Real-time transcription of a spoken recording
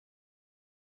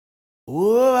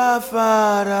O our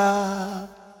Father,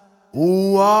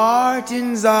 who art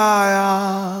in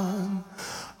Zion,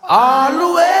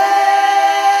 hallowed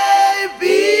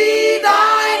be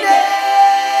thy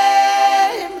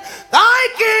name. Thy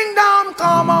kingdom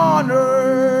come on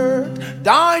earth,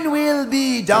 thine will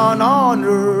be done on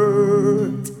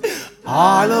earth.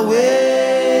 Hallowed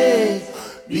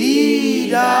be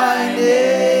thy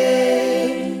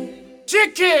name.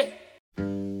 Chicky!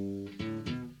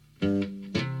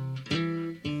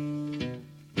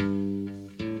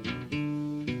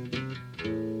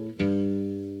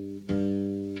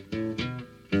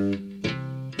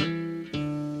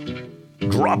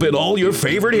 Dropping all your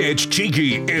favorite hits,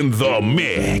 Cheeky in the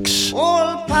mix.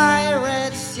 Old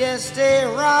pirates, yes, they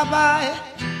rob I,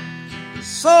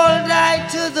 sold I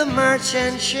to the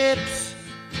merchant ships.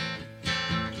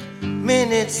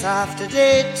 Minutes after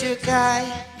they took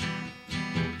I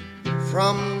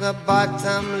from the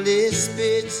bottomless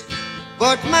pit,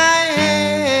 but my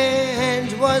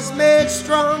hand was made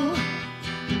strong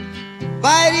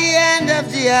by the hand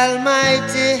of the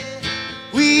Almighty.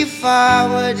 We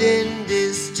forward in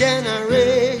this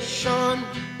generation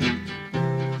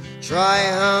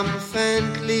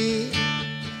triumphantly.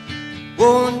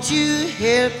 Won't you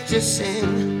help to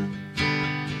sing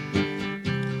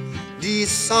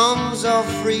these songs of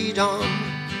freedom?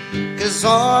 'Cause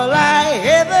all I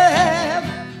ever have,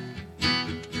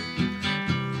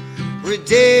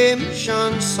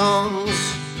 redemption songs,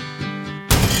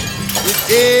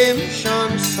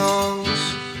 redemption songs.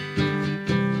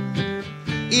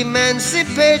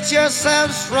 Emancipate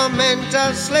yourselves from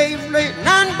mental slavery.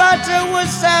 None but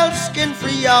ourselves can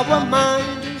free our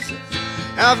minds.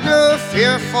 Have no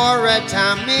fear for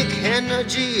atomic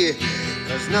energy,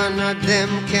 'cause none of them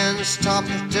can stop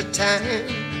the time.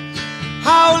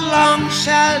 How long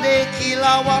shall they kill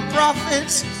our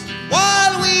prophets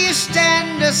while we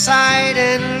stand aside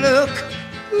and look?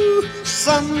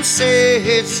 Some say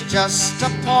it's just a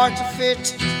part of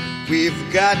it.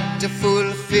 We've got to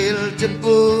fulfill the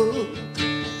book.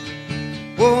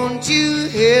 Won't you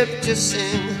help to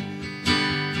sing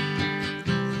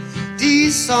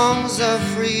these songs of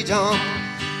freedom?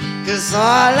 'Cause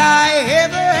all I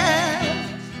ever have,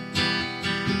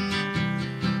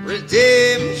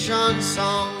 redemption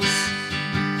songs,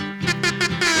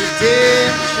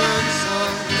 redemption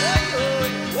songs,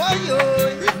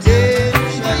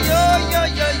 redemption,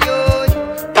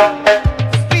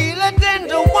 feel it in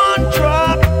the one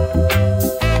drop,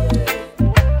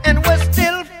 and we'll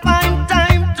still find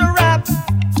time to rap.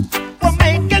 We're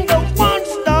making the one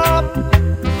stop.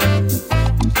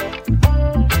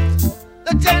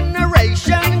 The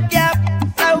generation gap,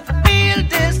 so feel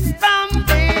this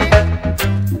thumping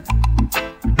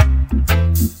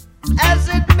as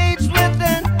it meets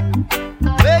within,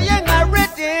 playing a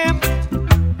rhythm,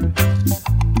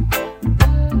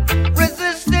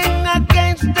 resisting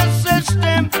against the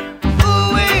system.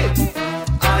 Ooh-wee.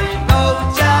 I know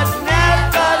God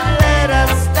never let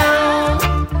us down.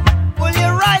 Will you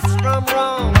right from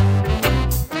wrong?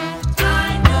 I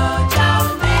know God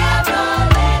never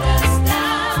let us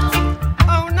down.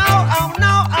 Oh no, oh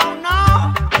no, oh no.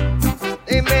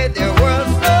 They made their world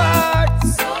so hard.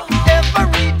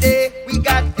 Every day we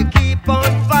got to keep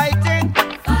on fighting.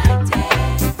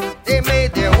 They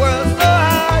made their world so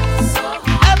hard.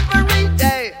 Every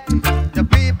day the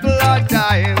people are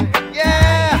dying.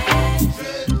 Yeah.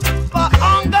 For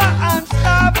hunger and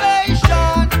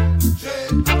starvation.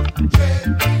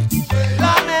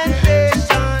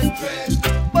 Lamentation.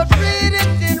 But read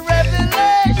it in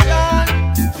Revelation.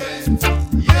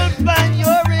 You'll find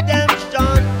your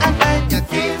redemption. And then you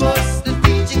give us the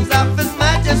teachings of His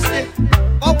Majesty.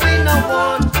 For we no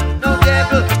want no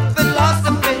devil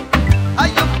philosophy. Or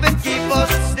you can give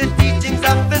us the teachings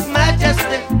of His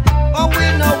Majesty. For we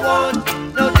no want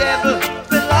no devil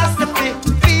philosophy.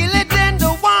 Feel it in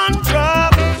the one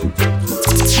drop,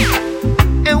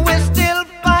 and we still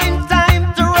find time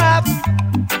to rap.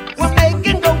 We're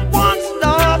making the one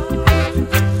stop,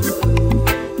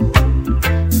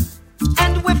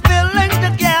 and we're filling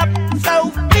the gap. So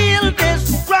feel this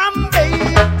drum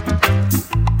beat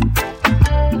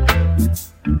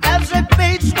as it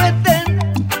beats within,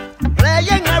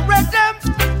 playing a rhythm,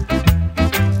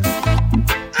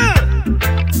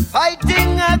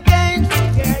 fighting against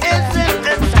ism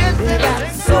and schism.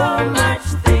 So much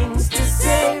things to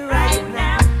say right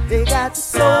now. They got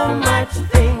So much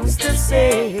things to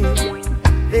say.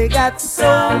 They got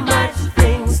So much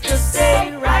things to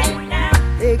say right now.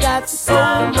 They got So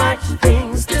much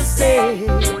things to say.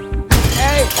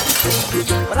 Hey,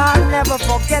 but I'll never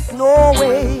forget no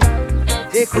way.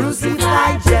 They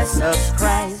crucified Jesus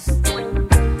Christ.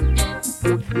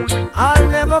 I'll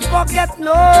never forget,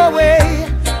 no way,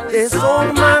 this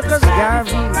old Marcus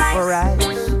Garvey for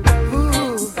rights.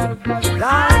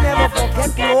 I'll never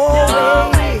forget, no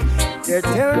way, they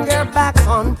turned their backs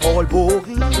on Paul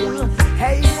Bogle.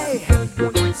 Hey, hey,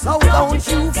 so don't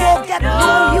you forget,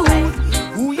 no youth,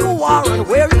 who you are and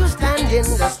where you stand in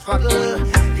the struggle.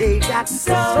 They got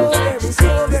so very,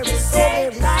 so very,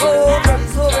 so very,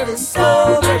 so very,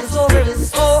 so very, so very,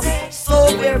 so very,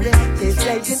 so very. They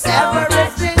say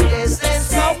everything, they say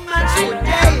so much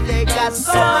today. They got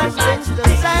so much things to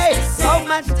say, so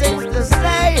much things to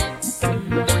say.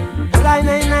 But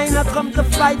I not come to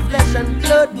fight flesh and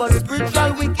blood, but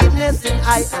spiritual wickedness in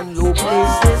high and low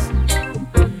places.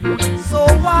 So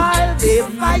while they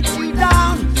fight you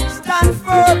down, stand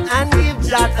firm and give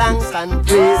Jah thanks and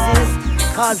praises.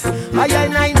 Cause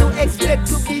I do expect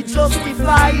to be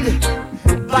justified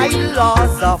by the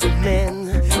laws of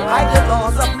men, by the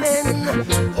laws of men.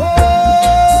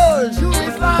 Oh,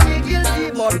 jury found me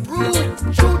guilty, but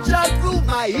truth shall prove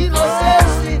my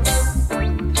innocence.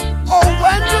 Oh,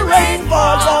 when the rain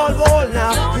falls, fall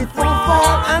now, it won't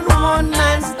fall on one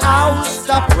man's house.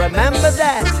 Stop, remember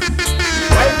that.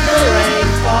 When the rain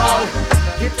falls,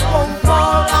 it won't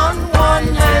fall on one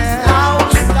man's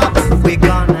house. Stop. We're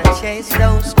gonna chase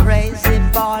those crazy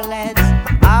ballheads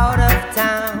out of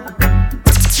town.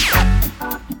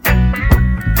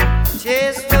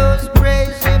 Chase those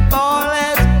crazy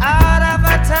ballheads out of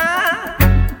a town.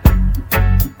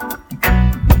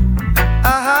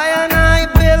 And I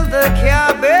build the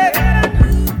cabin.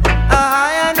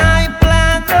 And I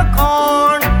plant the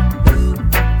corn.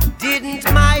 Didn't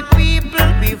my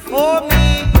people before me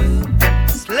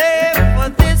slave for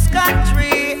this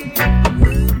country?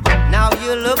 Now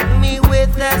you look me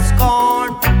with a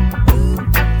scorn.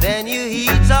 Then you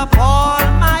heat up all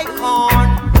my corn.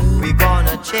 We're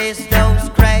gonna chase those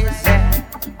crazy.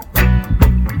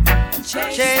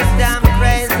 Chase them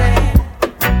crazy.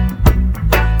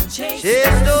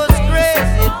 Chase those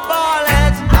crazy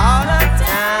ballheads out of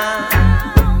town.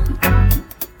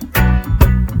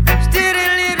 Still a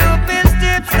little bit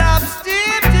step, stop,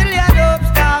 step, till you don't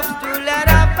stop, still let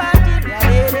up,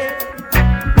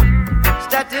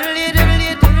 start a little,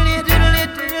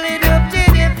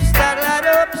 start let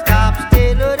up, stop,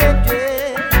 still let up.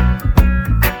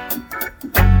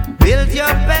 Build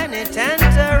your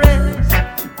penitentiaries,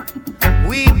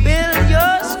 we build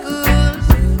your schools.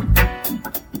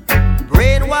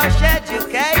 Brainwash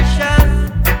education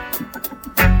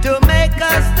to make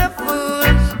us the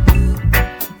fools.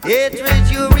 Hatred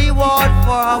you reward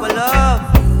for our love,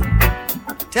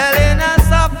 telling us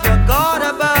of your God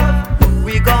above.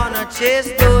 We gonna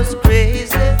chase those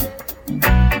crazy,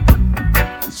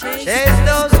 chase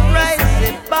those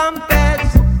crazy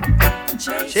bumpers,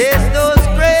 chase those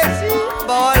crazy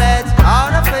ballheads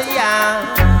out of a yard.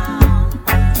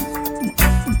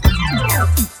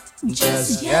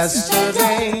 Just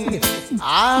yesterday,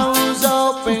 I was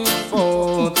hoping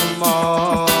for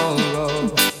tomorrow,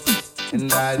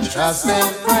 and I trust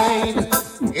and prayed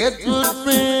it would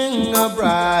bring a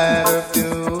brighter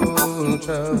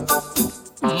future.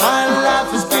 My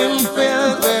life has been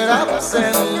filled with ups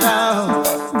and downs.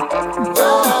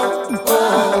 Well.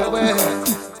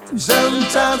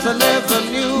 Sometimes I never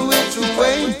knew which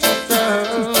way to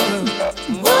turn.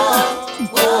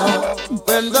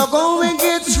 When the going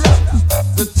gets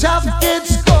rough, the tough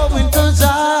gets going, 'cause I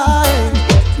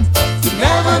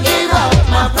never give up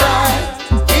my pride,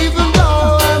 even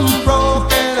though I'm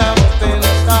broken up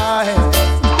inside.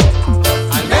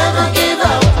 I never give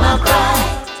up my pride,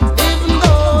 even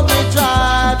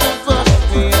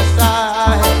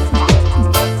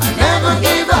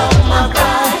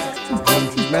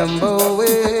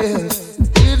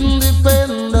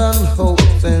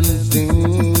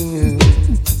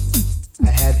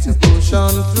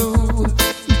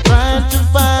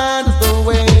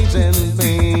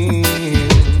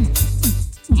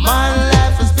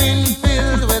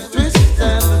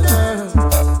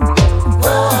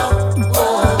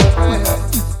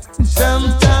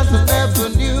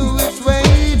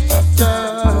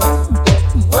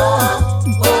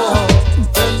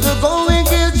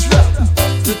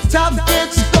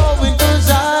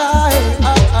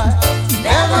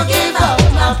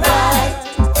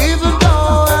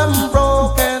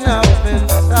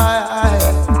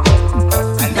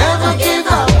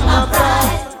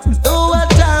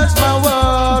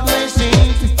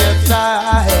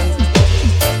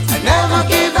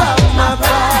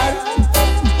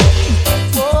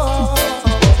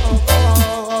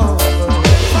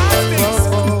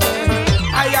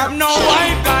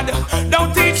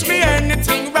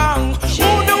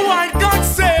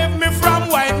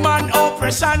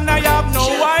oppression, I have no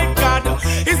white God.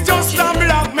 It's just a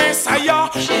black messiah.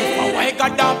 If a white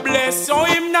God that bless, so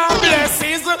him not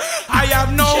blesses. I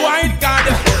have no white God.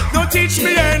 Don't teach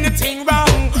me anything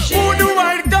wrong. Who the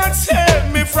white God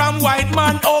save me from white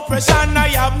man oppression? I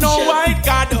have no white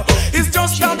God. It's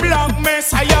just a black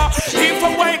messiah. If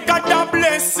a white God that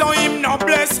bless, so him not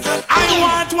bless. I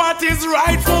want what is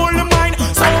rightful mine,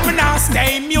 so me now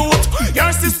stay mute.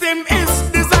 Your system is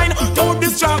designed to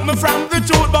distract me from the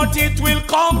truth, but it will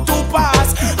come to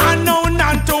pass. Unknown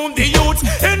unto the youth.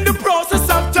 In the process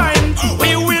of time,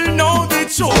 we will know the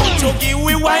truth. To give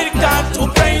we white God to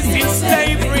praise in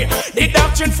slavery. The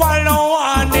doctrine follow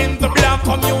on in the black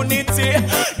community.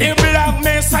 The black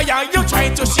messiah you try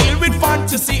to shield with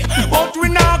fantasy, but we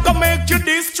not gonna make you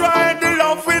destroy the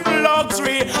love with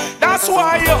luxury. That's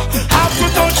why you have to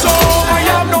touch home. I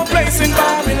have no place in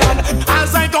Babylon.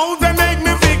 As I go, they make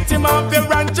me victim of their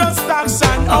unjust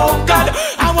action. Oh God,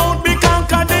 I won't be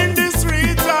conquered in this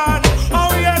region.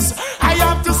 Oh yes, I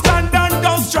have to stand and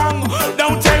go strong.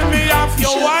 Don't tell me of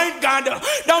your white God.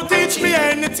 Don't teach me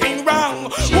anything wrong.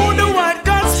 Who the white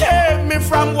God save me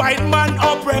from white man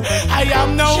oppress? I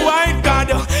am no white God.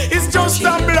 It's just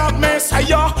a black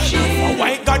messiah. A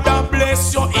white God that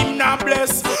bless you, him not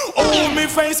bless. Oh, me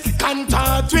face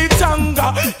contact with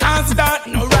anger, cause that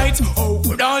no right. Oh,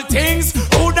 good all things,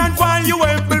 good and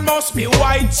valuable must be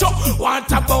white. So,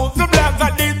 what about the black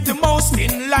that did the most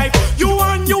in life? You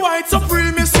and your white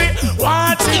supremacy,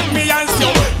 watching me as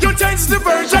you change the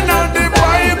version of the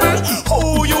Bible.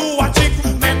 Oh, you watch it,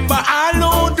 remember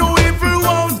all who do evil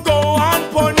won't go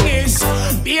unpunished.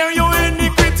 Bear your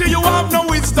iniquity, you have no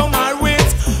wisdom or wit.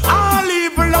 All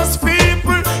evilous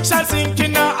people shall sink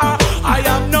in a I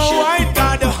am no white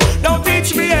God. Don't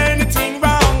teach me anything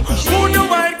wrong. Who the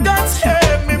white God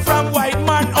save me from white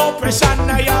man oppression?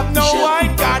 I have no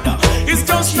white God. It's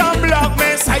just a black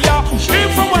messiah.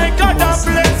 If a white God that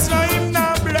bless, no him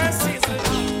not blesses.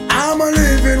 I'm a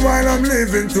living while I'm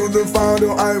living to the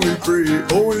Father I will pray.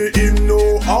 Only him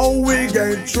know how we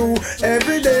get through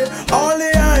every day.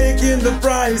 Only I in the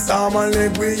price, I'm a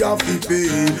leg we have to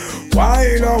pay.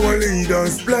 While our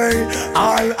leaders play,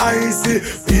 all I see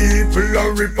people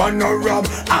are rip and a rob,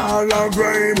 all are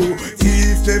grime.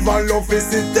 Thief never love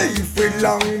is a thief with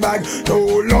long bag. No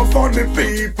love for the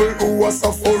people who are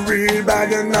suffer real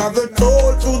bad. Another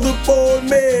toll to the poor,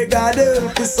 may God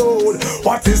help his soul.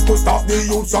 What is to stop the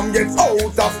youth from get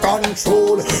out of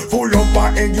control? Full up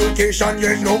our education,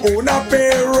 yet no own a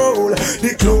payroll.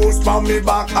 The clothes from me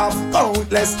back have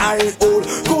countless I hold.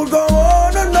 Could go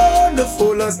on and on, the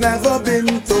fool has never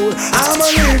been told. I'm a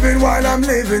living while I'm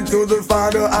living to the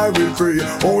Father I will pray.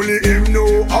 Only him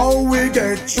know how we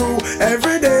get through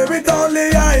every day with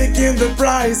only I give the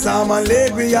price. I'm a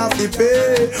leg we have to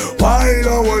pay. While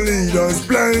our leaders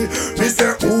play, we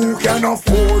say who can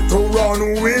afford to run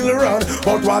will run,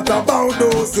 but what about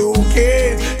those who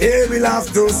can't? They will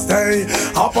have to stay.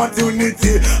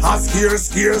 Opportunity a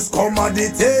scarce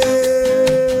commodity.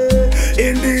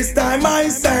 In this time I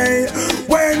say,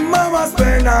 when mama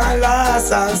spend her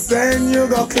last and send you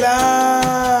go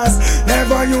class,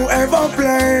 never you ever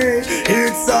play.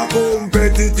 It's a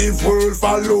competitive world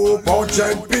for low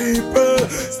budget people,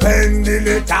 spending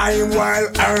the time while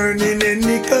earning a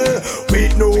nickel,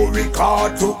 with no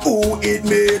regard to who it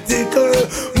may tickle.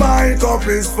 My cup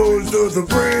is full to the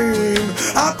brim.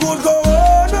 I could go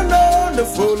on and on, the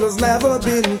fool has never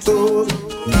been told.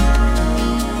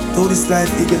 Though this life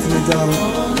is getting me down,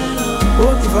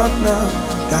 won't give up now,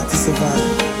 got to survive.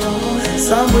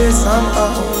 Some way,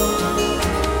 somehow.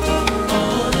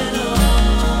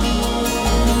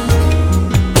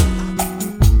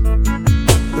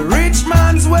 The rich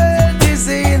man's wealth is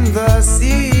in the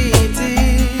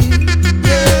city,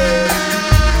 yeah.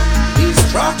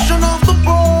 Destruction of the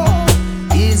poor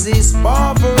is his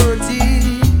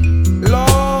poverty,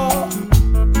 Lord.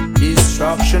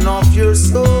 Destruction of your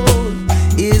soul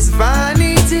is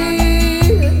vanity,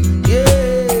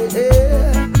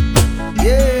 yeah,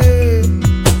 yeah.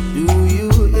 Do you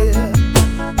hear?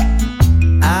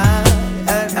 I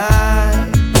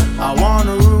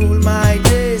wanna rule my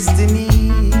destiny.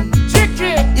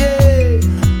 Yeah,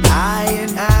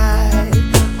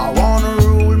 I wanna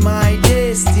rule my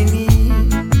destiny.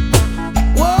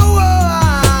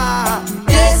 Whoa,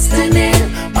 destiny.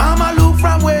 Mama, look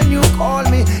from when you call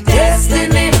me.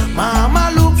 Destiny.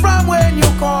 Mama, look from when you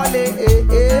call it.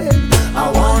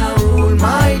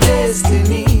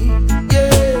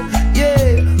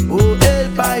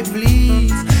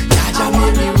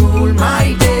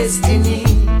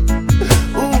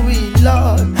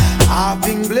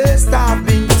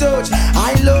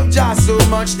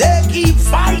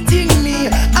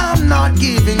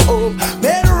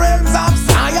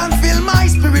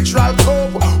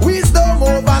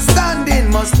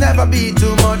 never be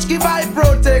too much. Give I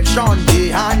protection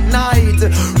day and night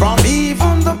from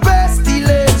even the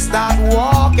pestilence that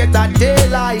walk at that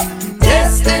daylight.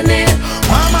 Destiny,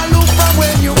 mama look from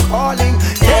when you calling.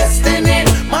 Destiny,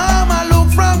 mama look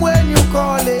from when you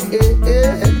calling.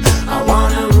 I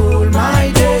wanna rule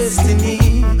my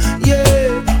destiny.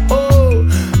 Yeah, oh,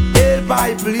 help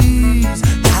I please.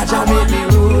 Jaja make me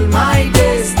rule my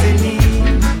destiny.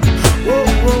 Oh,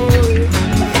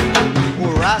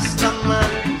 Oh, Rastaman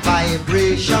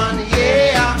vibration,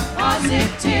 yeah.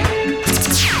 Positive.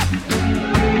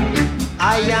 I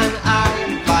and I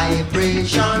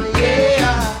vibration,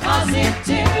 yeah.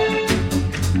 Positive.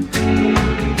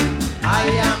 I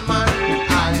am an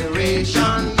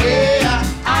iration, yeah.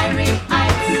 Irie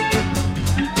Heights.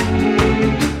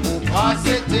 Oh,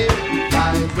 positive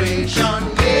vibration,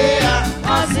 yeah.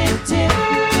 Positive.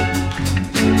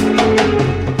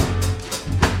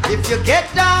 If you get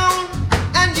down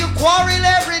and you quarrel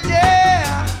every day,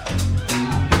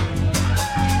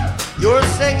 you're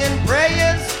singing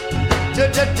prayers to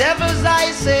the devils,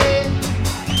 I say.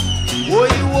 Oi,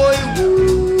 oi,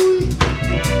 oi.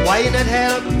 Why not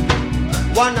help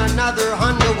one another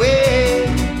on the way?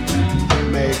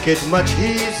 Make it much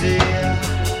easier.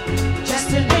 Just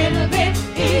a little bit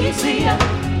easier.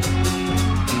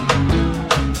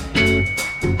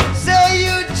 Say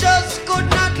you just could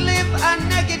not live a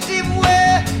negative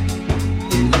way.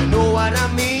 You know what I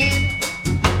mean?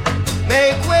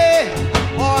 Make way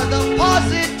for the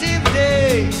positive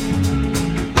day.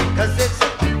 'Cause it's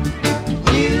a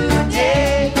new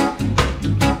day,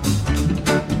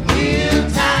 new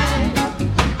time,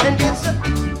 and it's a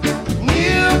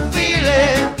new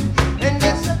feeling, and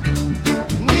it's a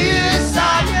new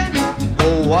science.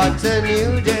 Oh, what a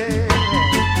new day.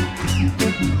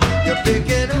 You're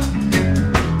picking up.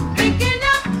 Picking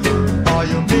up, Are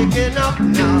you picking up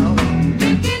now?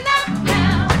 picking up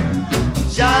now.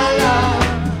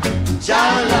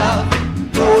 Jah love,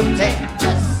 protect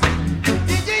us.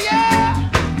 Did you hear?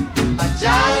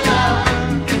 Jah love,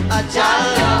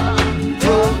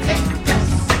 protect us.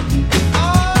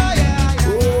 Oh yeah, yeah.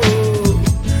 oh.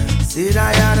 Said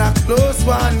I had a close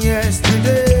one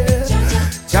yesterday.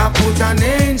 Jah put an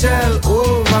angel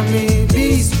over me.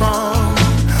 Be strong.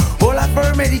 All of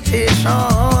her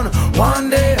meditation. One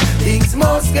day things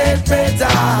must get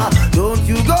better. Don't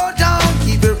you go down,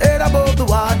 keep your head above the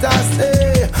water.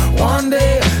 Stay. One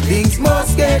day things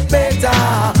must get better.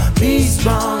 Be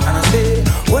strong. And I say,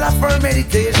 all of her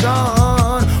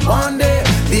meditation. One day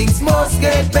things must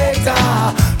get better.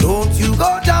 Don't you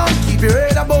go down, keep your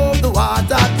head above the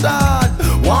water. Todd.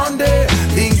 One day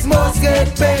things must get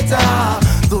better.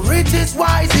 The rich is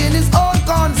wise in his own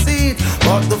conceit,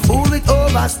 but the fool with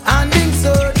overstanding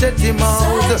searcheth him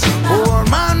out. Poor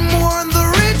man mourn, the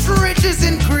rich riches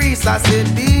increase. I said,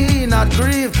 be not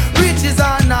grieved, riches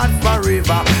are not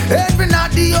forever. Envy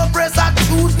not the oppressor,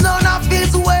 choose none of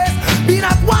his ways. Be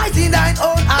not wise in thine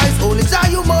own eyes, only Jah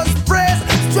you must praise.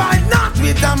 Strive not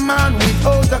with a man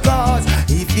without a cause.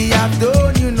 If he have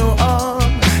done you no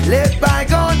harm, let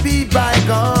bygone be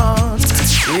bygone.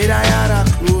 Said I had a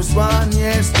close one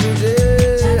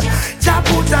yesterday. Jah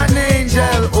put an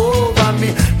angel over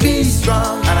me. Be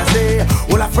strong. And I say,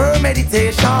 all of her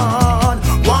meditation.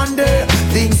 One day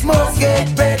things must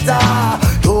get better.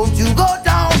 Don't you go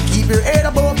down, keep your head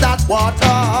above that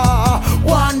water.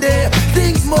 One day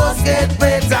things must get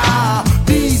better.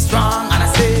 Be strong. And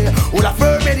I say, all of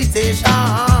her meditation.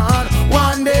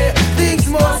 One day things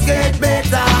must get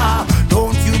better.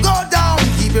 Don't you go down,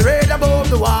 keep your head above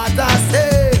the water.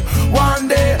 Say, one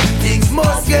day things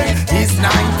must get. It's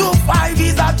 9 to 5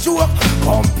 is a joke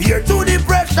compared to the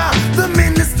pressure. The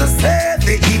minister said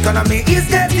the economy is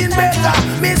getting better,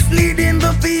 misleading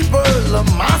the people. The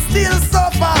mass still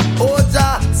suffer. Oh,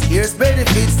 Jah scarce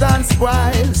benefits and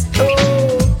spoils.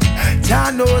 Oh,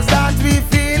 Jah knows that we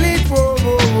feel it. Whoa,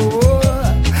 whoa, whoa.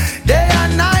 Day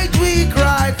and night we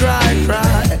cry, cry,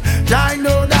 cry. Jah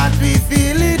know that we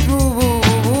feel it. Whoa, whoa,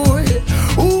 whoa.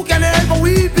 Who can help a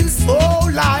weeping soul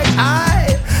like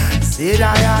I? Said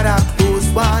I had a close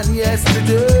one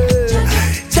yesterday.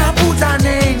 Jah put an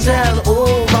angel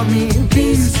over me.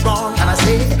 Be strong. And I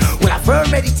say, well, I've heard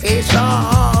meditation.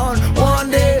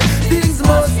 One day things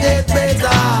must get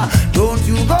better. Don't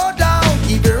you go down,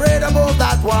 keep your head above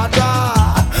that water.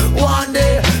 One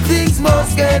day things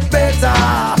must get better.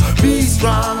 Be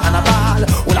strong and a ball.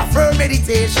 Well, I've heard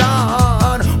meditation.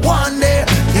 One day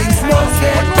things must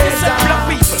get better.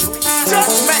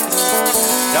 Judgment.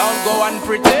 Don't go on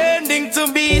pretending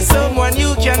to be someone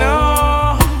you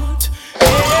cannot.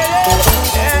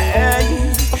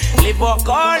 Live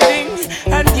according,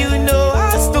 and you know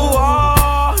as to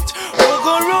what. Oh,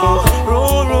 go roll,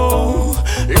 roll, roll.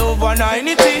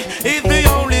 Humanity is the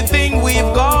only thing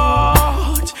we've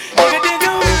got.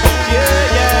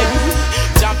 Yeah.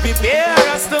 Jah prepare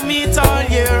us to meet all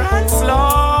year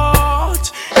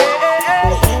onslaught.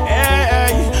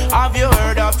 Hey. Have you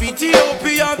heard of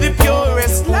Ethiopia, the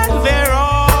purest land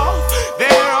thereof?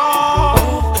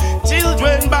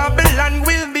 Children Babylon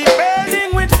will be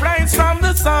burning with flames from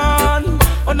the sun.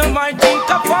 On the mighty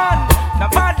Kappan,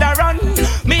 Nevada run,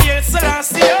 me and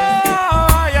Selassie,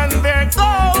 and they're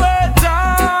going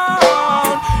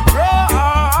down.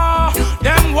 Raw,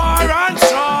 them war and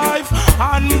strife,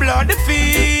 and bloody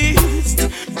feast.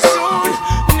 Soon,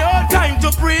 no time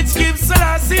to preach, give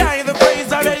Selassie the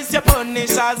praise, or else you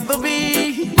punish as the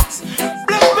beast.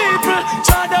 Black people,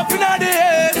 charged up in the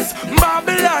heads,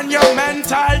 Babylon, your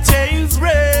mental chains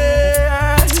break.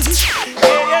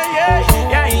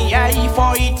 Yeah,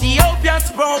 for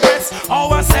Ethiopia's progress,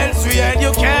 ourselves we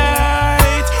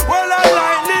educate. Well, a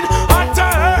lightning, hot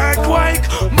earthquake,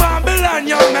 Babylon,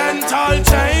 your mental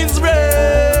chains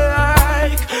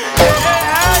break.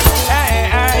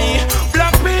 Hey,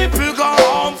 black people go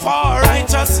home for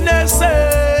righteousness'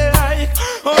 sake.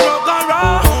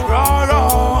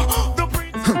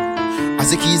 As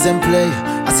the keys them play,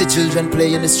 I see children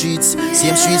play in the streets.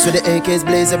 Same streets where the AKs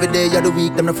blaze every day of the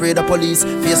week. Them afraid of police.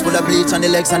 Face full of bleach on the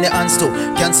legs and the hands too.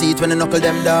 Can't see it when they knuckle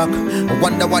them dark. I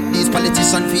wonder what these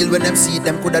politicians feel when them see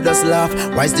them coulda just laugh.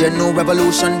 Why is there no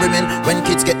revolution women when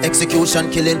kids get execution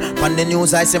killing? On the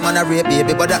news I say man a rape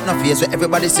baby, but that no face where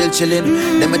everybody still chilling.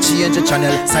 Them a change the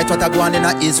channel. Sight what a go on in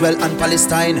a Israel and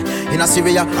Palestine. In a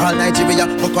Syria, all Nigeria,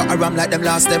 Boko Haram like them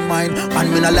lost them mind.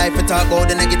 And me no life it talk about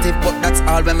the negative, but that's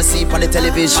all when me see on the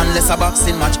television. Unless a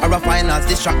boxing match or a finals,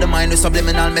 distract the mind with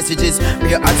subliminal messages.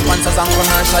 Real ad sponsors and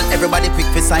commercial, everybody quick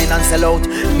for sign and sell out.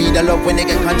 Be the love when they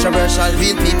get controversial.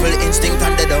 Real people instinct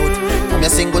and the doubt. From your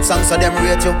sing good songs so them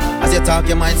rate you. As you talk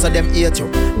your mind so them hate you.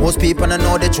 Most people don't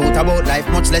know the truth about life,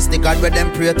 much less the God where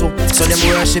them pray to. So them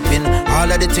worshipping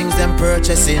all of the things them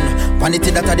purchasing.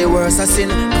 Vanity that are the worst of sin.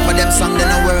 And for them song they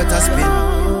no worth a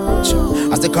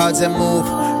spin. As the cards them move,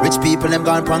 rich people them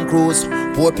gone pan cruise.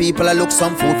 Poor people I look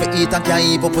some food for eat and can't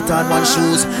even put on one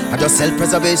shoes. I just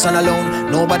self-preservation alone.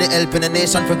 Nobody helping the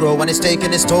nation for grow when it's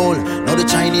taking its toll. Now the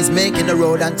Chinese making the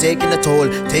road and taking the toll.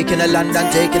 Taking the land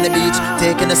and taking the beach.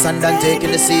 Taking the sand and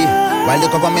taking the sea. While the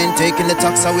government taking the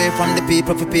tax away from the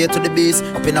people for pay to the beast.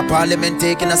 Up in a parliament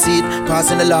taking a seat.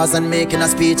 Passing the laws and making a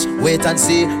speech. Wait and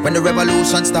see. When the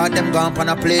revolution start them gone on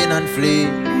a plane and flee.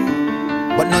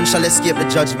 But none shall escape the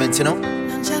judgment, you know.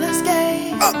 None shall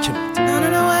escape. Okay. None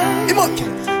of the way.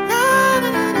 Immaculate. No.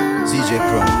 CJ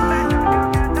Crown.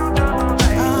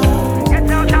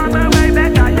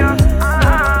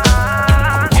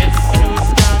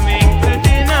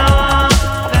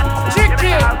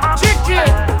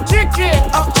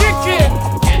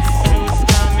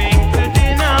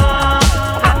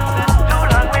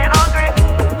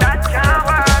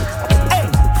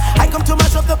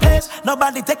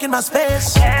 Nobody taking my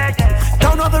space.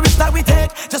 Don't know the risk that we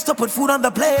take just to put food on the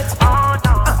plate.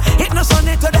 Hit no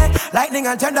Sunday today, lightning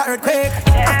and tender earthquake.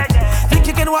 Think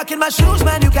you can walk in my shoes,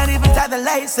 man? You can't even tie the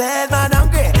laces. Man,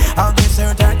 hungry. Hungry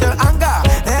soon turn to anger,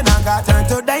 then anger turn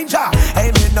to danger.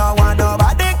 Hey, me no want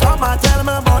nobody come and tell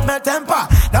me about my temper.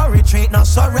 No retreat, no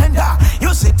surrender.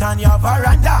 You sit on your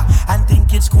veranda and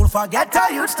think it's cool. Forget I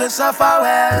used to suffer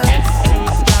well.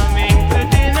 Coming to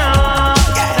dinner.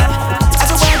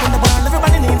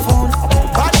 Everybody need food,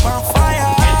 body on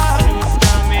fire.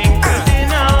 Coming to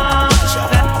dinner.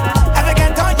 Ever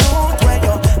get on youth where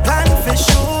you plan for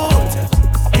shoot?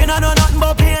 You don't know nothing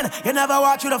but pain. You never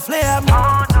walk through the flame.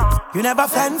 You never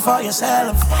fend for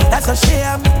yourself. That's a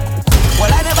shame.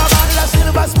 Well, I never bottled a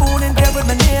silver spoon engraved with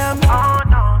my name.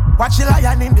 Watch the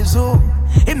lion in the zoo.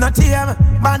 Him not tame,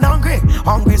 man hungry.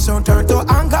 Hungry soon turn to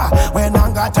anger. When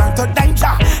anger turn to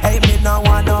danger. Hey, me no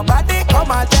want nobody come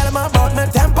and tell me about my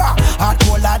temper. Hot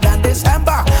colder than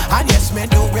December. And yes, me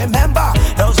do remember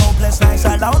those hopeless nights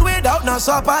alone without no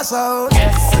supper. So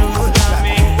yes, soon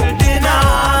coming to dinner.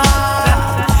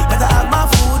 Better have my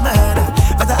food, man.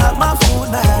 Better have my food,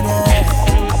 man. Yeah. Yes,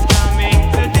 coming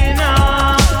to dinner.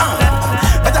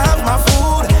 Better have my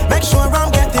food. Make sure I'm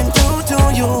getting through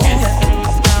to you. Yes,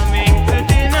 coming to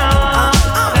dinner.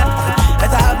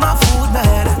 Better have my food,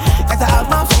 man. Better have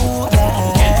my food, yeah.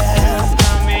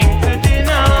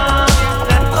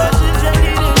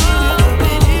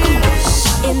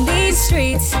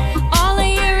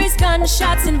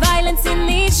 Gunshots and violence in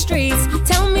these streets.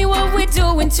 Tell me what we're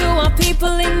doing to our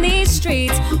people in these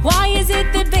streets. Why is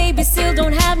it that babies still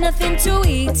don't have nothing to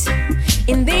eat?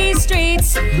 In these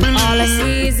streets, all I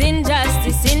see is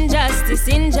injustice, injustice,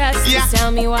 injustice. Yeah.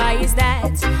 Tell me why is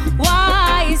that?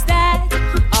 Why is that?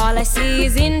 All I see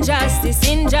is injustice,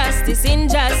 injustice,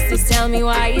 injustice. Tell me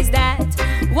why is that?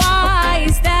 Why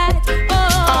is that?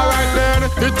 Oh. Alright then,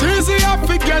 it's easier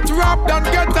to get robbed than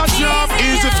get a job.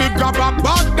 Easy to grab a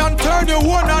bag than turn your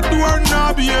one a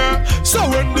doorknob, yeah. So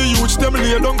when the youths them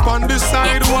lay down on the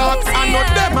sidewalk, I know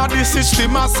them are the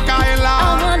system of skyline.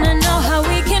 I wanna know how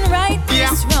we can right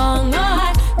this wrong, no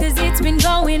lie. Cause it's been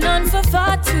going on for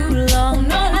far too long,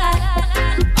 no lie.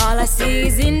 All I see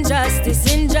is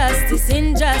injustice, injustice,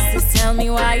 injustice. Tell me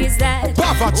why is that?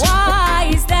 Poverty. Why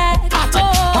is that? Oh.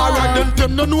 Alright then,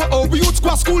 them no know how we youth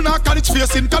go school now college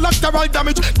facing collateral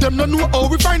damage. Them no know how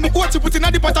we find the oats put in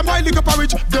at the bottom while little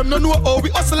porridge. Them no know how we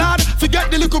hustle hard,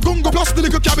 forget the little gungo plus the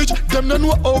little cabbage. Them no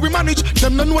know how we manage.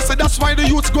 Them no know say that's why the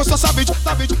youths go so savage,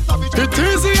 savage, savage. It's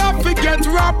easier to get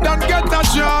robbed than get a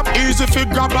job. Easy to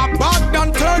grab a bag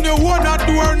than turn your one a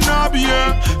doorknob,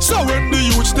 yeah. So when the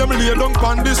youths them lay down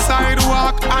on the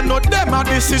sidewalk, I know them are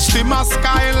the system of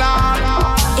skyline.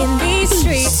 In these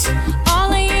streets,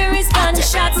 all I hear is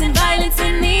gunshots and violence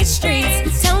in these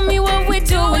streets. Tell me what we're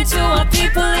doing to our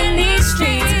people in these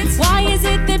streets. Why is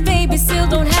it that babies still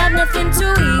don't have nothing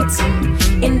to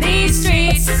eat? In these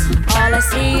streets, all I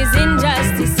see is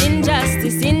injustice,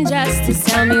 injustice, injustice.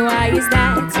 Tell me why is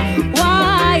that?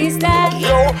 Why is that?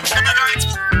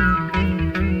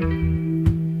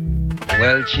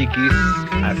 Well, chickies,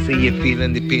 I see you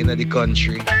feeling the pain of the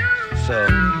country. So,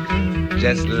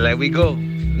 just let we go.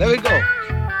 Let we go.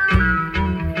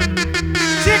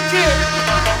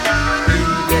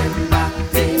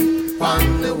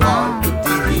 On the wall, put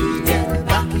the heat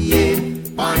back here.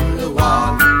 On the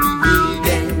wall, put the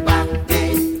heat back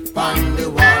there. On the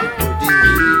wall, put the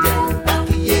heat back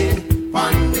here.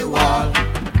 On the wall.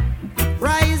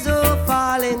 Rise, oh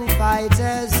fallen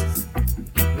fighters,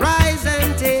 rise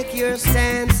and take your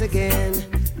stance again.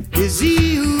 Is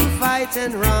he who fight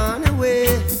and run away?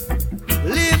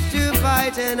 Live to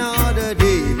fight another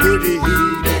day. Put the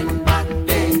heat back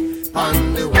there.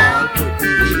 On the wall, put the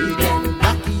heat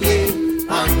back here.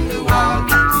 On the wall,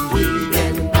 put the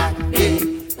heat back here.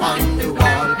 On the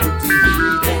wall, put the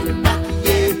heat back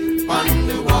here. On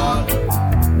the wall.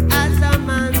 As a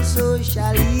man, so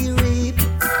shall he reap.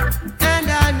 And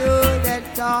I know that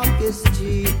talk is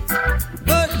cheap.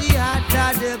 But the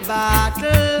hotter the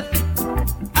battle,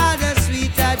 the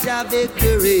sweeter the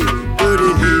victory. Put the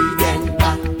heat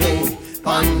back here.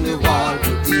 On the wall,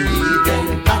 put the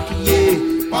heat back here.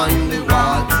 On the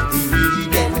wall, put the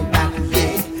heat back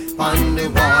here. On the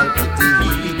wall, put the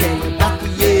heat back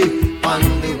here. On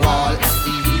the wall, put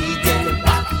the heat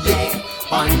back here.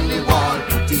 On the wall,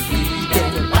 put the heat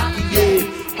back here.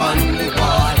 On the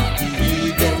wall, put the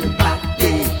heat back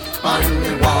here. On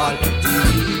the wall, put the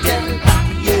heat back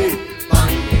here.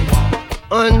 On the wall.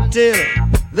 Until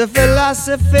the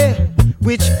philosophy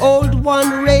which old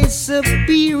one race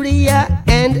superior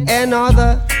and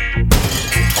another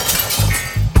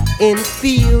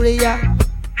inferior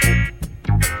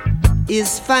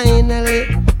is finally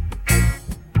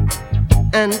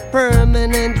and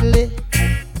permanently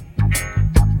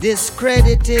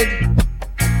discredited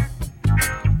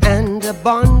and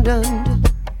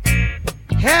abandoned.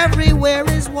 Everywhere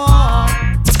is war.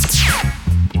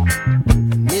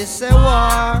 It's a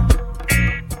war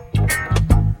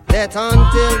that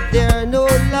until they're no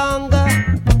longer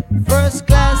first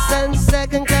class and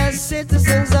second class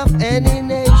citizens of any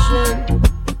nation,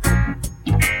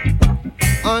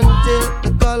 until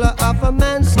the color of a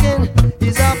man's skin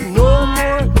is of no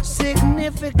more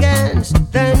significance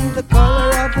than the color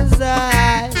of his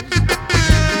eyes.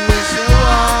 It's a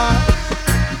war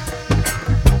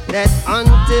that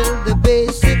until the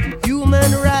basic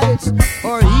human rights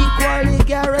are equally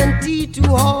guaranteed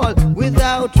to all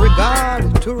without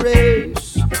regard to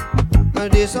race.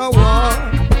 This a war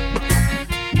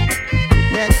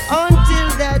that until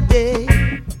that day,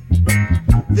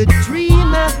 the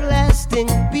dream of lasting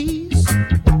peace,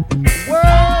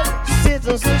 world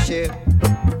citizenship,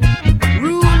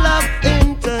 rule of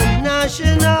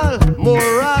international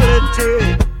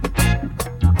morality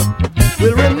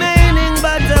will remaining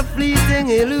but a fleeting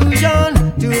illusion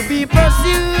to be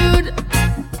pursued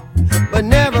but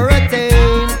never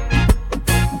attained.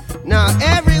 Now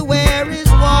everywhere is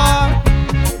war,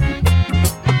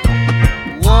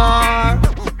 war,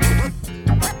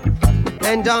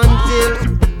 and until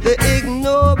the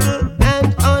ignoble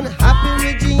and unhappy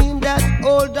regime that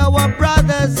hold our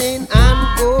brothers in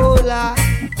Angola,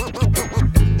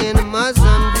 in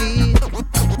Mozambique,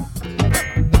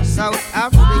 South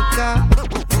Africa,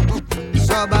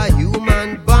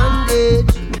 subhuman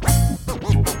bondage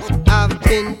have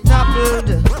been toppled,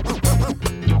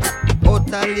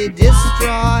 utterly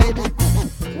destroyed.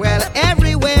 Well,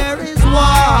 everywhere is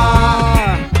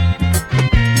war.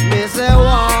 Me say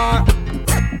war.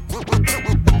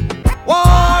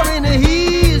 War in the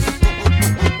east,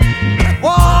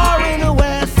 war in the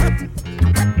west,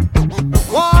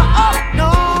 war up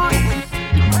north,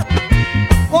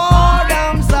 war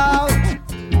down south.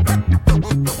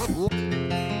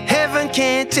 Heaven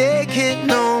can't take it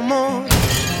no more.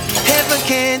 Heaven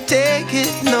can't take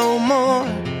it no more.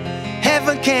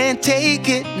 Heaven can't take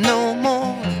it no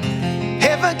more.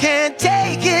 Heaven can't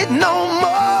take it no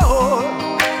more.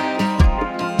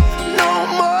 No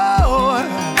more.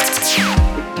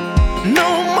 No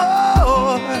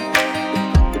more.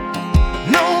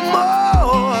 No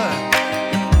more.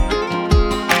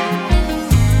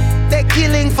 They're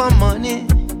killing for money.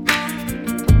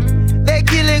 They're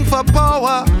killing for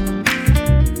power.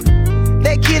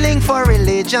 They're killing for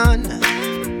religion.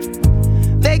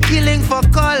 They're killing for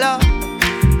color.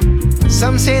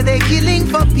 Some say they're killing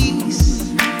for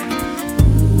peace.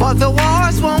 But the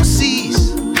wars won't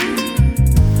cease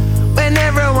when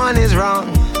everyone is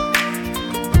wrong.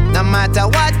 No matter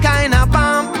what kind of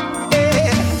bomb,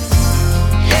 yeah.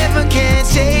 Heaven can't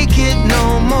take it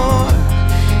no more.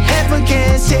 Heaven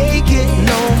can't take it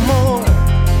no more.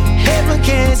 Heaven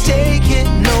can't take it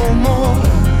no more.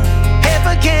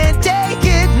 Heaven can't take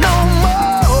it no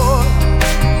more.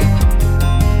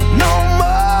 No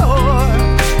more.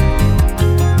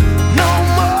 No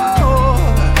more.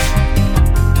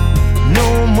 No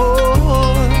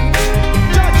more.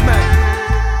 Judgment.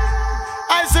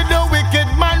 I said the wicked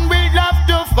man will have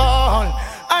to fall,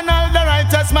 and all the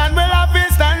righteous man will have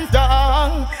to stand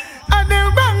tall. And the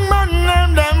wrong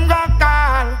man them got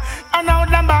call, and now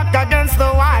them back against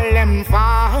the wall them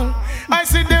fall. I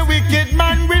see the wicked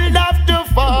man will have to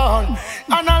fall,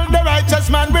 and all the righteous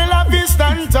man will have to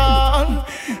stand tall.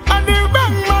 And the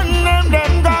wrong man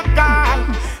them got call,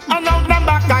 and now them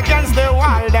back against the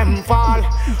wall them fall.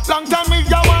 Long time we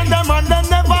go on them and they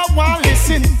never want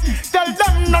listen. Tell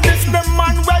them no this the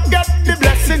man will get the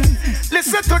blessing.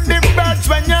 Listen to the birds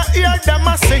when you hear them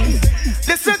a sing.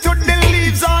 Listen to the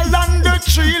leaves all on the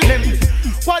tree limb.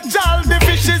 Watch all the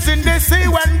fishes in the sea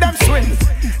when them swim.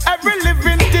 Every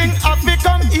living thing have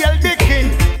become hail the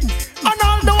king. And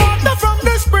all the water from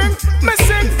the spring, me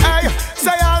sing, hey.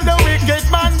 Say all the wicked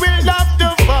man will have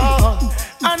to fall,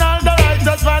 and all the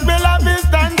righteous man will have his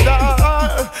stand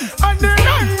tall. And the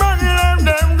wrong man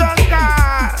them got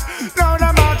caught. Now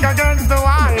them back against the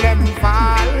wall them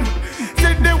fall.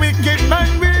 Say the wicked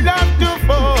man will have to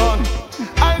fall,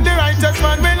 and the righteous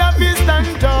man will have his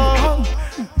stand tall.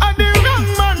 And the wrong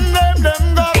man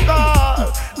them got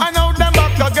caught, and now them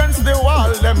back against the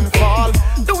wall them fall.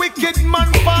 The wicked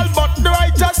man fall, but the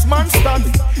righteous man stand.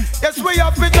 Yes, we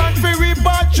have it and for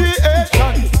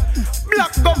repatriation.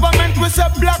 Black government, we say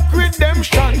black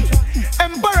redemption.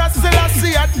 Emperor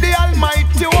Selassie at the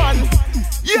Almighty One.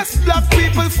 Yes, black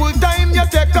people full time you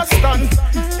take a stand.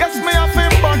 Yes, me have a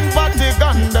burn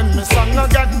Vatican, then me song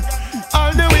again.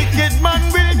 All the wicked man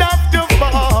will have to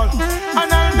fall,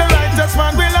 and all the righteous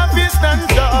man will have to stand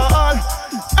tall.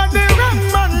 And the wrong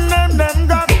man them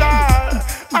got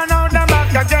call, and now them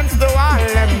back against the wall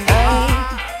them fall.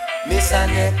 Miss a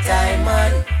necktie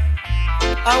man,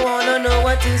 I wanna know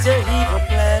what is your evil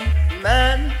plan,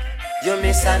 man. You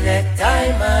miss a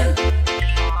necktie man.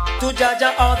 To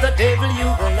Jaja or the devil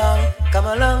you belong. Come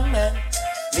along, man.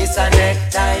 Miss a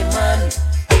necktie man.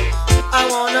 I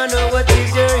wanna know what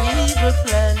is your evil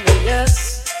plan,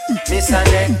 yes. Miss a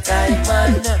necktie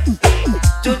man.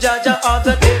 To Jaja or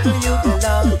the devil you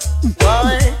belong.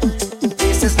 Boy,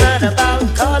 this is not about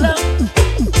color,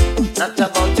 not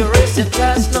about your race and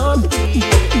class, nor creed.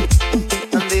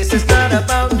 And this is not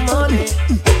about money,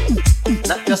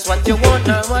 not just what you want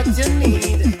or what you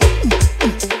need,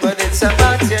 but it's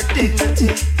about your dignity.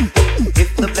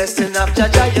 If the blessing of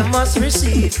Jaja you must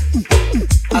receive.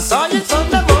 I saw you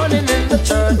Sunday morning in the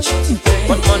church,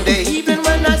 but Monday evening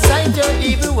when I signed your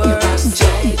evil words,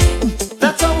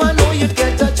 that's how I know you'd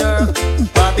get a jerk.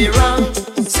 Bobby wrong,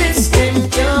 system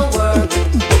can't work.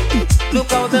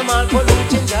 Look how them all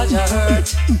polluting Jaja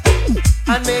hurt,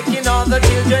 and making all the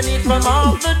children eat from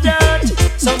all the dirt.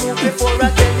 So move before I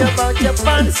tell you about your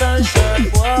pants and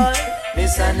shirt, boy.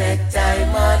 Miss a necktie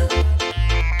man,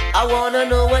 I wanna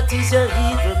know what is your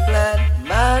evil plan,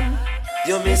 man.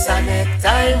 You miss a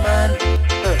necktie man.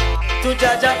 To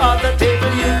Jaja all the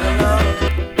table you belong.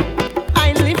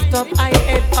 I lift up I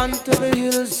head unto the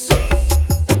hills,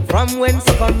 from whence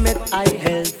cometh I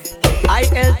help. I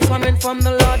help coming from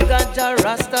the Lord God Jah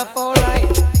Rastafari,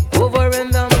 over in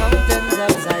the mountains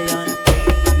of Zion.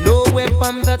 No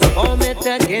weapon that's formed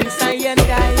against I and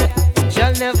I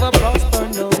shall never prosper,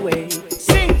 no way.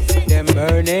 Sing them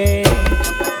burning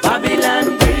Babylon.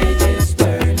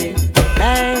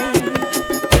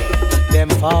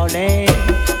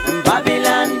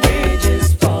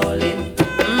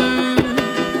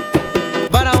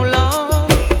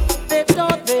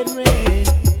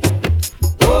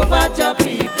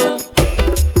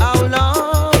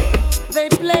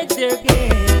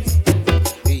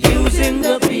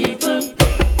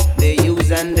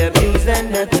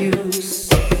 and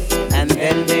accuse, and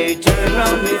then they turn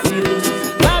around refuse.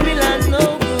 Babylon's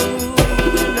no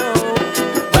good, no.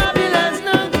 Babylon's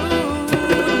no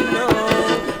good, no.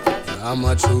 I'm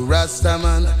a true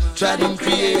Rastaman, tried in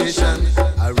creation.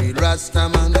 A real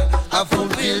Rastaman, a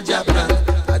fulfilled Japan.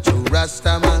 A true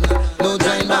Rastaman, no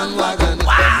giant bandwagon.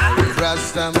 I'm a real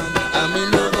Rastaman, I'm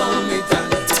in love on me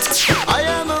time. I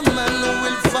am a man who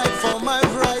will fight for my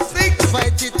rights.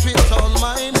 Fight it with all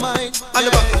my might.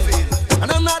 Yeah.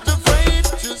 And I'm not afraid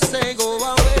to say go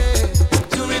away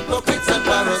to hypocrites and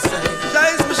parasites.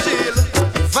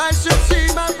 If I should see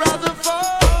my brother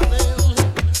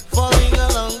falling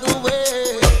along the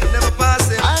way, never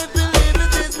passing, I believe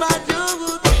it is my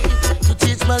duty to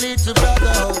teach my little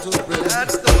brother how to pray.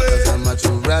 That's the way. I'm a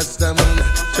true Rastaman,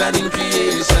 tried in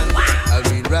creation. A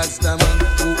real Rastaman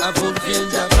who a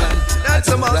fulfilled Japan. That's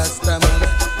a Rastaman,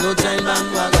 no giant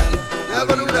bandwagon. A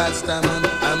real Rastaman,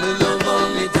 I'm in love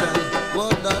on me time.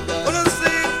 What the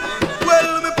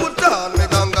well, me put on me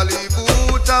gangali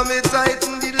boot and me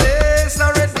tighten the lace.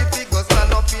 Already figure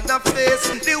stand up in the face.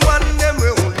 The one them we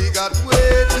only got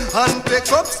weight and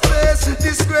take up space.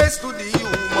 Disgrace to the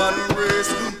human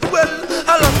race. Well,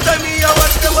 a long time me I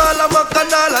watch them all a mock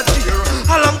and all a cheer.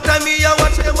 A long time me I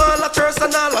watch them all a curse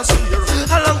and all a swear.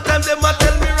 A long time them a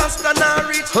tell me Rasta not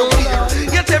reach to here.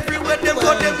 Yet everywhere them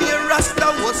go them hear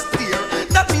Rasta was steer.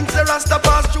 That means the Rasta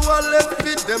pass through and left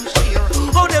with them sheer.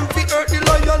 How them fi hurt the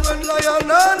lion when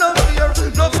lion are no fear.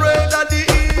 No afraid of the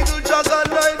eagle, dragon,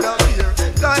 neither fear.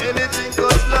 Cause anything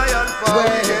cause lion for we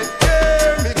get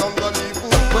care. Me come go leave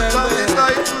food and me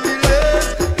tight to the lace.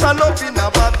 Stand up in a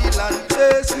Babylon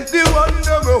place. The one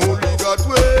them only got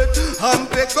weight and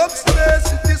take up space.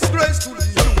 Disgrace to the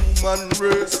human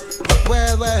race.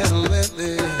 Well, hey.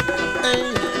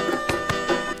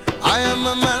 I am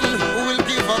a man who will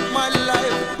give up my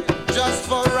life just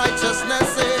for righteousness'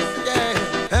 sake,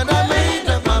 yeah. And I made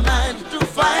up my mind to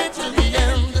fight to the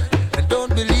end. And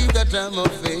don't believe that I'm a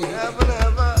fake.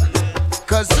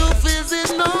 Cause who feels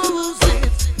it knows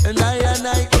it. And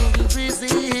I couldn't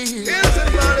resist.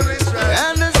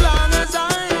 And as long as I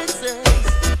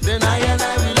exist, then I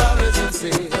will always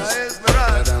insist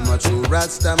that I'm a true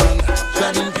Rastaman,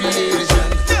 tried in creation.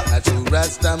 A true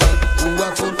Rastaman who a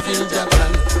fulfilled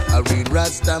Japan. A real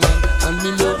Rastaman and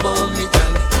me love on me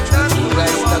time. A true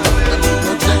Rastaman and me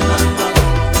no time.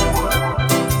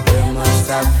 They must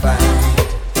have found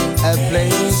a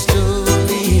place to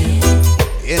live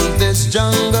in this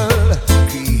jungle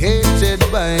created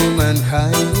by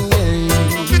mankind.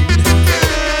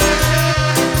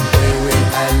 Where will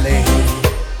I lay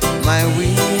my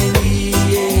weary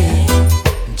head?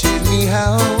 Tell me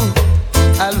how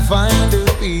I'll find a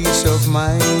peace of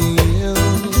mind.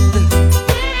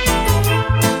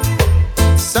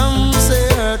 Some say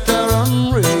earth are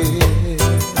unreal.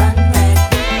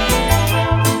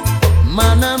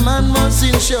 Man and man must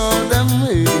ensure them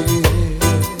way.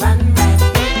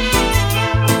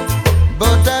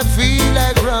 But I feel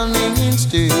like running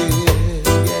instead,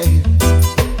 yeah.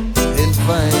 And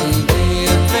find me a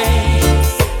place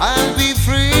I'll be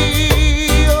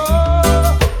free.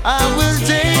 Oh, I will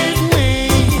take me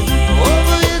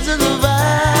over here to the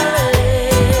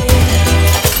valley.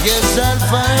 Yes, I'll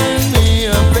find me a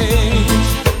place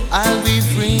I'll be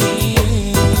free.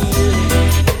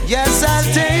 Yes, I'll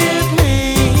take me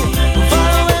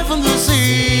far away from the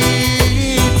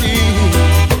city.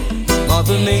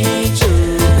 Mother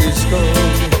Nature is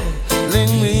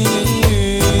calling me.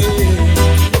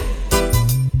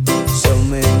 So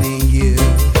many years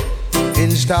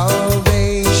in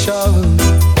starvation,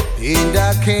 and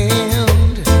I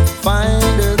can't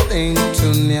find a thing to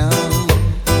now.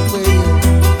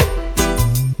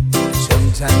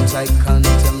 Sometimes I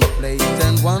contemplate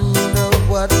and wonder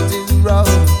what is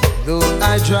wrong. Though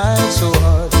I try so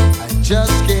hard, I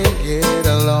just can't get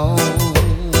along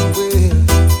with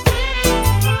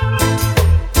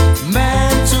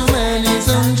man. Too many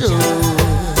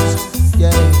unjust,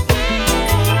 yeah.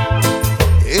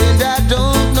 And I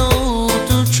don't know who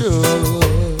to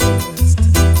trust.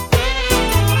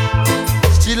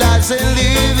 Still I say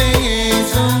living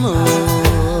is a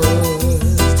must.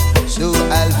 So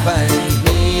I'll find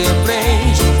me a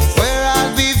place where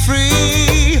I'll be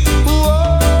free.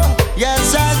 Whoa,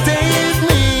 yes, I'll take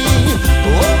me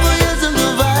over here to the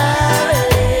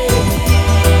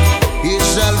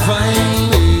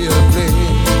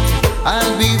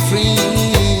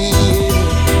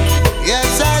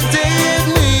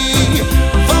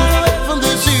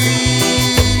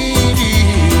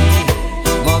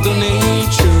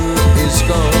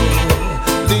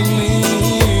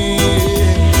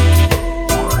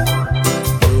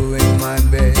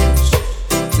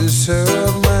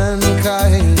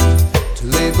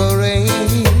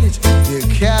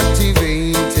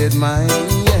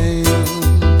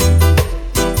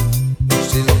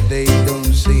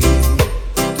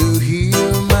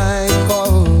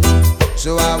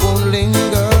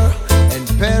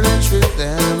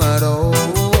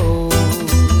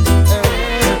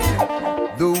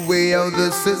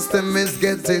system is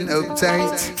getting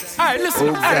uptight. Hey, listen,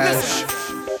 oh gosh.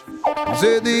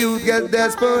 So the youth get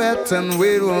desperate and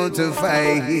we want to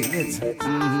fight.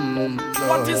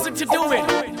 What is it you doing?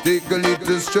 Take a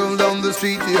little stroll down the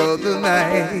street the other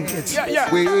night. Yeah.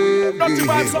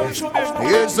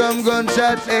 Here's some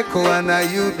gunshot echo and a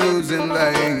youth losing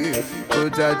life.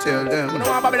 But I tell them,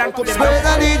 spread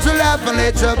a little laugh and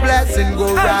let your blessing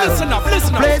go round. Listen up.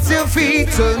 Place your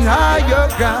feet on higher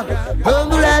ground.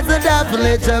 Humble as a dove and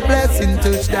let your blessing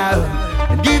touch down.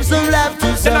 And give some laugh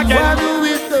to someone who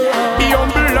is the Be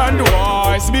humble and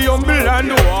wise, be humble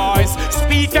and wise.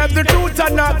 Speak of the truth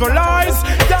and not the lies.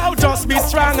 Thou just be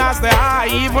strong as the eye,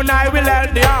 even I will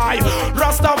help the eye.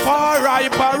 Rastafari,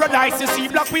 paradise, you see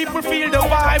black people feel the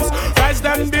vibes. Rise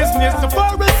them business, the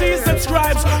Pharisees and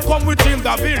scribes. Come within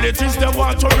the villages, they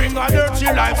want to bring a dirty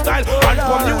lifestyle and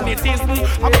communities.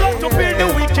 I've got to build the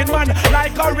wicked man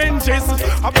like oranges.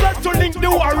 I've got to link the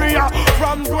warrior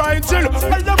from Grindhill.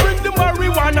 I'll bring the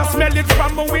marijuana, smell it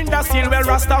from the window sill. Where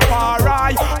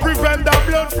Rastafari prevent the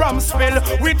blood from spill.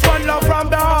 With one love from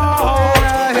the heart.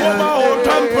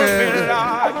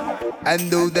 I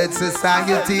know that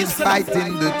society is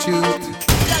fighting the truth.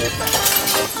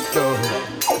 So,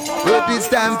 but it's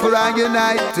time for I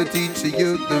unite to teach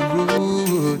you the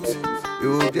root.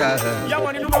 Oh, yeah.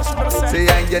 Say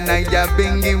I unite, your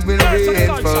binging will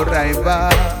reign forever.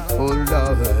 Oh,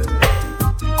 Lord.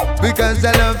 Because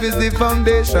the love is the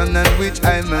foundation on which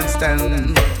I must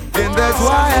stand. And that's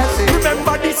why I say,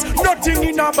 remember this, nothing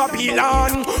in a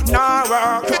Babylon now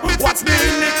work. What's the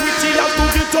iniquity of to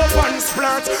get up and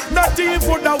splurt? Not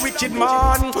even the wicked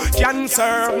man can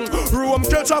serve. Rome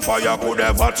catch a fire could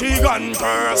ever fatigue and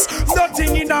curse.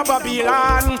 Nothing in a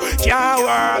Babylon can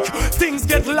work. Things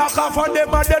get locked off and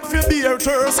them are dead for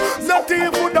bearers. Not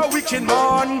even the wicked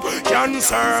man can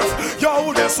serve.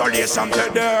 Yo, desolation to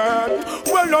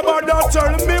death. Well, nobody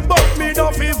tell me about me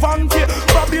no fi vanity.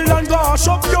 Babylon gosh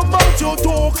up your mouth, you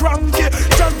too cranky.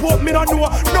 Can't put me no know,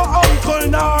 no uncle,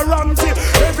 no auntie.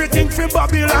 Everything for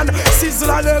Babylon,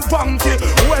 sizzle and funky.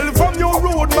 Well, from your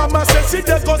road, mama says see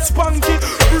they got spunky.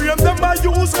 Brain them a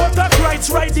use, but a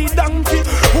Christ ride the donkey.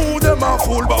 Who them a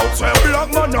fool bout, say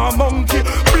black man a monkey.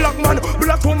 Black man,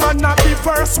 black woman not the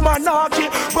first monarchy.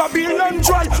 Babylon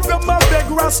dry, them a beg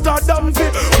Rasta dumpy.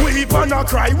 Weep and a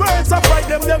cry, words a fight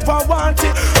them never want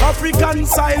it. African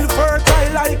soil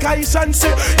fertile like ice and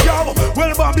sea. Yo,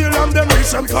 well Babylon them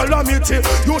recent calamity.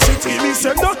 You see me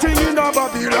say nothing in a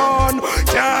Babylon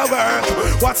can't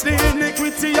work. What's the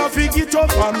iniquity of it get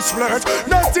up and flirt?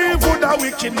 Not even a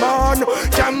wicked man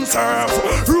can serve.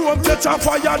 Rome catch a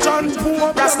fire, John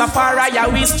Pope.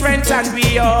 Rastafari, we strength and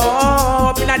we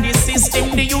up. In the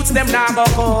system, the youths them now go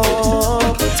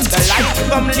cope. The life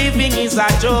come living is a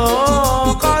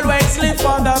joke. Always live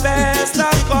for the best,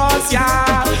 of course,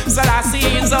 yeah. So that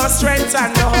is our strength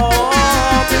and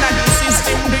hope. In the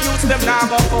system, the youths them now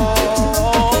go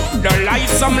cope. The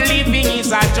life I'm living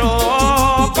is a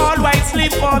joke. Always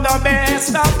live for the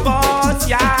best, of course,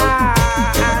 yeah.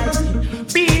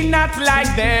 Be not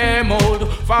like them old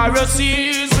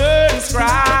Pharisees and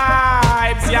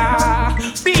scribes, yeah.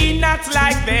 Be not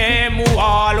like them who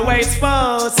always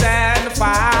fuss and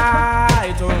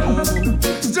fight. Oh.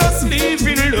 Just live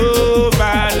in love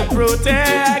and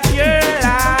protect your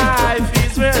life.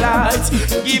 Israelites,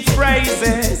 give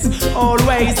praises,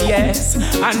 always yes.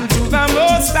 And to the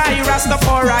Most High,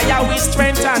 Rastafari, we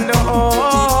strength and the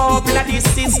hope. In this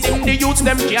system, the youths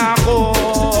them can't go.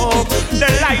 The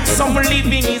life some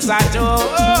living is a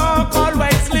joke.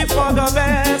 Always live for the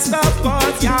best, of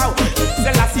course, yeah.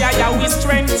 Selassie, we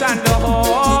strength and the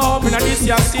hope. In this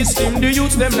your system, the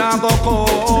youths them now go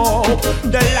cope.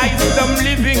 The life them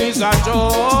living is a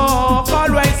joke.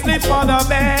 Always live for the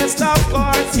best, of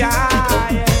course,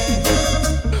 yeah.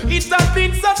 It has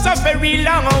been such a very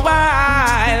long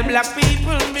while. Black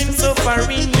people been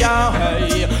suffering, yeah.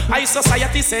 High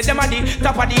society say them at the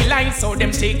top of the line, so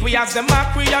them take we as the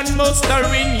mockery and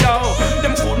mustering, yo.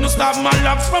 Them couldn't stop my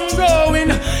locks from growing,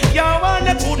 yo, and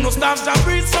they couldn't stop the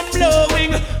breeze from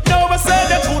blowing. No, I said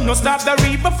they couldn't stop the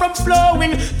river from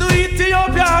flowing. To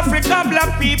Ethiopia, Africa,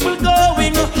 black people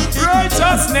going.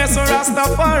 Righteousness,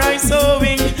 Rastafari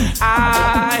sowing.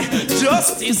 I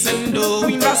justice and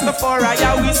doing.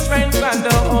 Rastafari, we strength and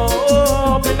the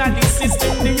hope. In the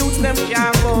system, the youth them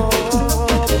can't go.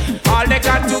 All they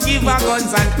got to give are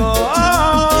guns and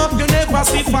coke. You never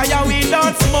see fire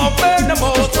without smoke. Burn them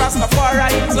out.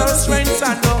 Rastafari is our strength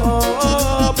and the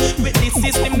hope. With this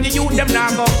system, the youth them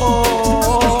not go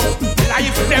home.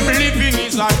 Life them living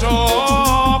is a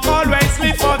joke. Always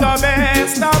live for the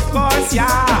best, of course,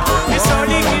 yeah. It's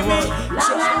only give me.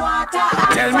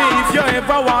 Tell me if you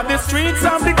ever want the streets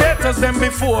of the ghetto ghettos than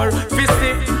before.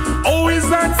 Visit, always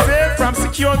unsafe from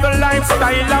secure the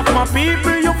lifestyle of my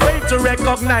people. You fail to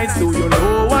recognize. Do you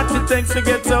know what it takes to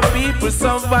get the people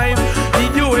survive?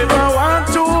 Did you ever want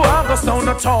to August down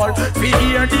at all? We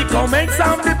hear the comments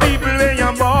of the people when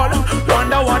you ball.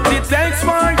 Wonder what it takes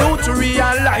for you to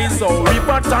realize. So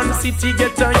Riverton City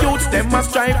get the youths, them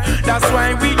must strive. That's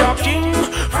why we are king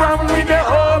from with the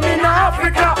home in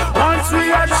Africa. Once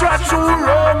we are shot to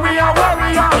Rome, we are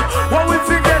warrior. What we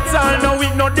forget all now we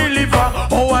no deliver.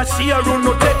 Oh, I see a run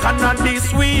no take and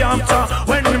this we after.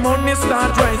 When the money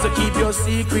start rise, keep your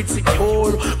secret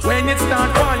secure. When it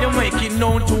start fall, you make it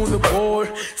known to the poor.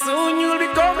 Soon you'll be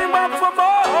coming back for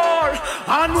more.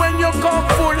 And when you come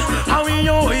full, how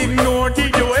you ignore?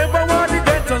 Did you ever want to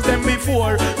get us them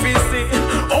before?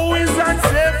 Visit, always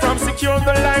unsafe from secure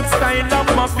the lifestyle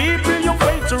of my people. You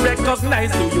fail to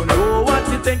recognize. Do you know what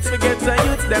it takes to get the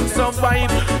youth them survive?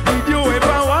 Did you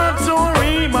ever want to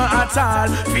rima at all?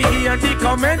 We hear the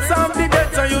comments of the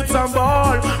ghetto youths and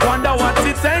ball. Wonder what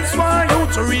it takes for you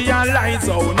to realize.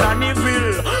 Oh, nanny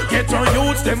will get our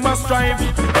youths them must strive.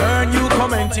 Earn you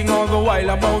commenting all the while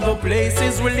about the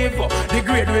places we live. The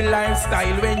great real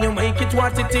lifestyle when you make it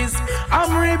what it is.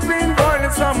 I'm reaping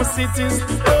violence from the cities.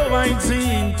 Love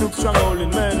 19 took strong hold in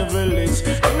many village.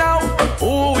 Now,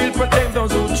 who will protect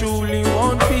those who truly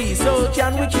want peace? So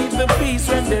can we keep the peace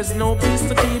when there's no peace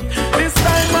to keep? This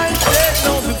time I take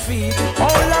no defeat.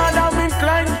 Oh Lord, I'm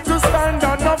inclined to stand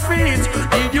on my feet.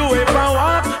 Did you ever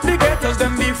walk the ghettos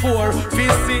than before?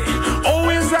 Visit,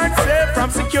 always accept from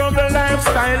secure the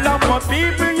lifestyle of my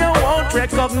people. You won't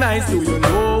recognize. Do you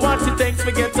know what it takes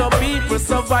to get our people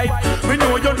survive? We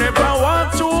know you never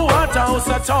want to want a house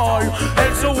at all.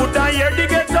 Else would I hear the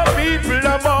ghetto people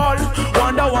a ball.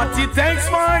 Wonder what it takes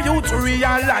for you to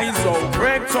realize. Oh,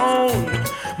 break down,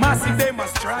 massive they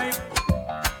must strive.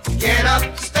 Get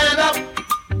up, stand up.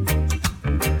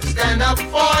 Stand up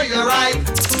for your right.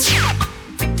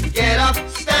 Get up,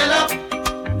 stand up.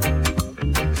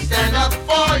 Stand up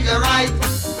for your right.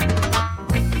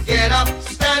 Get up,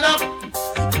 stand up.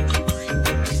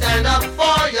 Stand up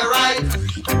for your right.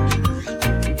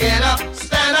 Get up,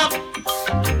 stand up.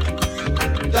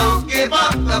 Don't give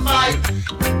up the fight.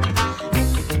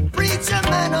 Preacher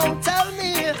man, don't tell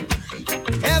me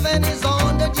heaven is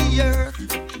under the earth.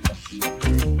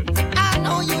 I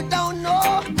know you don't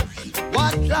know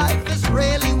what life is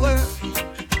really worth.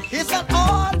 Isn't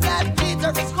all that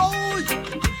glitter is gold?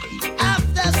 Half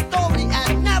the story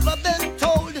had never been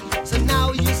told. So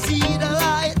now you see the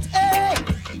light. Hey,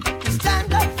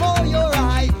 stand up for your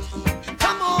right.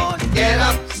 Come on. Get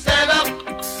up, stand up.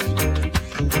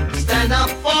 Stand up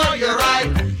for your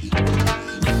right.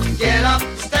 Get up,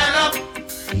 stand up.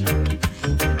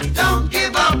 Don't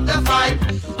give up the fight.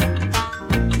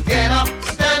 Get up,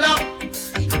 stand up.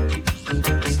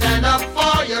 Stand up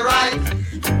for your right.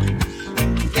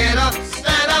 Get up,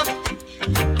 stand up.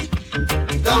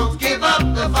 Don't give up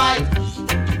the fight.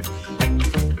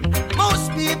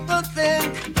 Most people think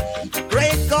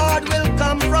great God will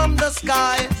come from the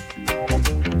sky,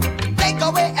 take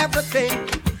away everything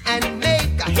and make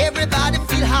everybody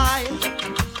feel high.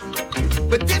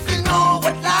 But if you know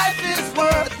what life is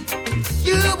worth,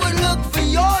 you would look for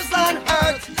yours on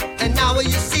earth. And now you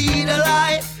see the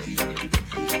light,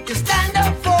 you stand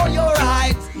up for your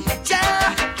rights.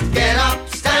 Ja. Get up,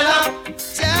 stand up.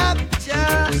 Ja,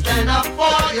 ja. Stand up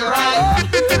for your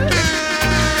right.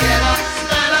 Get up,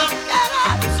 stand up. Get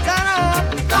up, stand up.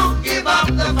 Don't give up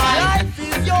the fight. Life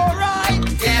is your right.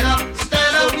 Get up,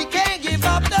 stand up. So we can't give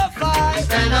up the fight.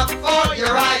 Stand up for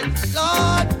your right.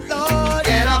 Lord, Lord.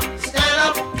 Get up, stand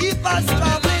up. Keep us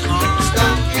traveling on.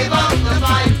 Don't give up the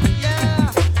fight.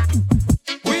 Yeah.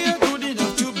 We are good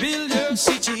enough to build your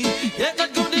city, yet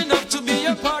not good enough to be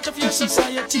a part of your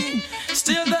society.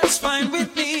 Still, that's fine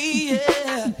with me,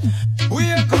 yeah.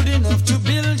 We are good enough to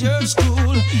build your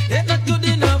school, yet not good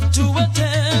enough to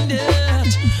attend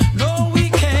it. No, we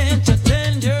can't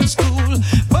attend your school,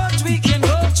 but we can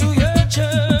go to your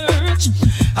church.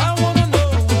 I wanna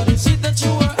know what is it that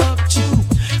you are up to.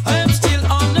 I am still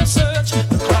on the search.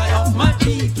 The cry of my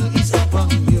people is upon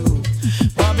you.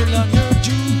 Babylon, your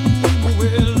doom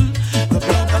will. The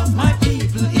blood of my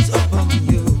people is upon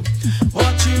you.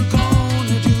 What you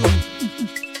gonna do?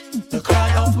 The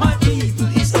cry of my people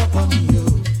is upon you.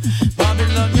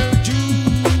 Babylon, your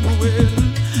doom will.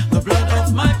 The blood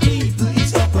of my people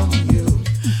is upon you.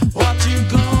 What you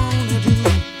gonna do?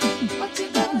 What you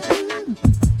gonna do?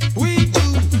 We do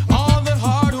all the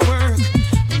hard work,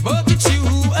 but it's you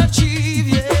who achieve,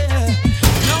 yeah.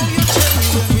 Now you tell me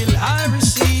when will I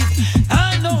receive?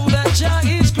 I know that Jah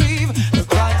is great.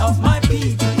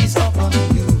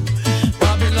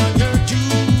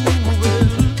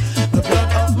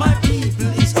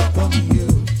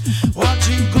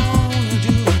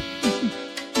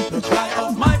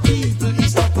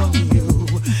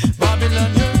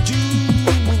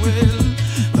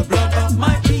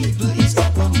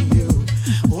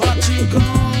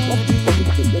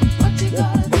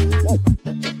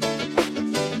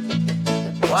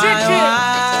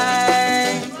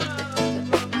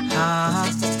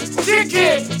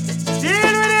 Cheeky,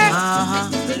 deal with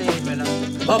it. Believe me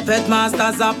now. Puppet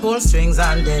masters are pull strings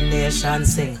and the nation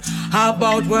sing. How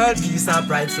about world peace, a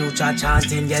bright future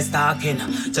chanting, yes, talking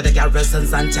to the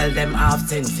garrisons and tell them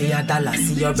often. Fear dollar,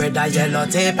 see your brother yellow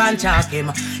tape and chalk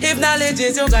him. If knowledge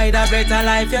is your guide, a better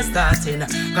life you're starting.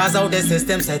 Cause how the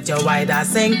system set you wider,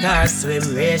 sink or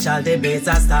swim. Racial debates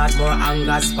are start, more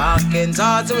anger sparking.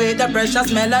 Thoughts with the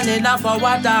precious melanin of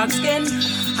our dark skin.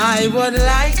 I would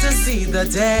like to see the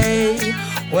day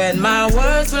when my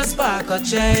words will spark a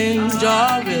change.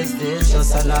 Or is this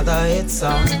just another hit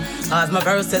song? Cause my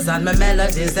verses and my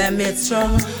melodies emit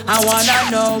strong. I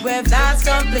wanna know if that's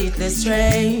completely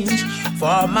strange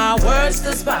for my words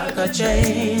to spark a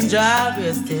change. Or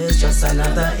is this just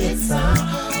another hit song?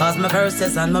 Cause my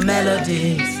verses and my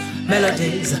melodies.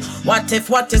 What if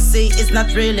what you see is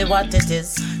not really what it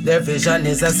is? Their vision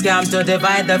is a scam to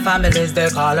divide their families. They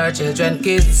call our children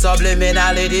kids.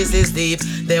 Subliminally this is deep.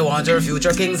 They want our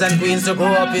future kings and queens to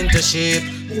grow up into sheep.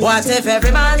 What if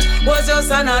every man was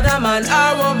just another man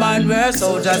or woman? We're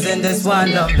soldiers in this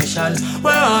one love mission.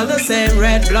 We're all the same,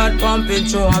 red blood pumping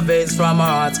through our veins from our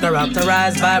hearts,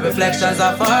 characterized by reflections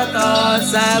of our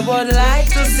thoughts. I would like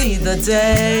to see the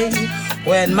day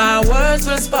when my words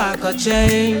will spark a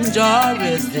change. Or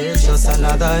is this just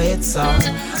another hit song?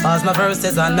 Cause my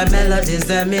verses and my melodies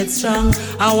emit strong.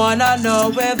 I wanna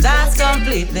know if that's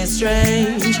completely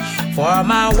strange for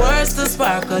my words to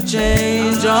spark a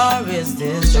change. Or is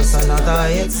this just another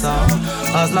hit song?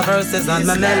 Cause my verses and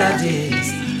my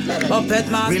melodies.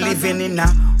 We living in a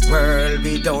world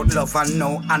without love and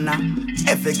no honor.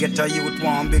 Every ghetto youth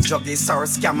want be juggies or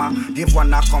scammer. Give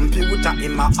one a computer,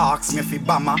 him a ask me fi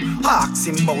bama. Ask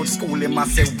him about school, him a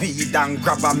say weed and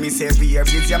grabber. Me say where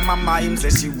is your mama? Him say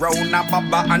she round a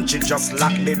baba and she just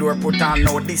lock the door, put on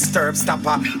no disturb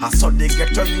stopper. I saw the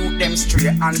ghetto youth them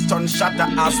straight and turn shatter.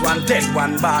 As one dead,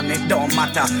 one born, it don't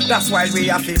matter. That's why we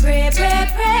have to pray, pray,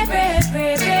 pray, pray,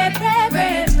 pray, pray, pray,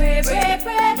 pray, pray, pray,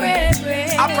 pray, pray,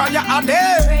 pray. A prayer a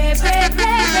day. Pray, pray,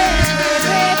 pray, pray,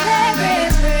 pray, pray,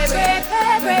 pray,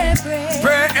 pray, pray.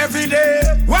 Pray every day,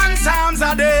 one psalms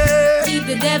a day. Keep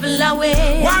the devil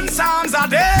away. One psalms a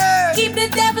day. Keep the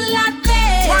devil at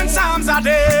bay. One psalms a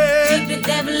day. Keep the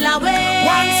devil away.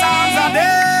 One psalms a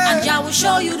day. And Jah will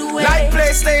show you the way. Like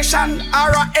PlayStation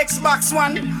or a Xbox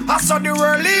One. I saw the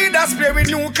world leaders play with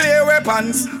nuclear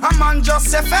weapons. A man just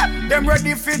say them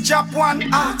ready for Japan.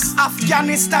 Ask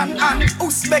Afghanistan and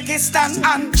Uzbekistan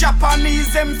and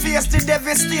Japanese them face the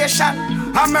devastation.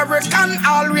 American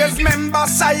always remember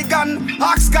Saigon.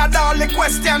 Ask God all the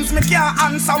questions me can't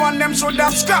answer. One them should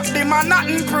have scrapped the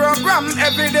Manhattan program.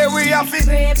 Every day we have it.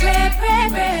 Pray, pray, pray,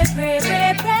 pray, pray,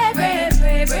 pray, pray,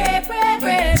 pray, pray, pray, pray,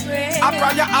 pray, pray. A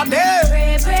prayer a day.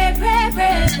 Pray, pray, pray,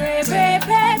 pray, pray, pray,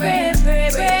 pray, pray,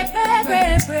 pray, pray,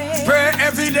 pray, pray. Pray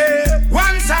every day.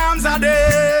 One psalms a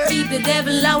day. Keep the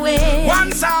devil away.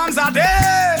 One psalms a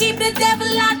day. Keep the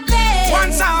devil at bay.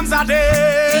 One psalms a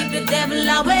day. Keep the devil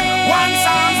away. One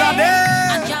psalms a day.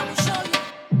 And Jah will show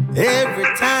you. Every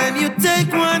time you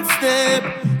take one step,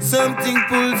 something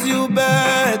pulls you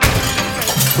back,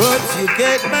 but you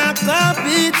get back up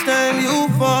each time you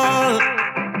fall.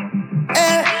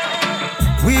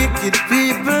 Wicked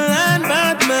people and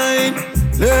bad mind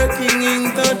lurking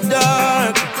in the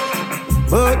dark,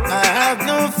 but I have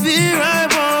no fear, I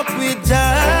walk with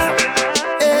Jah.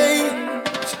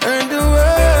 Turn the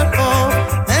world off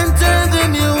and turn the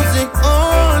music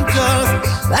on. Just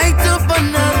light up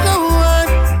another one.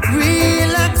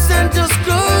 Relax and just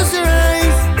close your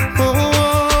eyes.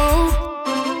 Oh,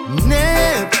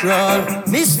 natural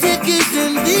mystic is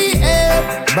in the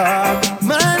air. But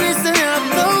man is I have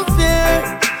no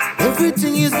fear.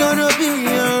 Everything is gonna be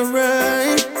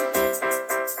alright.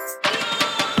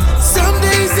 Some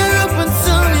days you're up and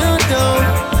some you're down.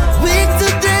 Week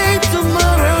today,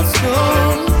 tomorrow's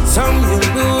gone. Some you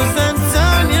lose and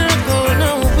some you're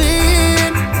gonna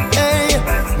win. Hey,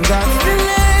 that's the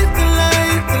life, the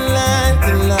life, the life,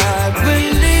 the life we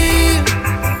live.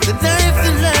 The life,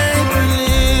 the life we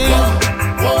live.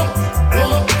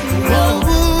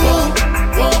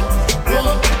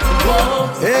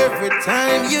 Every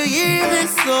time you hear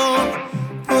this song,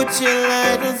 put your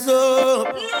lighters up.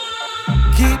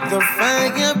 Keep the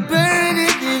fire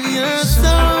burning in your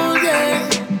soul, yeah.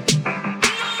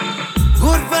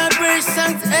 Good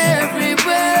vibrations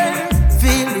everywhere.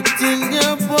 Feel it in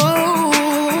your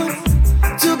bones.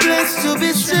 Too blessed to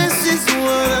be stressed is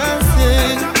what I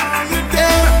say.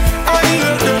 Yeah. I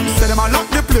hear them say them a lock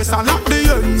the place and lock the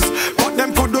ends, but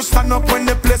them could do stand up when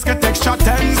the place get extra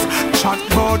tense.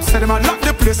 Chatbot say them a lock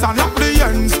the place and lock the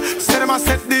ends. Say them a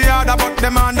set the order, but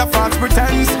them under false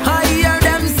pretense. I hear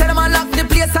them say them a lock the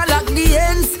place and lock the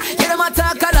ends. Yeah, them a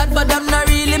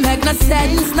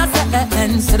sense, no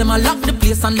sense. Say them a lock the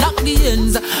place and lock the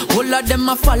ends. All of them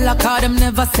a follow, cause them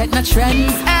never set no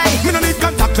trends. Hey. Me no need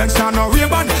contact lens, no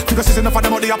Ray-Ban. Because it's enough for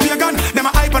them, they a pagan. Them a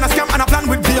hype and a scam and a plan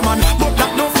with beer man. But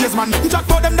that no face man. Jack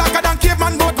for them darker than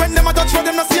caveman. But when them a touch for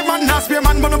them no save man. Nah spear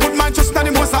man, but no put mine just na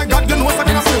the most I got. You know so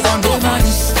them a praise on them a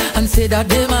this and say that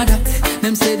them a that.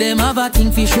 Them say them have a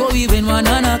thing for show we when one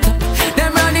another.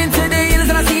 Them run into the hills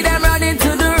and I see them run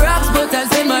into the rocks. But I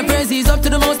send my praises up to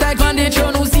the most high on the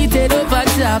throne who seated up at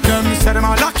top. Them say them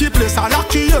a lucky place, a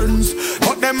lucky ends.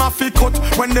 But them a fi cut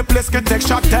when the place get take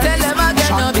shot ten.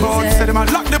 Shot bout, say them a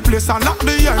lock the place and lock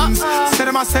the ends. Say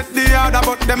them a set the order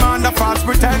but them under false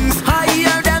pretense. I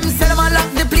hear them say them a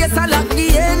lock the place and lock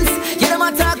the ends. Yeah, them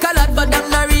a talk a lot but them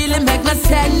not really make no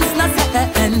sense. No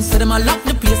sense. Say them a lock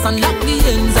the place and lock the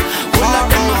ends. All of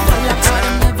them a follow, but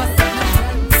them never set no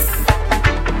trends.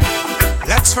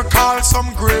 Let's recall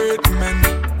some great men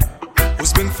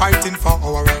who's been fighting for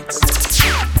our rights.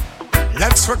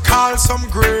 Let's recall some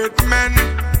great men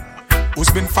who's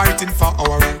been fighting for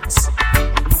our rights.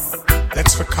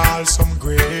 Let's recall some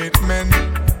great men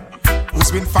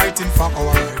who's been fighting for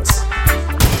our rights.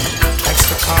 Let's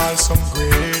recall some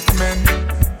great men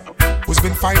who's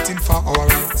been fighting for our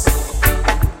rights.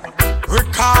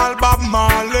 Recall Bob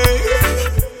Marley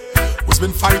who's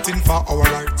been fighting for our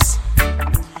rights.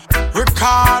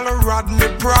 Recall Rodney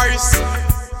Price,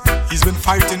 he's been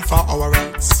fighting for our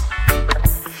rights.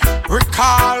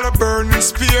 Recall Burning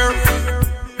Spear.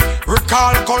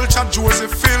 Recall Culture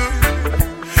Joseph Phil.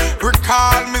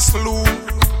 Recall Miss Lou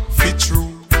Fitzroy.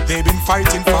 They've been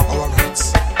fighting for our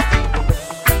rights.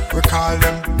 Recall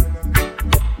them.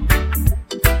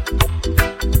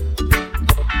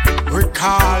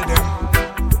 Recall them.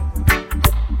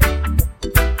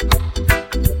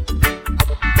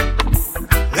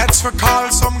 Let's recall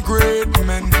some great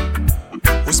men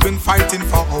who's been fighting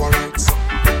for our rights.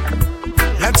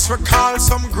 Let's recall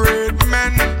some great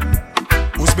men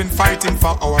who's been fighting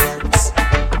for our rights.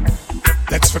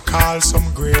 Let's recall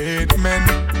some great men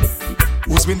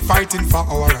who's been fighting for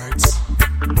our rights.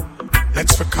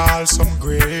 Let's recall some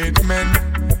great men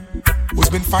who's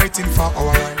been fighting for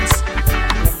our rights.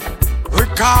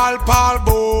 Recall Paul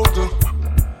Bogle.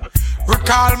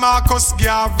 Recall Marcus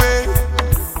Garvey.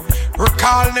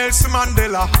 Recall Nelson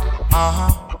Mandela,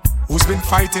 who's been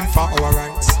fighting for our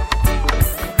rights.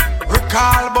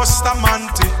 Recall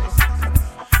Bustamante.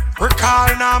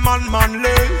 Recall Norman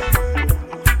Manley.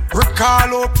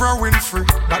 Recall Oprah Winfrey,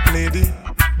 that lady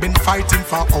been fighting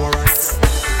for our rights.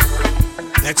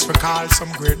 Let's recall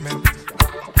some great men.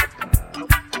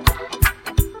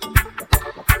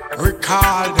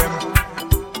 Recall them.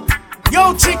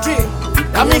 Yo, Chicky,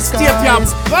 I mixtape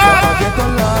yams.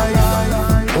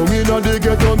 Oh, me know the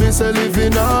ghetto, me say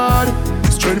living hard.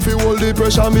 Strength fi hold the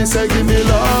pressure, me say give me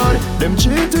Lord. Them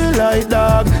cheating like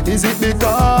dog, is it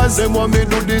because them want me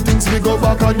do the things me go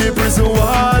back on the prison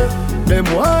wall? Them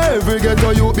want every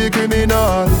ghetto you be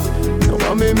criminal. Now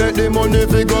want me make the money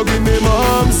fi go give me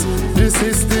moms. The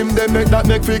system they make that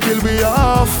make fi kill we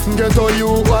off. Ghetto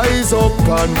you wise up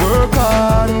and work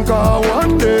hard, cause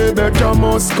one day better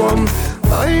must come.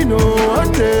 I know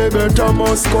one day better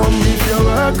must come if you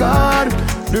work hard.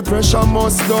 The pressure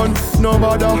must done, no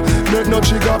matter. Make no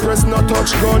trigger press, no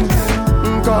touch gun.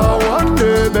 Cause one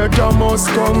day better must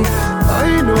come.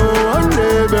 I know one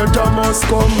day better must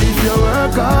come if you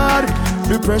work hard.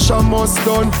 The pressure must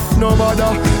done, no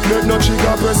matter. Make no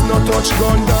trigger press, no touch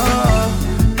gun.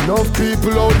 Enough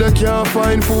people out there can't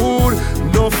find food.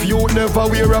 Enough youth never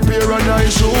wear a pair of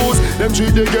nice shoes. Them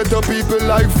treat the ghetto people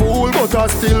like fool, but are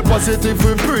still positive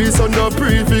with priest on no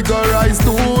prefigurized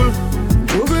tool.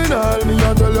 Juvenile, me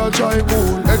a tell you try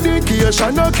cool.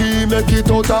 Education a key, make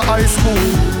it out of high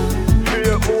school. Be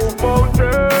a move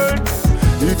mountain.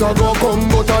 It a go come,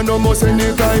 but I no must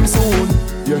anytime soon.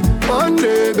 Yeah, one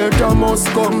day better must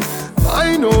come.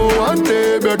 I know one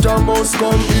day better must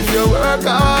come if you work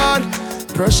hard.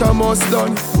 Pressure must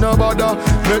done, no bother.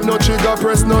 Make no trigger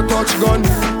press, no touch gun.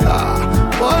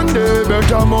 One day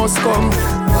better must come.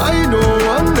 I know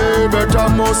one day better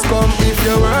must come if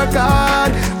you work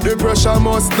hard. The pressure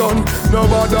must done, no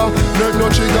bother. Make no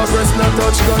trigger press, no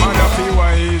touch gun. Man a fi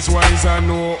wise and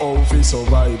know how fi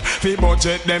survive. Fi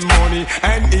budget them money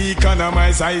and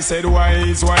economize. I said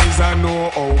wise and know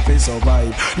how fi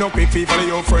survive. No quick fi follow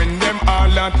your friend, them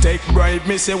all a take bribe.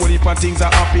 Me say what if things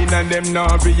are happen and them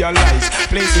not realize.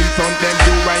 Place in front them,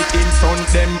 do right in front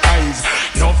them eyes.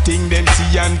 Nothing them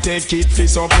see and take it for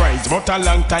surprise. But a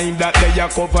long time that they a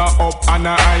cover up and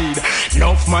a hide.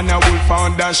 Enough man a wolf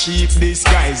found a sheep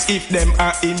disguise. If them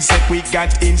are insect, we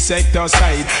got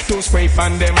insecticide to spray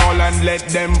from them all and let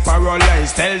them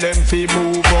paralyze. Tell them fi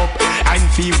move up and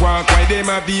fi walk while them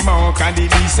a be mark and the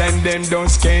beast and them don't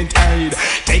can't hide.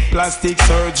 Take plastic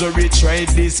surgery, trade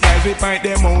disguise. We fight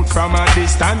them out from a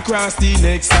distance, cross the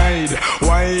next side.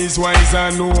 Wise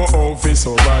and know how fi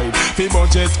survive. Fi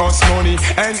budget us money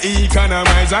and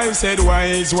economize. I said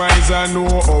wise and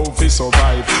know how fi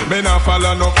survive. Me not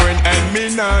follow no friend and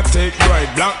me not take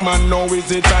bribe. Black man now is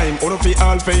the time. All of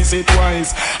all face it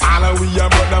twice. All of we are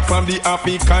brother from the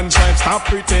African tribe. Stop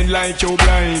pretend like you're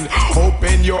blind.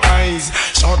 Open your eyes.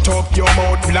 Shut up your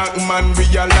mouth. Black man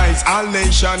realize all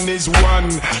nation is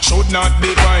one. Should not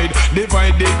divide.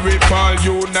 Divided we fall.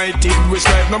 United we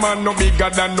strive. No man no bigger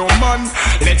than no man.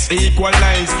 Let's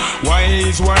equalize.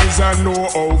 Wise and know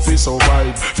how to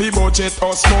survive. Fi budget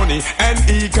us money and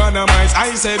economize.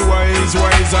 I said wise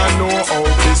and know how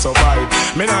to survive.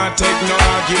 Me not take no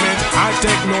argument, I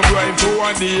take no bribe. To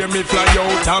one day me fly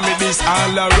out and me this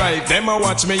all alright. Them a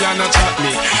watch me and a chat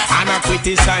me and a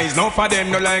criticize. None for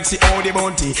them no like see how the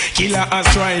bounty killer a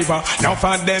striver. None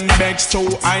for them begs to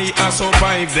I a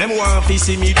survive. Them want to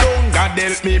see me down, God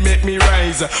help me make me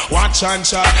rise. Watch and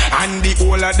chat and the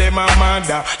whole of them a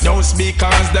mother. Just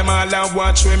because them all a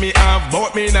watch when me have,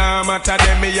 but me nah matter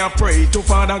them me a pray to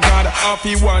Father God.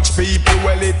 Happy watch people,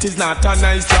 well it is not a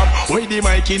nice job. With the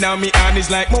mic in me hand is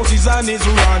like Moses and his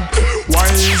rod.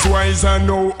 Wise and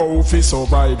know how to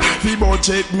survive. Fi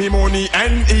budget me money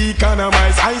and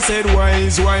economize. I said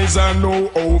wise and know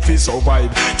how to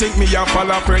survive. Think me a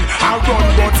follow friend, I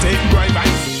run but take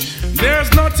bribe.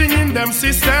 There's nothing in them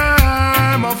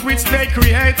system of which they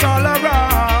create all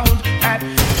around. And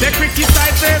they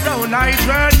criticize their own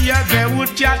idea, yeah, they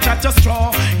would catch at a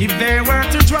straw if they were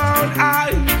to drown.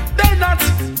 They're not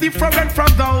different from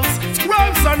those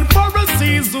scribes and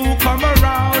Pharisees who come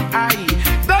around.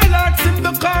 They lurks in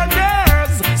the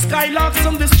corners, skylarks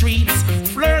on the streets,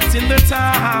 flirts in the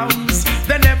towns.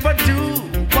 They never do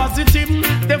positive.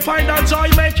 They find a joy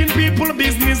making people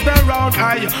business their own.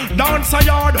 Dance a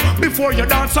yard before you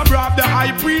dance a rob. The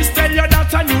high priest tell you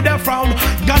that I knew they frown.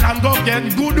 God and go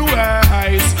get good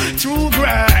ways. True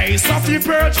grace of the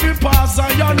perch we pass a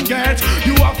young gate.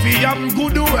 You have to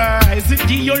good ways. It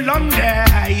give you long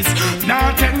days.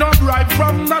 Now take no bribe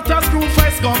from not a screw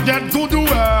face. Go get good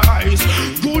ways.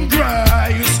 Good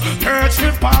grace. Perch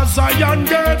we pass a young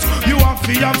gate. You have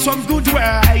to have some good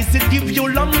ways. It give you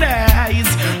long days.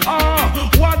 Oh,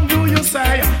 what do you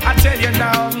say? I tell you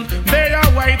now, they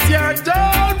are waiting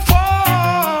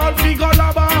downfall. We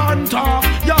gonna burn talk.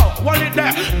 Yo, what it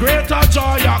there? Greater joy,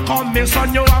 I come, me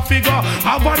son, you a figure.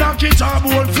 Have a kitchen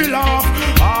won't fill up.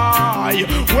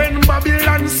 When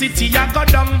Babylon City, I got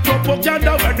down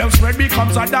propaganda where them spread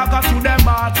becomes a dagger to them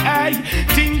heart.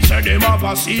 Things say them have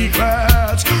a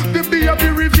secret. The baby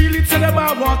reveal it, so them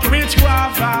a walk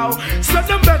witchcraft out. So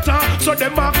them better, so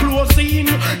them a close in.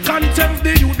 Contempt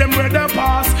the youth, them where they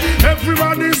pass.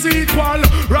 Everyone is equal.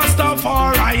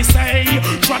 Rastafari say,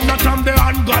 try not on the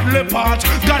ungodly part.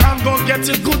 God and go get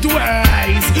it good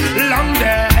ways. Long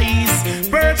days,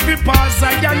 birds be pass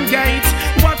a young gate.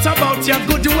 What about your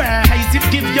good ways? It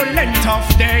give you length of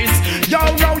days. Yo,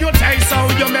 you taste how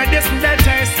you made this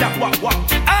taste. What?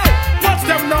 Hey, what's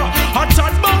them now? I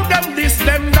thought about them this,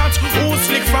 them that. Who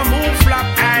slick from who flap,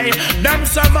 them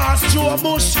some ass to a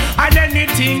bush. And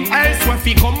anything else when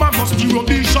we come and must be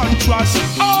rubbish and trash.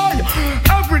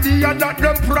 Every day I not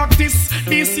them practice.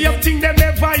 The same thing they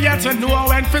never yet know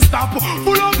when to stop.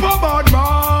 Full up a bad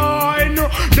mind.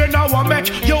 Then I want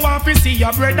make you want to see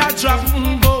your brother drop.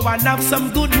 Go and have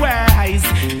some good ways.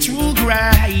 True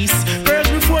grace.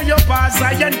 First before you pass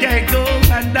I and get go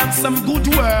and have some good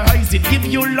ways. It give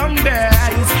you long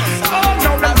days. Oh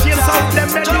no, them tears out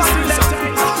them medicine.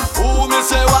 Who me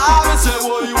say why, me say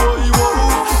woy.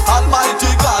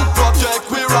 Almighty God protect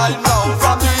we right now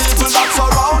from the evil that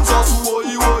surrounds us. Woy.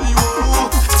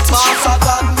 Master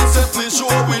God, me say please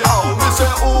show we how. Me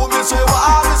say who, me say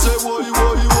why, me say woy.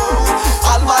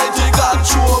 Almighty God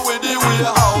show we the way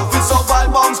how. We survive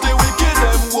amongst the wicked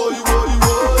them. Woy.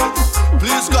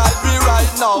 Please guide me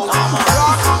right now.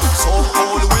 Some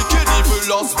old wicked evil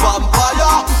lost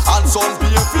vampire, and some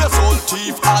bare-faced old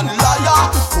thief and liar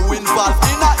who involved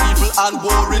in a evil and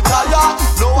will retire.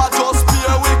 No, I just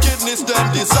pure wickedness them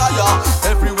desire.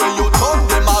 Everywhere you turn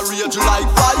them a rage like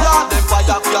fire. Them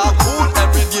fire can't cool,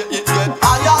 every day it get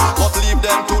higher. But leave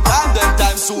them to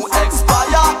time soon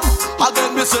expire.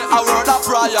 Again me say a word of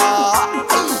prayer.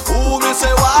 Who me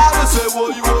say why, me say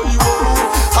woy.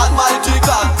 Almighty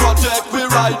God protect me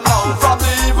right now from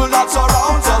the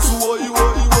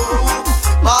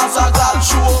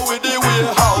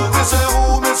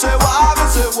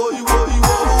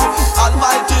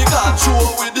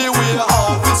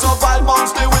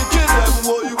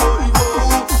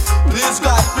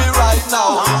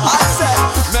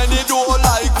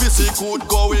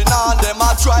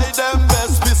try them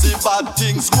best, we see bad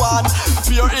things go on.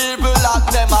 Pure evil at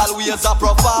them always a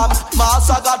perform.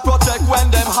 Master God protect when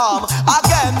them harm.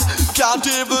 Again, can't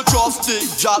even trust Dick,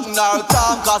 Jack, nor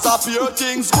Tom, cause a pure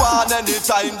things go on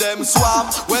anytime them swam.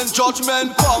 When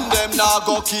judgment come, them now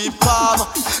go keep calm.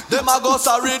 Them a go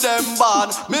sorry them ban.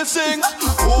 Me sing,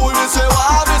 oh, we say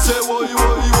why, we say whoa,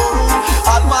 whoa, whoa.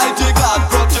 Almighty God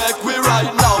protect we right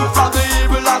now from the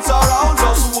evil that's around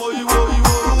us. Whoa, whoa,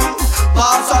 whoa.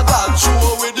 Master God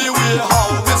show we the way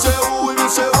how. We say oh, we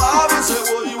say why, we say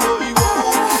whoa, whoa,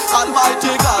 whoa.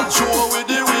 Almighty God show we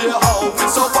the way how. We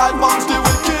survive amongst the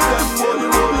wicked them.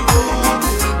 Whoa, whoa,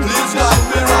 whoa. Please guide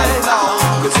me right now.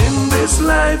 'Cause in this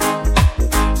life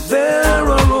there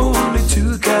are only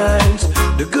two kinds,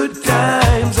 the good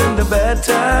times and the bad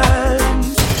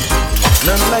times.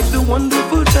 None like the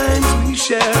wonderful times we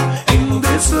share in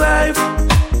this life.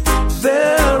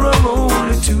 There are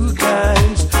only two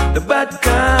kinds, the bad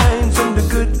kinds and the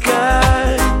good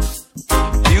kinds.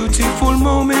 Beautiful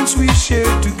moments we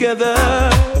share together.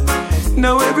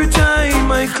 Now every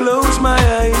time I close my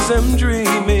eyes I'm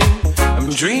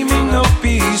dreaming of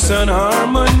peace and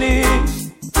harmony,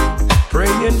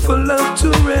 praying for love to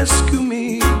rescue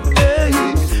me. Hey,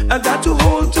 I got to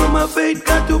hold to my faith,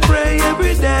 got to pray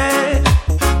every day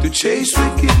to chase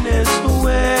wickedness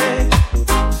away.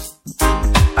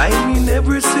 I mean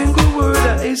every single word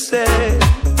I say,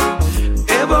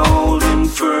 ever holding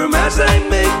firm as I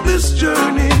make this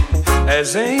journey,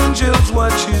 as angels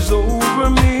watches over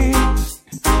me.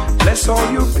 Bless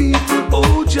all your people,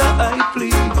 oh Jah, I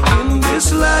plead. In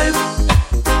this life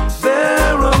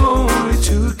there are only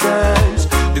two kinds,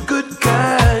 the good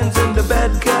kinds and the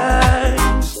bad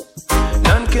kinds.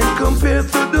 None can compare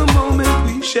to the moment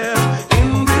we share.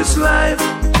 In this life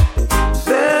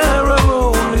there are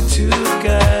only two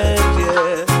kinds,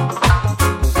 yeah.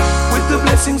 With the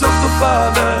blessings of the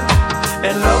Father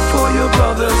and love for your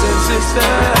brothers and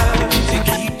sisters. They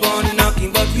keep on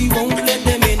knocking but we won't let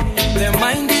them in. Their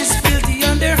mind is filthy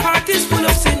and their heart is full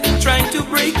of sin, trying to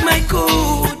break my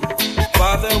code.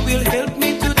 Father will help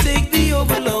me to take the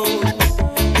overload.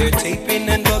 Their taping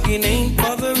and bugging ain't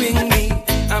bothering me.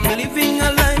 I'm living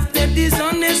a life that is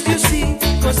honest, you see,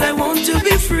 'cause I want to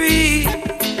be free,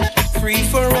 free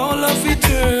for all of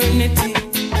eternity.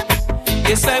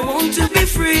 Yes, I want to be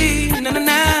free,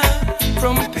 na-na-na,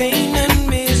 from pain and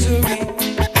misery.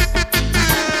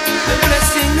 The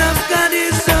blessing of God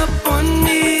is upon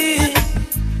me.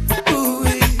 Ooh,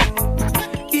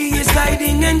 He is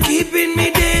guiding and keeping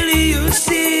me daily, you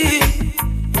see.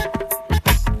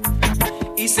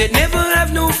 He said never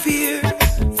have no fear,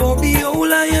 for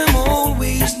behold I am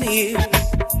always near.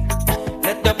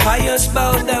 Let the pious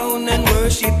bow down and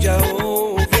worship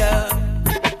Jehovah.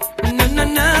 No, no,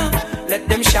 no. Let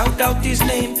them shout out his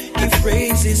name, give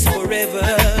praises forever.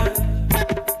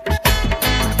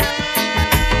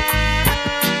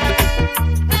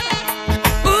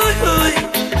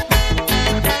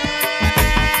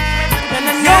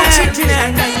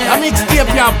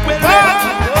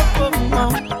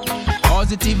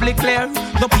 Positively clear,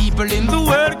 the people in the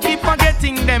world keep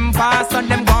forgetting them past and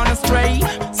them gone astray.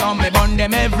 Some may burn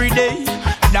them every day,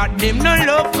 that them no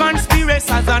love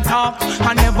conspiracy as a talk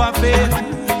and never fail.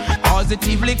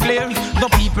 Positively clear, the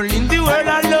people in the world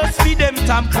are lost for them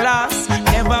top class.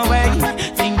 Never wait,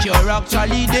 think you're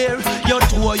actually there. Your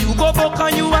tour you go back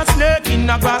and you a snake in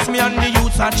the grass. Me and the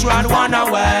youths are tried one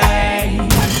away.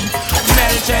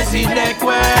 Melchizedek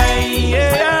way,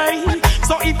 yeah.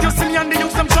 So if you see me and the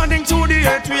youths, I'm treading to the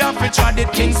earth. We have to tread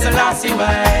it King Selassie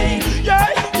way. Yeah,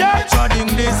 yeah,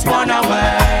 treading this one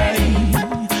away.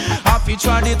 Have to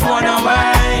tread it one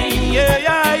away. Yeah,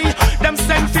 yeah. Them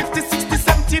send 50, 60,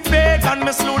 70 big and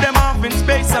me slew them off in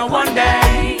space and one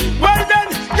day. Well then,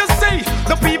 you see,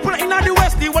 the people in the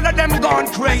West, the one of them gone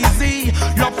crazy.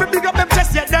 Love to big up them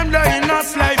chest, yet them they in a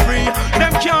slavery.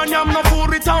 Them can't yam no food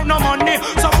without no money.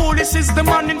 So foolish is the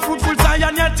man in fruitful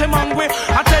Zion, yet them hungry.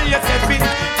 I tell you, Stephen,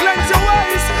 cleanse your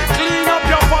ways, clean up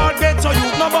your heart, get to you.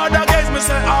 Nobody against me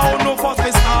say, oh, no fuss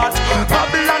this heart.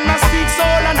 Babylon a speak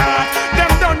soul and heart.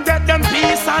 Them don't get them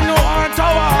peace and no heart to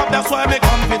walk. That's why me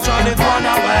come to try it one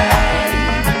away.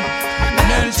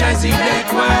 Melchizedek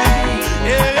way.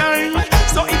 Yeah.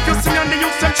 So if you see me on the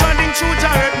youth, I'm treading through the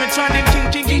earth, me treading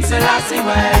King Selassie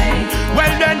way.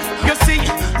 Well then, you see,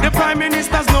 the Prime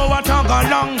Ministers know what I go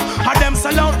along. And them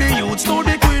sell out the youths to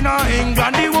the Queen of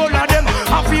England. The whole of them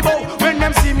happy bow when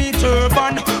them see me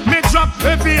turban. Me drop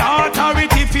every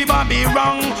authority if I be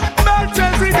wrong.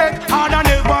 Melchizedek, hard and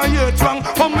never yet wrong.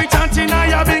 Come we chanting, I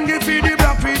have been give the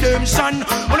black redemption.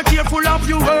 Wanna careful of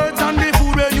your words and the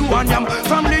food where you and yam.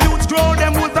 From the youths grow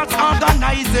them with that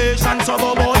organization. So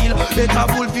boil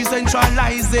unshakable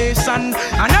decentralization.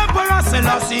 And Emperor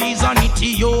Selassie is an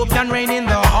Ethiopian reign in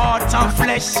the heart of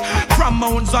flesh. From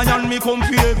Mount Zion me come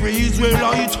for every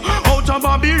Israelite. Out of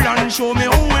Babylon show me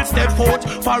who will step out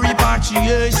for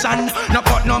repatriation. No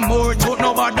cut no more throat,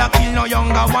 no bother kill no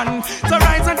younger one. So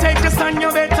rise and take the stand,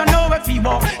 you better know if you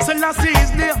walk. Selassie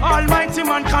is the almighty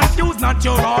man, confuse not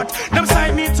your heart. Them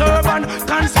side me turban,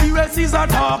 conspiracies are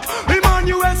talk.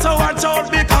 Emmanuel so watch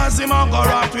out because him a go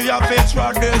rock to your face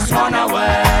for this one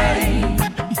away.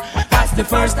 That's the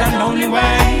first and only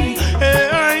way.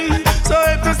 Hey, so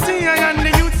if you see I and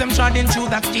the youth them trotting through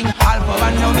that thing, Alpha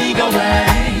and Omega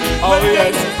way. Oh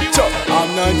yes,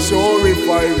 I'm not sure if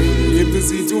I will live to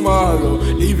see tomorrow.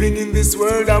 Living in this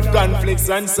world of conflicts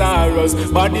and sorrows.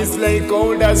 Bodies like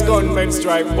cold as gunmen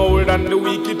strike bold, and the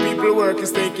wicked people work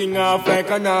is taking off like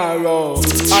an arrow.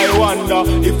 I wonder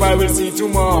if I will see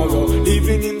tomorrow.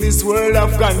 Living in this world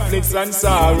of conflicts and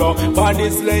sorrow.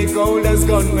 Bodies like cold as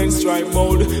gunmen strike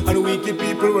bold, and the wicked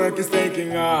people work is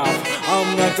taking off.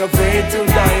 I'm not afraid to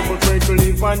die, but pray to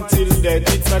live until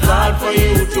death. It's not hard for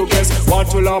you to guess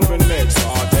what will happen next.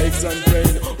 Heartaches and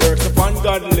pain works upon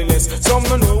godliness. Some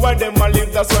don't know why them a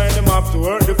live, that's why them have to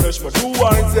hurt the flesh. But who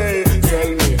are they? Tell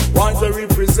me. Once I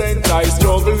represent, I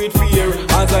struggle with fear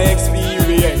as I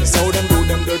experience how them do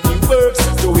them dirty works,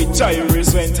 to which I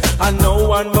resent. And no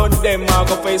one but them are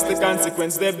gonna face the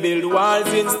consequence. They build walls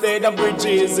instead of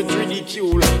bridges, it's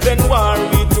ridicule. Then war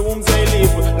with whom they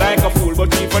live like a fool.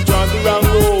 But if I try the wrong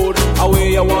road,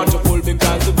 away I want to pull,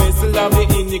 because the vessel of the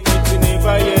iniquity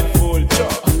never yet full.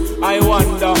 I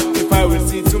wonder if I will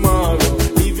see tomorrow.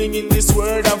 Living in this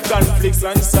world of conflicts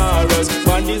and sorrows.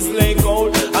 Bodies lay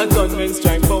cold and gunmen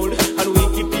strike bold, and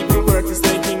wicked people work is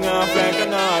taking off like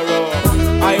an arrow.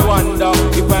 I wonder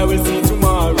if I will see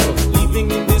tomorrow. Living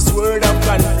in this world of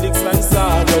conflicts and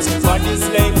sorrows. Bodies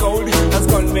lay cold as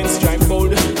gunmen strike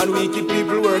bold, and wicked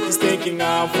people work is taking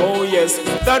off. Oh yes,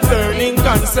 that burning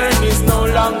concern is no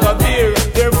longer there.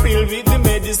 They're filled with the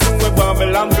medicine where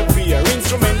Babylon prepare.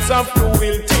 Instruments of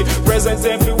cruelty, presence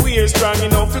everywhere, strong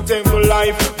enough to temple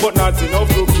life, but not enough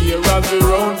to care. As the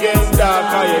road gets dark,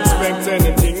 I expect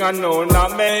anything. I know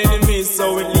not many enemies,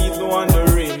 so it leaves no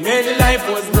wondering. Many life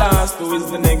was lost, who is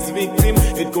the next victim?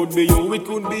 It could be you, it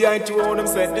could be I, to how them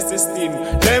set the system.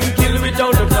 Them kill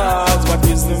without a cause, what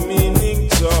is the meaning?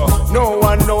 So no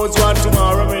one knows what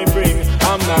tomorrow may bring.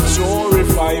 I'm not sure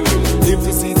if I will live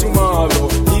to see tomorrow.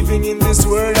 Living in this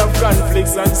world of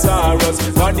conflicts and sorrows.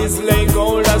 Bodies lay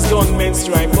cold as gunmen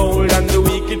strike bold, and the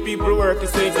wicked people work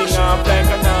is taking off like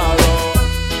an arrow.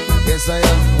 Guess I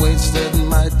have wasted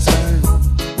my time.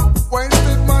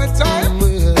 Wasted my time?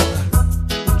 Well,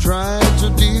 trying to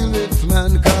deal with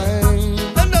mankind.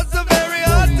 And that's a very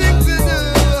hard thing to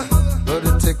do. But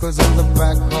it tickles on the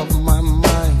back of my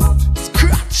mind.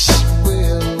 Scratch!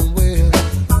 Well,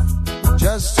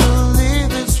 just to leave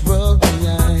this world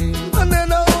behind. And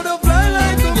then I would have fly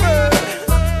like a bird.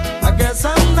 I guess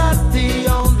I'm not the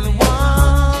only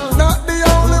one. Not the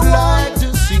only who'd one. like to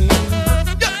see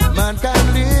mankind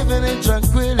living in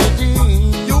tranquility.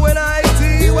 You and I,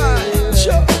 T.Y.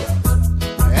 Sure.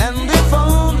 And if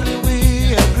only we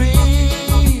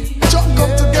agree, come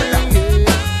together,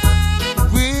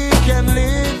 we can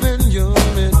live in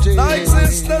unity. like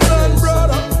sisters and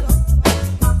brothers.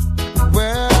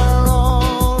 We're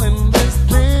all in this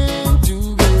thing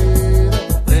together.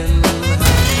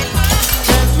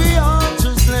 Can't we all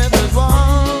just live as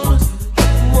one?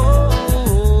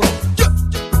 Whoa.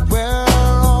 We're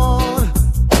all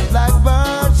like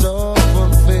birds of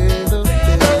one feather.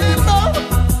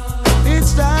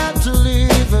 It's time to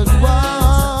live as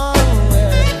one.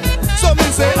 So me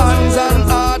say hands and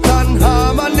heart and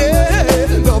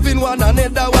harmony, loving one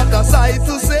another, what a sight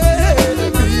to say.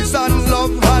 Peace and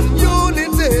love and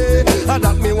unity, and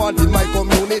that me want in my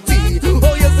community.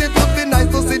 Oh yes, it would be nice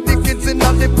to see the kids in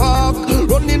the park,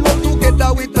 running round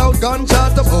together without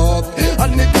gunshot to pop.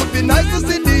 And it would be nice to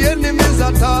see the enemies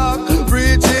attack,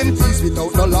 preaching peace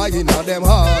without no lying on them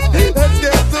heart. Let's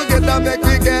get together, make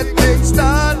we get things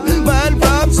started. Man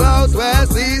from south,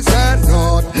 west, east and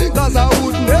north, 'cause I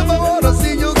would never wanna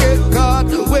see you get caught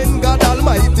when God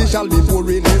Almighty shall be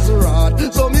pouring his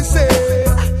wrath. So me say,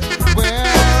 We're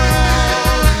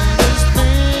all in this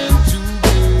thing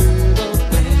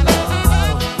together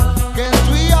now. Can't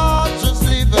we all just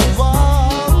live as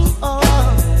one?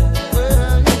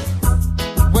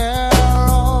 We're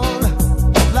all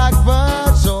like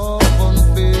birds of one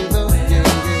feather.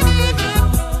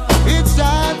 It's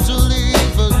time to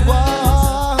live as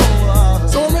one.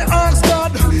 so me ask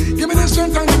God, give me the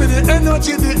strength and give me the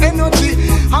energy,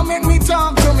 and make me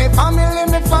talk to me family,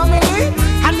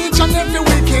 and each and every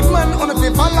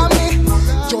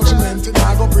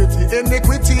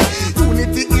iniquity.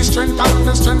 Unity is strength and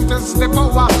the strength is the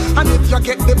power. And if you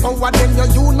get the power, then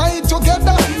you unite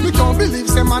together. We can't believe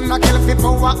some man a kill for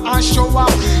power and show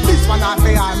up. This one I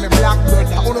say I'm a black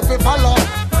brother, all of it follow.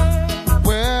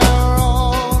 We're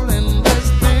all in this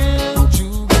thing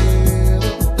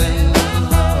together, then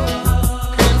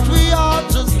love. Can't we all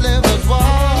just live as one?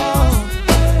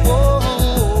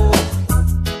 Whoa,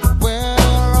 we're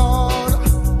all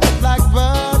like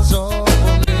birds of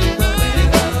a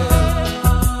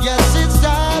yes, it's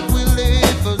that we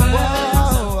live as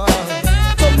one.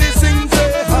 So me sing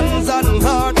say hands and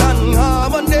heart and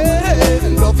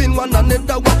harmony, loving one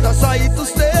another, what a sight to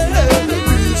see.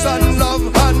 Peace and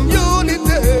love and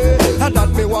unity, and that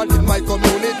me want in my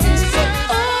community.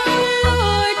 Oh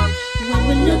Lord, when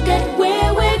we look at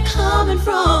where we're coming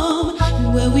from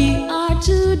and where we are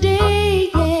today,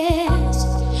 yes,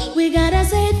 we gotta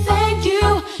say thank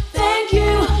you, thank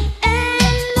you.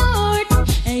 And Lord,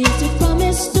 and you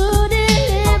promise to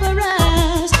deliver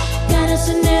us, got us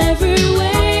in every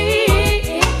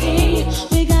way.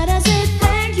 We gotta say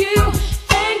thank you,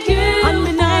 thank you. And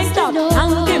me not stop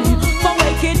thank him for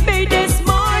waking me this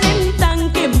morning.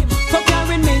 Thank him for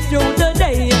carrying me through the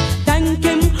day. Thank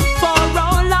him for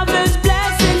all of his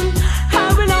blessings.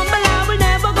 I will humble, I will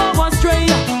never go astray.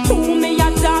 Who me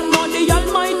a talk about the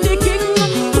Almighty King,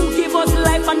 who give us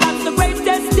life, and that's the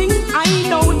greatest thing. I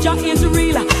know Jah is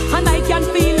real and I can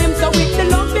feel him. So with the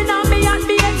love in me and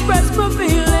me express my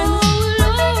feelings.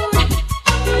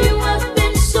 You have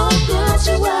been so good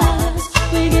to us.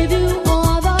 We give you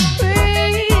all the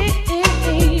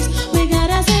praise. We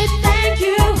gotta say thank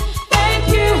you, thank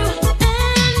you.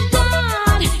 And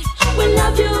God, we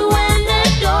love you and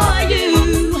adore you.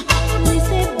 We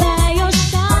sit by your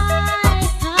side.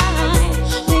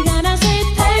 We gotta say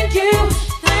thank you,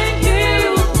 thank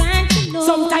you, thank you, Lord.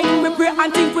 Sometimes we pray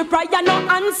and think we pray and no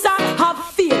answer. Have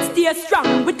faith, stay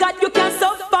strong. With God you can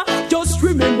suffer. Just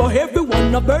remember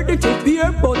everyone a burden to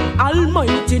bear, but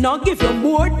Almighty now give you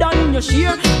more than your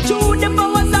share. Through the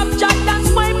powers of Jah,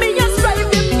 that's why me a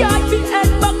strive. Him guard me head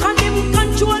back and him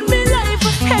control me life.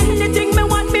 Anything me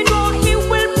want me know he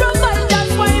will provide.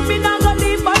 That's why me not gonna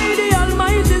live by the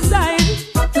Almighty side.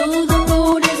 Though the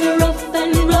road is rough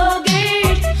and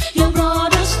rugged, you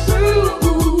brought us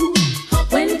through.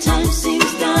 When time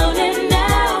seems down and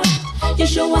out, you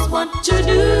show us what to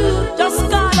do. Just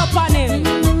call upon him.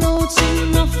 When the road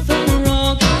seems rough and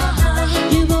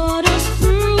rugged, you brought us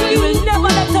through. He will never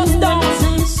let us down. When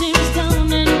time seems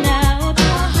down and out,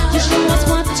 you show us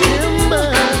what to do.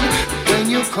 When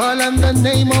you call on the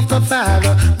name of the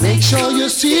Father, make sure you're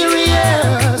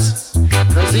serious,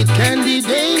 cause it can be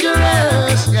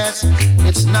dangerous. Yes,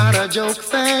 it's not a joke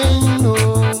thing, no.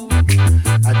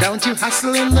 Don't you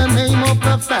hustle in the name of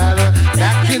the Father,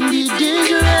 that can be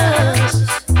dangerous.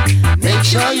 Make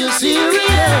sure you're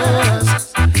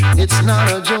serious, it's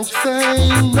not a joke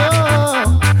thing,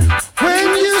 no.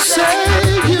 When you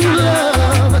say you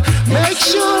love, make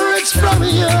sure it's from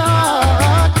your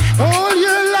heart. All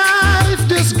your life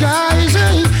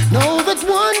disguising, know that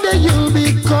one day you'll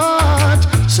be caught.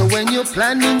 So when you're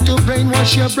planning to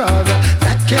brainwash your brother,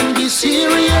 that can be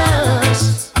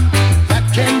serious, that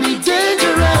can be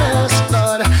dangerous,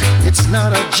 Lord. It's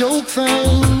not a joke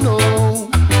thing, no.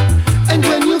 And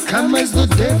when you come as the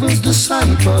devil's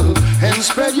disciple and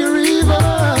spread your evil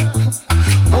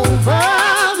over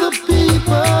the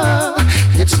people,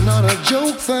 it's not a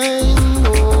joke thing,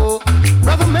 no.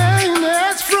 Brother man,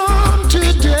 that's from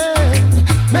today.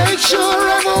 Make sure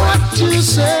of what you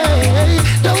say.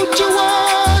 Don't you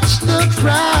watch the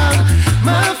crowd.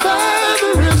 My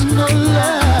Father is not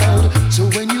loud. So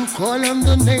when you call on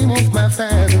the name of my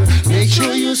Father, make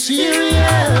sure you're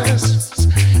serious.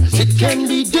 It can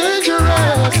be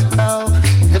dangerous. Oh,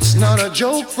 it's not a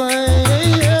joke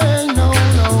thing. No,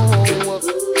 no.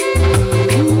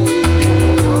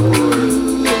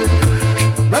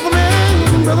 Brother man.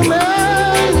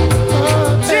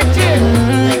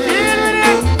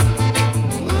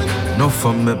 No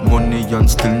for make money and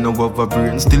still no have a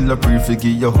brain. Still a pray for give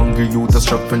you hungry youth a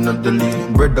shopping at the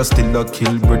lane. Brother still a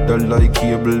kill, brother like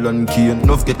Abel and Cain.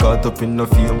 Enough get caught up in the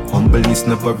fame, humbleness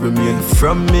never remain.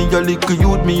 From me a little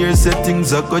youth, me hear say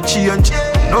things a go change.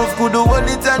 Enough could do all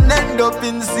it and end up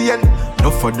insane.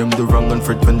 Enough for them do wrong and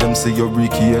fret when them say you're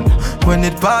Ricky. When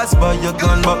it pass by, you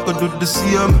gone back and do the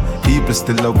same. People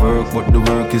still at work, but the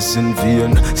work is in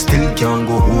vain. Still can't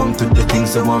go home to the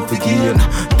things they want to gain.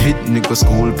 Pit nigga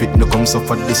school, pit no come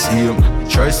suffer the same.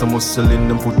 Try some muscle in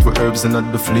them, put for herbs in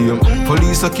at the flame.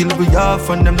 Police a kill we off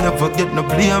and them never get no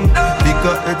blame.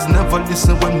 Bigger heads never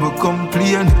listen when we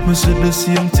complain. We see the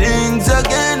same things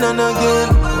again and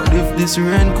again. What if this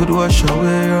rain could wash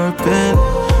away our pain?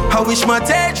 I wish my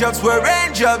teardrops were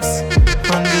raindrops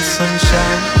on the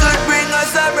sunshine. Could bring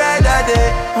us a brighter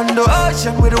day on the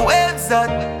ocean with the waves that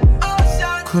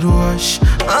could wash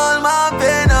all my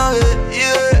pain away.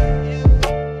 Yeah,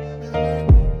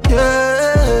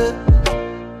 yeah,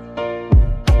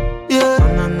 yeah.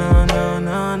 Na na na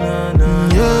na na na.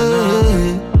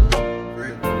 Yeah.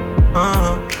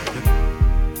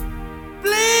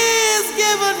 Please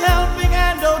give a helping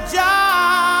hand, oh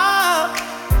Jah,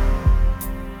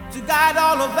 to guide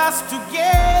all of us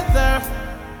together.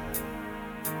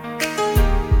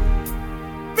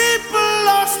 People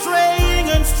are straying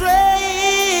and straying,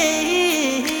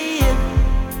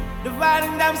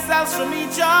 dividing themselves from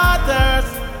each other.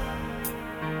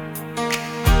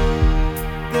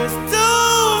 There's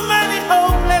too many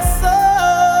hopeless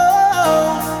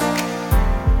souls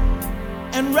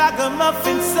and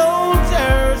ragamuffin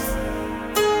soldiers.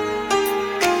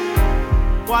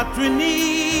 What we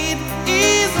need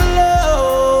is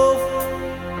love.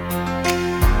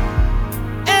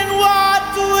 And what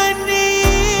we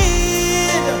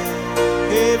need,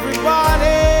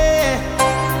 everybody,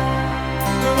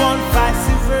 we want vice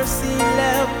versa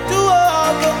love to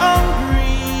all the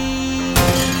hungry.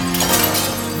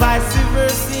 Vice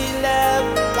versa love,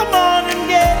 come on and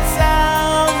get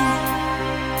some.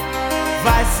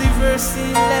 Vice versa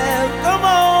love, come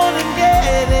on and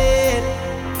get it.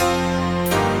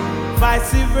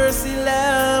 Vice versa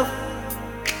love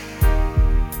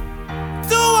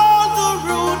to all the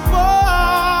rude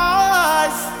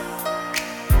boys.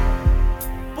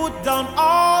 Put down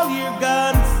all your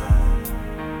guns.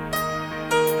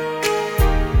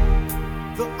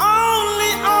 The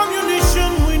only ammunition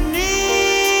we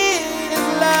need is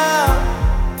love.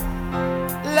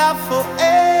 Love for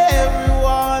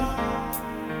everyone.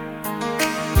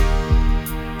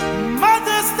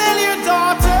 Mothers, tell your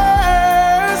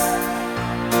daughters.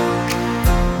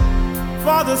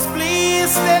 Fathers,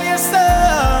 please tell your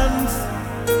sons.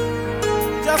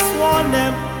 Just warn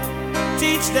them,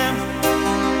 teach them,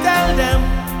 tell them,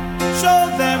 show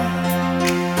them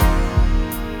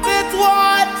that's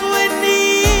what we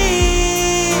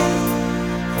need.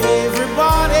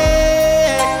 Everybody,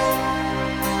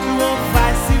 we want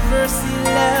vice versa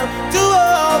love to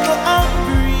all the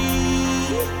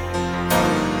hungry.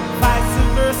 Vice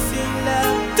versa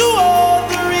love to all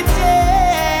the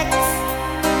rejects.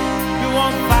 We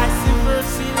want vice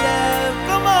versa love,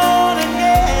 come on and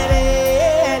get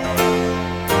it.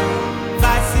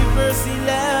 Vice versa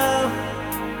love,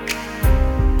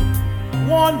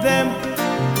 warn them.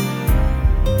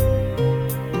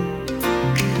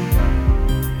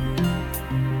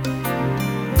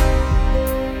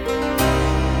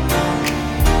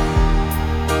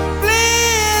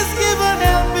 Please give an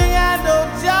helping hand, oh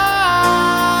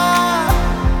Jah,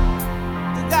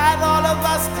 to guide all of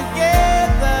us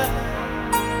together.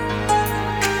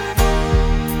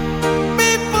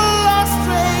 People are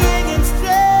straying and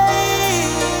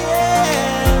straying,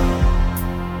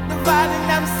 dividing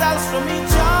themselves from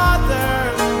each other.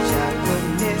 Jah would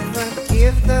never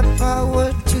give the power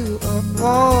to a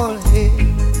bald head.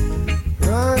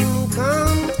 Run,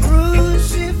 come,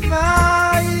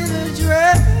 crucify the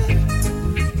dread.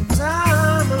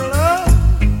 Time alone,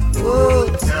 oh,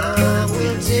 time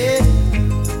will tell.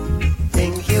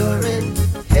 Think you're in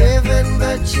heaven,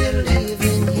 but you're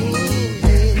living in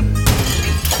hell.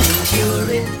 Think you're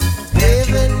in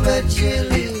heaven, but you're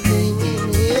living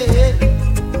in hell.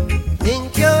 Think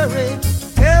you're in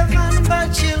heaven,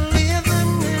 but you're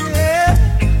living in hell.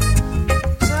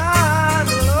 Time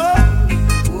alone,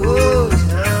 oh,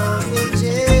 time will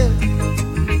tell.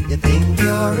 You think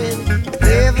you're in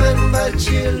heaven, but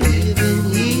you're living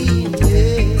in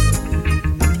hell.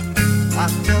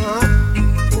 After all,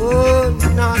 oh,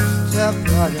 not the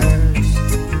brothers,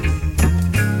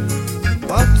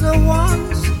 but the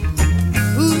ones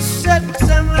who set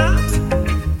them up.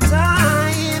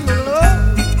 Time alone,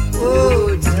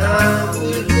 oh, time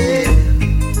will live.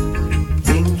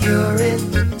 Think you're in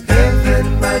heaven,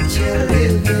 but you're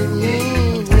living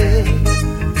in hell.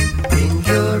 Think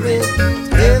you're in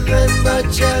heaven, but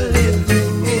you're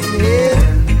living in hell.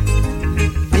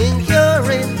 Think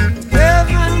you're in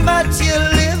heaven, but you're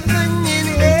living in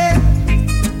hell.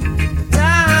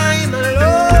 Time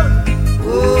alone,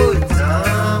 oh,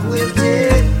 time will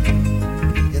tell.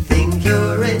 You think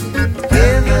you're in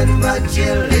heaven, but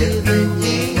you're living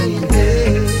in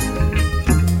hell.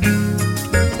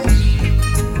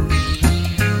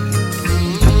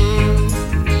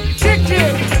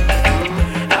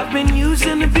 I've been used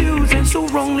and abused and so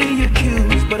wrongly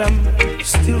accused, but I'm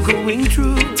still going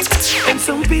through. And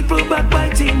some people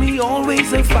backbiting me,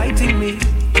 always are fighting me.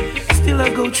 Still I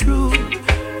go through,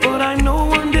 but But I know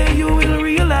one day you will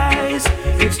realize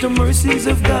it's the mercies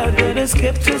of God that has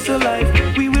kept us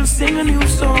alive. We will sing a new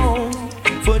song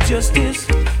for justice,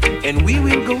 and we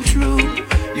will go through.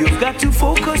 You've got to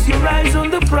focus your eyes on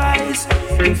the prize.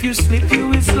 If you slip, you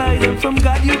will slide, and from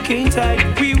God you can't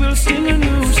hide. We will sing a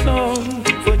new song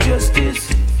for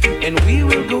justice, and we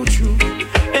will go through.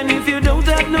 And if you don't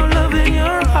have no love in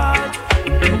your heart,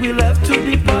 you will have to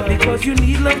depart, because you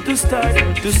need love to start.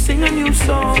 To sing a new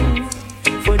song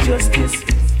for justice,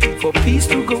 for peace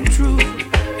to go through.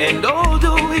 And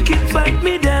although it can fight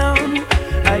me down,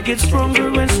 I get stronger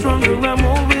and stronger, I'm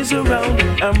always around.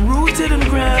 I'm rooted and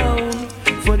ground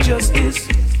for justice,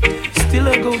 still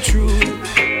I go through.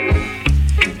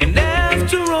 And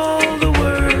after all the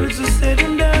words are said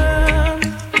and done,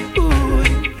 ooh,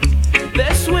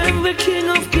 that's when the King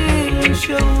of Kings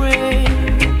shall reign.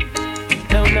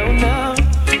 Now,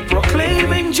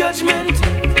 proclaiming judgment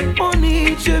on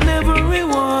each and every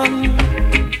one.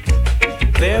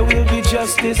 There will be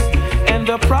justice, and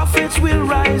the prophets will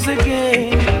rise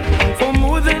again. For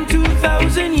more than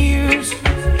 2,000 years,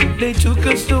 they took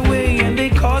us away and they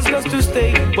caused us to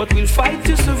stay. But we'll fight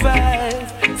to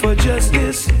survive for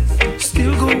justice,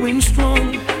 still going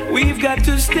strong. We've got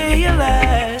to stay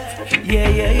alive,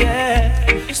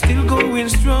 yeah. Still going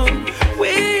strong.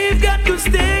 We've got to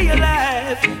stay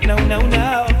alive,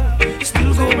 now.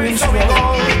 Still going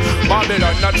strong.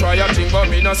 Babylon not try a thing but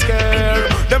me no scare.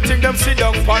 Them think them sit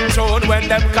down pan throne when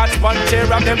them catch pan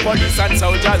chair, and them police and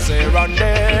soldiers here and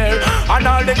there. And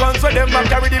all the guns for them a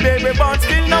carry the baby but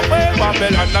still no way.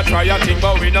 Babylon not try a thing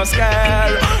but we no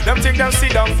scare. Them think them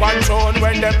sit down pan throne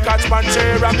when them catch pan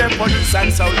chair, and them police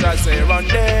and soldiers here and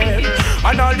there.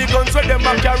 And all the guns for them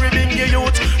a carry bingy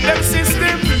youth. Them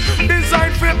system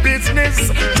designed for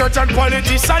business. Church and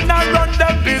politicians a run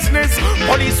them business.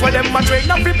 Police for them a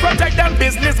train up to protect them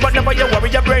business. But never you worry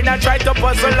your brain and try to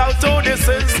puzzle out who this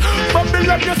is.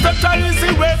 Babylon just a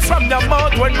easy words from your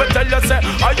mouth when we tell you say,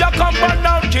 oh you come burn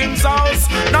down King's house.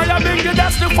 Now you bring the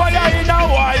dust to fire in a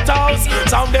White House.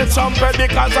 Sound the trumpet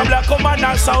because a black woman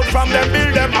and shout from them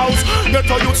build them house.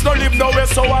 Ghetto youths no live nowhere,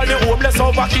 so all the homeless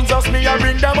over King's house me and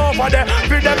bring them over there.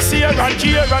 Build them see and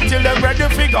care until them ready to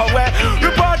figure where.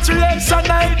 Repatriation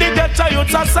night the ghetto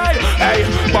youths aside. Hey,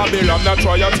 Babylon not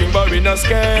try a thing but we no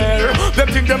scare. Them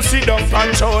think them sit down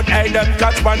and shout, hey, them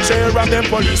catch man share, and them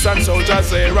police and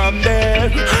soldiers here and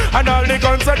there. And all the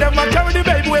guns of them a carry the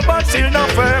baby way, but still no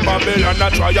fair. Babylon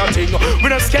not try a thing, we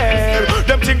no scare.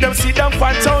 Them think them sit down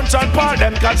and shout, and Paul,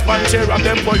 them catch man share, and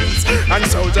them police and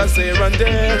soldiers here and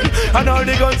there. And all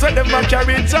the guns of them a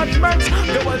carry judgment.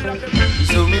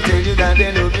 So me tell you that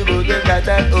they love you, but they got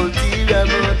that ulterior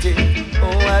motive.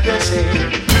 Oh, what a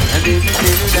shame. And if you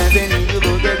tell you that they need you,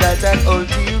 but they got that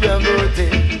ulterior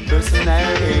motive.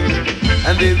 Personality.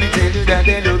 And baby tell you that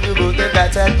they love you, but they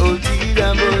got that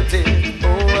ulterior motive.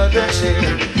 Oh, what a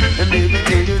shame. And baby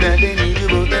tell you that they need you,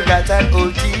 but they got that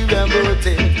ulterior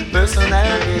motive.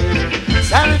 Personality.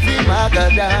 Sorry for my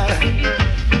God,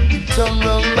 some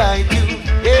wrong by you,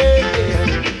 yeah.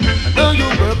 I know you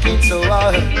working so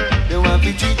hard, they want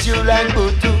to treat you like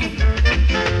Butu.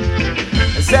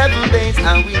 7 days a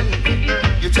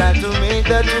week, you try to make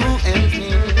the 2 ends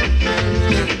meet.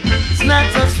 It's not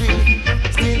so sweet,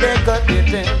 still they cut their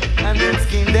teeth and they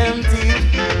skin them teeth.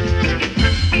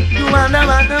 You wonder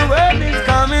what the world is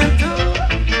coming to.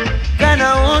 Kinda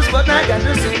host, but I got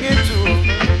to sing it too.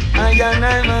 I and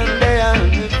I'm on there,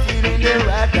 I'm feeling the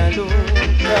right alone.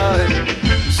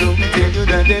 So we tell you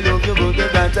that they love you, but they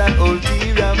got an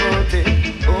ulterior motive.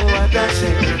 Oh, what a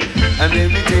shame. And then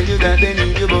we tell you that they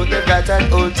need you, but they got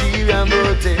an ulterior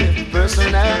motive.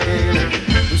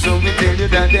 Personality. So we tell you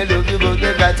that they love you, but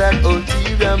they got an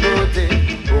ulterior motive.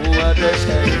 Oh, what a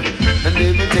shame. And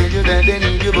then we tell you that they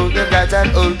need you, but they got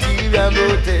an ulterior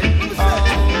motive.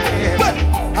 Oh, yeah.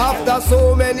 After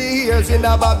so many years in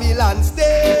a Babylon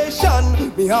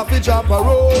station, me have to drop a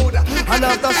road. And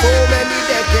after so many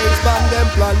decades from them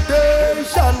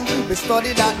plantation, me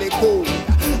study that they code.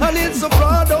 And it's a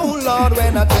fraud, oh Lord,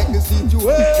 when I check the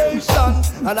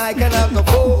situation, and I can have the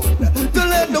afford to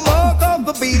let the mark of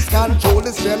the beast control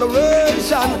this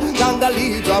generation.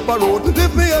 Gangali drop a road,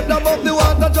 lift me head above the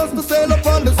water just to sail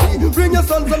upon the sea. Bring your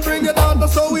sons and bring your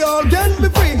daughters so we all can be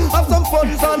free. Have some fun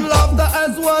and laughter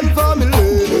as one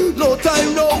family. No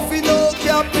time, no fear, no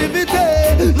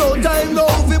captivity. No time, no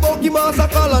fear, Boki Massa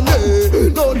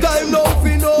colony. No time, no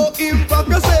fear, no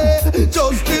hypocrisy.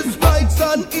 Justice, rights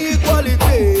and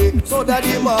equality. So that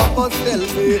the Marcus tell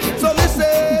me. So me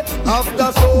say,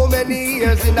 after so many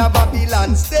years in a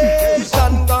Babylon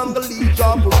station, Gangali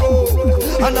drop a road.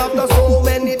 And after so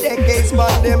many decades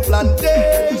on them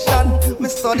plantation, me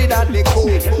study that they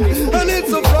code. And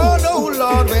it's a fraud, oh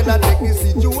Lord, when I take this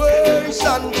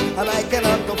situation, and I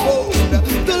cannot afford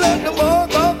to let the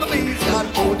mark of the beast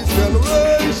control this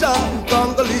generation.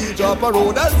 Congolese drop a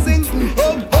road and sing,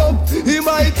 up, up, he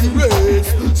mighty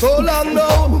race. So long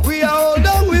now, we are all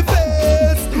done with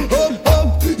face. Up,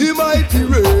 up, he mighty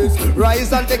race.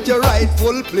 Rise and take your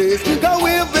rightful place. Cause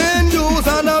we've been used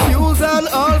and abused and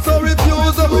also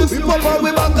refused. We pop on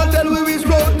we back and tell we which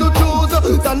road to choose.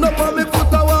 Stand up on me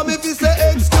foot and want me to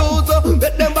say excuse.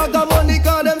 Let them bag of money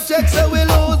cause them checks say we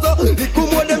lose. The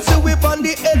kumo them see we on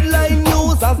the headline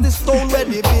news. As the stone where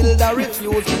the builder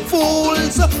refuse.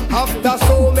 Fools, after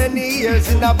so many years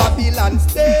in a Babylon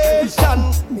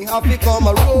station, me have become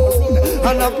a road.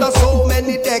 And after so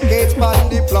many decades on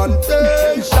the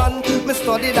plantation, me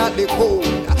studied at the code.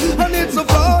 And it's a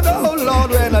fraud, oh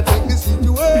Lord, when I take the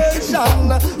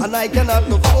situation, and I cannot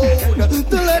afford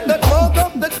to let that mark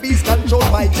of that beast control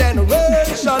my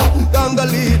generation.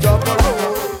 Congolese drop a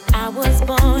road. I was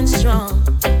born strong.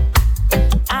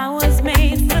 I was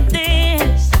made for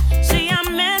this. See, I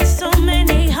met so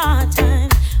many hard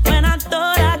times when I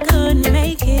thought I couldn't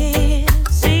make it.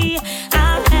 See,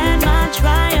 I've had my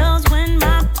trials when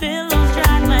my pillows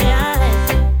dried my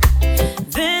eyes.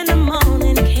 Then the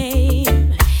morning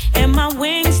came and my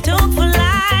wings took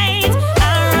flight.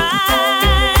 I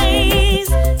rise.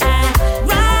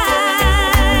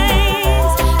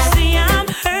 See, I'm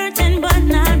hurting but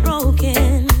not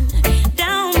broken.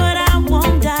 Down but I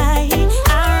won't die. I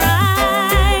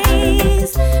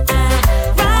rise.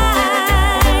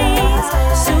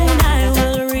 Soon I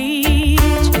will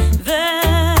reach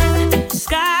the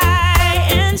sky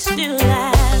and still I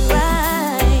rise.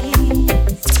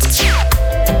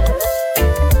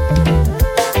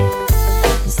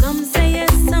 Some say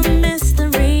it's a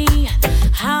mystery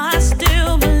how I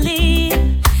still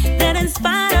believe that in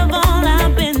spite of all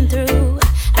I've been through,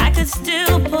 I could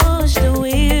still push the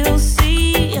wheel.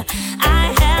 See,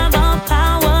 I have a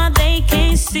power they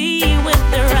can't see with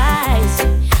their eyes.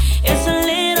 It's a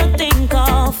little thing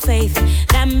called faith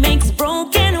that makes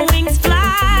broken wings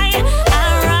fly. I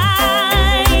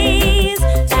rise.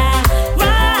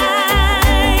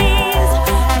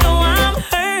 Though I'm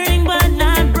hurting but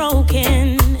not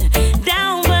broken.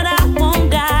 Down but I won't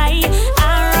die. I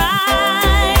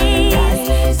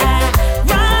rise.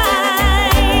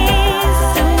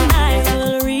 Soon I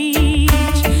will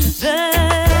reach the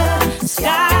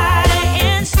sky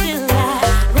and still I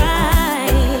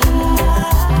rise.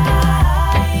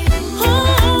 Who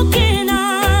can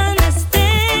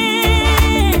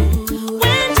understand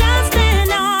when just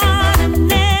an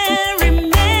ordinary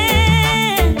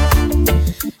man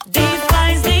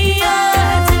defies the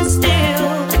odds and still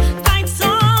fights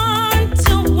on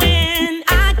to win? I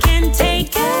can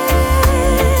take it.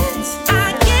 I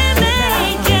can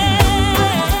make it.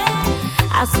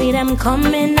 I see them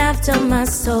coming after my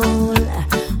soul,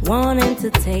 wanting to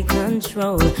take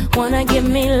control. Wanna give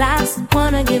me laughs,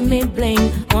 wanna give me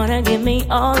bling, wanna give me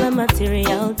all the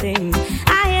material things.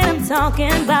 I hear them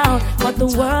talking about what the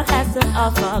world has to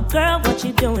offer. Girl, what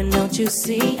you doing? Don't you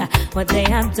see what they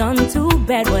have done to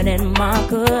Bedouin and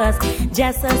Marcus,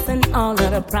 Jesus and all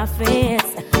of the prophets?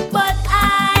 But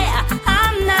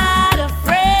I'm not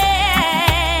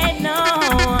afraid, no.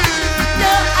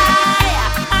 No,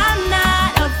 I'm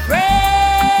not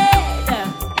afraid.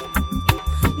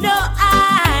 No,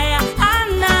 I'm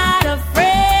not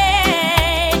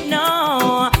afraid,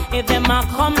 no. If them a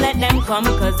come, let them come,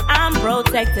 cause I'm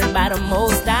protected by the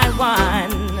Most High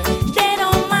One. They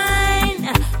don't mind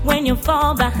when you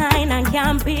fall behind and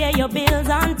can't pay your bills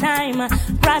on time.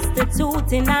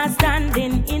 Prostituting and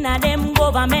standing in a them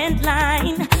government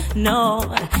line. No,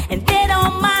 and they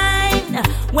don't mind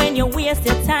when you waste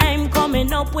your time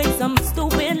coming up with some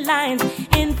stupid lines,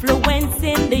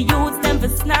 influencing the youth them for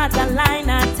snort a line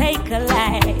and take a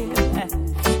life.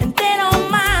 And they don't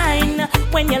mind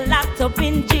when you're locked up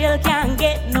in jail, can't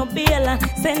get no bail,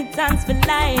 sentence for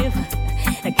life.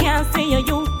 I can't see your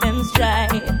youth them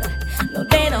strive. No,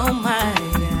 they don't mind.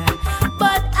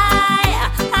 But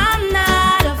I'm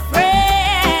not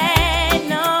afraid,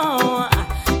 no.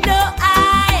 No,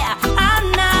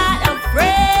 I'm not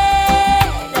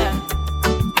afraid.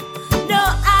 No,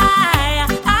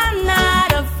 I'm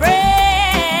not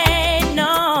afraid,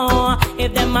 no.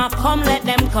 If them a come, let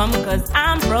them come, cause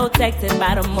I'm protected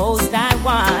by the Most High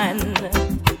One.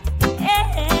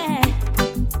 Yeah.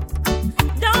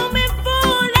 Don't be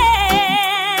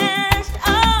foolish,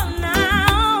 oh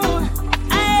no.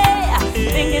 Hey,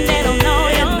 thinking they don't know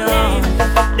your name.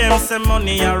 Them say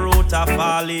money a root of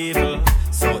all evil,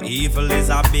 so evil is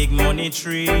a big money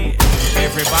tree.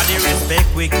 Everybody respect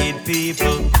wicked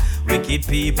people. Wicked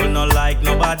people no like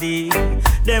nobody.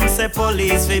 Them say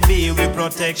police we be with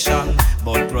protection,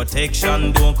 but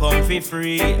protection don't come for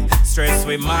free. Stress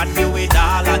we mad you with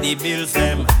all of the bills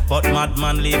them, but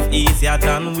madman live easier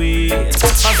than we.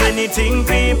 As anything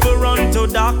people run to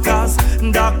doctors,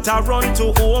 doctor run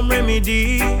to home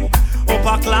remedy.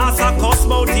 Upper class a cuss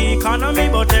bout the economy,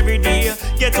 but every day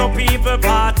get up people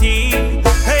party.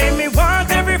 Hey, me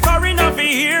want every foreigner to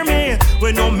hear me.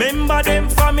 We no member them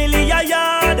family a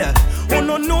yard. Who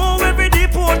no know every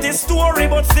deported story,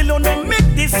 but still no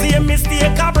make the same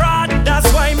mistake abroad.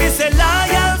 That's why me say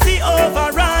loyalty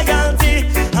over royalty,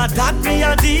 and that me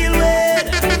a deal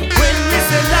with. When me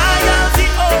say loyalty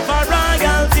over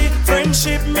royalty,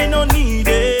 friendship me no need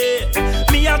it.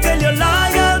 Me a tell you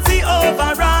loyalty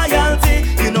over royalty.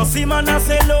 You know see man a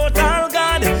sell out all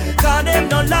God, cause them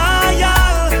no loyal.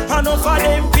 Enough of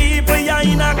them people ya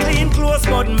in a clean clothes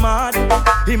but mad.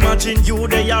 Imagine you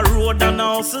they a road and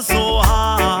house is so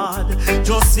hard.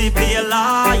 Just see be a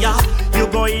liar. You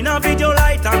go in a video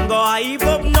light and go hype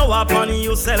up now upon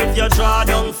yourself you draw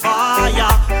down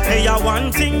fire. Hey,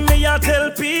 one thing me a tell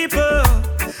people,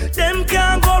 them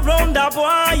can't go round the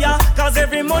wire. Cause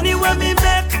every money when me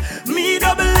make, me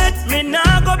double it. Me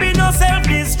nah go be no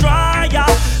self-destroyer.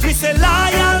 Me say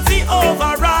loyalty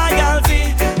over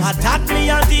royalty, and that me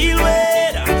a deal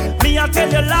with. Me a tell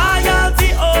you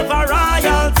loyalty over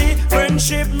royalty,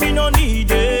 friendship me no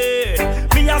need it.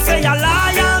 Me a say a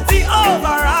loyalty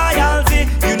over royalty.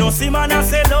 You know see man a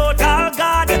sell out all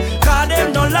God, cause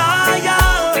them no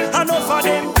loyal. Enough of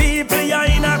them people ya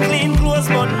in a clean clothes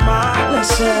but man.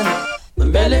 Listen, the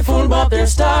belly full but they're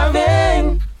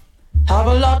starving. Have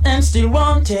a lot and still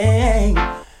wanting.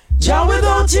 Jah,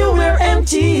 without you we're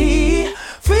empty.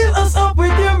 Fill us up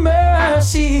with your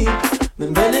mercy.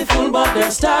 The belly full but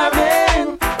they're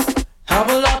starving. Have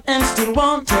a lot and still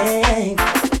wanting.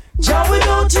 Jah,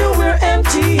 without you we're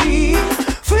empty.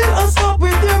 Fill us up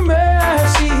with your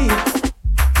mercy.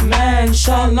 Man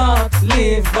shall not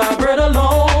live by bread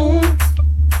alone,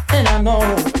 and I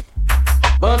know,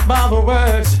 but by the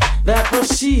words that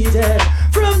proceeded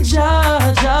from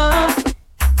Jah Jah.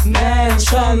 Man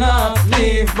shall not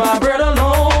live by bread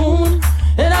alone,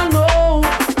 and I know,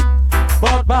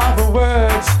 but by the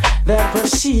words that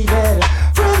proceeded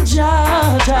from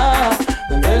Jah Jah.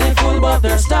 The belly full but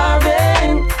they're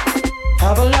starving.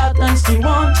 Have a lot and still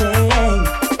wanting.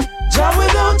 Jah,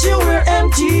 without you we're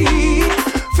empty.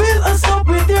 Fill us up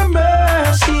with your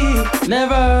mercy.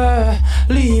 Never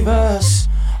leave us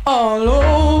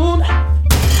alone.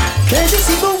 Can't you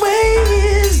see the way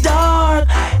is dark,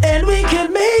 and we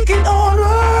can make it on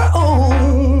our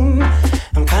own?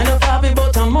 I'm kind of happy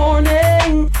but I'm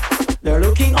mourning. They're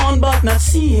looking on but not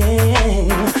seeing.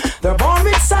 They're born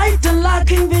with sight and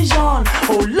lacking vision.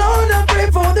 Oh Lord, I pray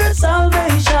for their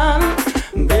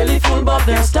salvation. Belly full but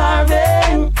they're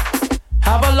starving.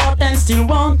 Have a lot and still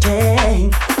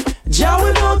wanting. Jah,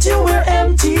 without you we're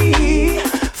empty.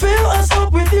 Fill us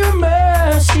up with your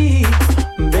mercy.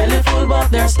 Belly full but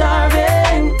they're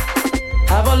starving.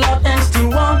 Have a lot and still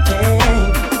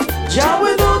wanting. Jah,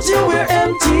 without you we're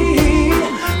empty.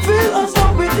 Fill us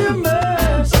up with your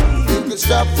mercy. You can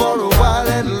stop for a while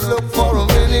and look for a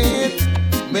minute.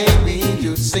 Maybe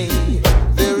you'll see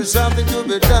there is something to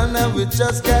be done and we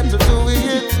just got to do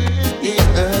it in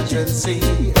urgency.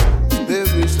 There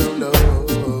is no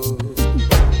love,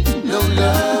 no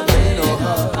love in our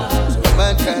hearts. So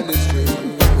mankind is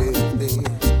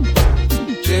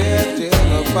drifting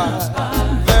apart.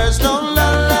 There's no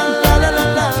love,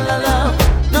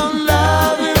 no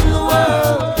love in the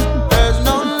world. There's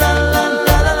no love,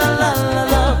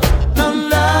 no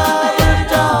love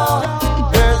at all.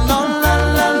 There's no love,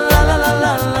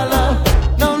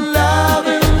 no love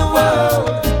in the world.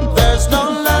 There's no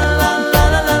love,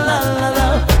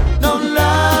 no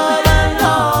love at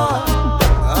all.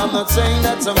 I'm not saying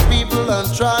that some people are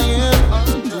trying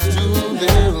to do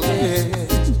their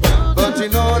best, but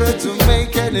in order to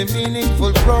make any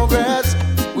meaningful progress,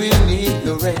 we need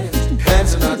the rest.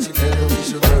 Hands are not together, we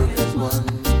should work as one.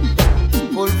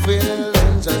 Fulfill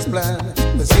and just plan,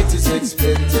 the city's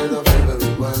expected of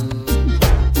everyone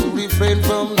to refrain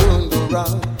from doing the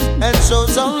wrong and show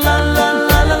some love,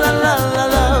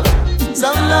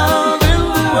 some love in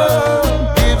the world.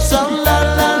 Give some love,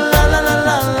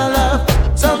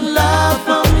 some love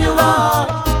from your heart.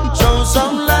 Show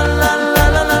some love,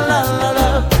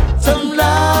 some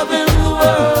love in the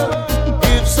world.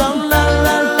 Give some love,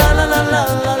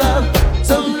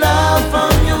 some love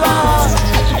from your heart.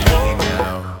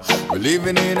 We're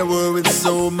living in a world with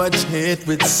so much hate,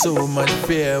 with so much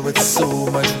fear, with so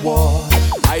much war.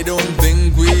 I don't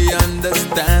think we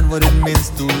understand what it means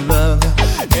to love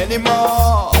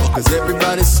anymore. Cause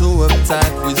everybody's so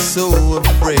uptight, we're so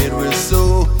afraid, we're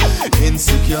so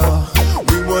insecure.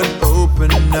 We won't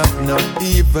open up, not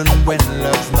even when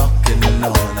love's knocking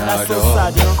on our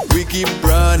door. We keep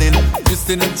running,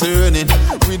 twisting and turning.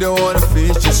 We don't wanna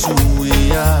face just who we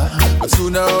are. But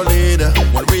sooner or later,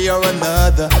 one way or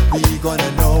another, we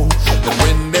gonna know that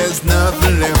when there's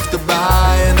nothing left to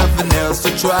buy and nothing else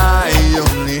to try,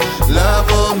 only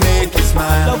love will make you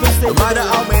smile. No matter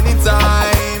how many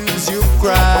times you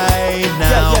cry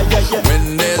now,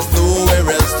 when there's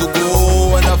nowhere else to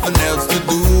go and nothing else to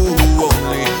do,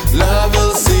 only love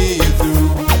will see you through.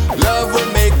 Love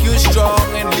will make you strong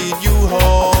and lead you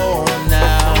home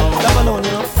now. Love alone,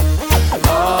 you know.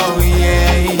 Oh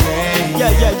yeah, yeah,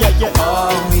 yeah.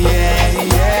 Oh yeah,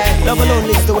 yeah. Love alone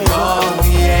leads the way. Oh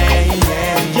yeah,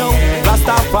 yeah. Yo,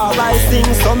 Rastafari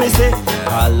sing, so me say,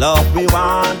 a love we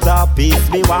want, a peace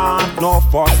we want, no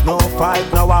fuss, no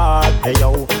fight, no war. Hey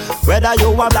yo, whether you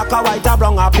are black or white or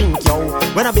brown or pink, yo.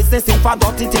 When a business thing for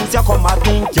dirty things, you come and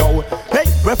think, yo. Hey,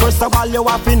 well, first of all, you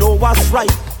have to know what's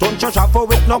right. Don't you shuffle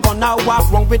with no gun or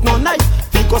walk wrong with no knife.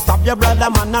 Because stop your brother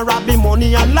man and rob him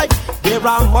money and life. There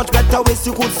are much better ways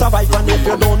you could survive. And if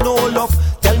you don't know love,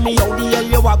 tell me how the hell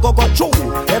you are go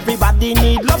through. Everybody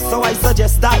need love, so I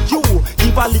suggest that you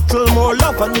give a little more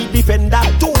love and me defend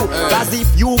that too. Cause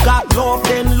if you got love,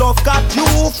 then love got you.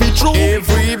 Feel true.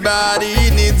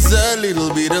 Everybody needs a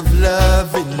little bit of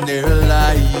love in their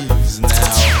lives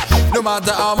now. No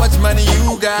matter how much money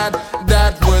you got,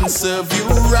 that won't serve you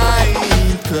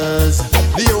right. Cause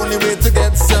the only way to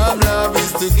get some love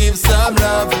is to give some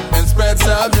love and spread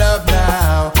some love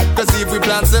now. Cause if we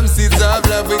plant some seeds of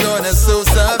love, we're gonna sow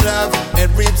some love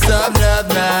and reap some love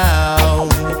now.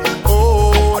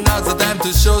 Oh, now's the time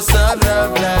to show some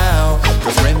love now.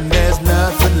 Cause when there's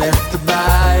nothing left to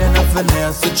buy and nothing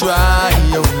else to try,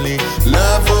 only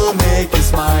love will make you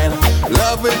smile.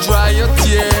 Love will dry your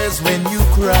tears when you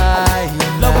cry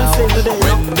now.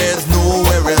 When there's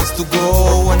nowhere else to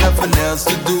go and nothing else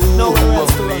to do,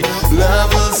 only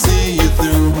love will see you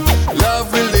through.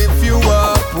 Love will lift you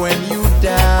up when you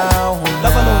down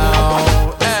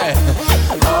now. Hey.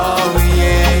 Oh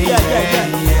yeah, yeah.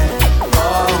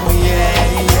 Oh yeah,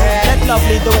 yeah. Let love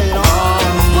lead the way, you know.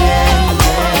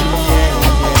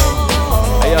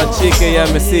 Hey yo, Chica, yeah,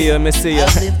 me see you.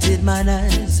 I've lifted mine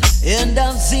eyes and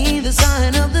I've seen the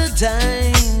sign of the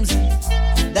times.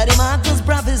 Daddy Marcus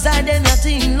prophesied there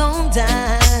nothing long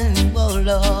time. Oh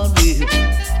Lord, with the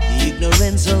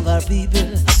ignorance of our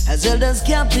people has held us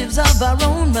captives of our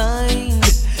own mind.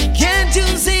 Can't you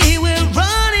see we're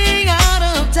running out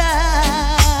of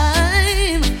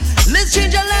time? Let's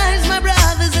change our lives, my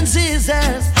brothers and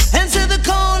sisters, answer the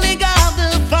calling of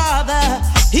the Father.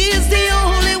 He is the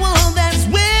only one that's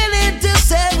willing to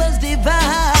save us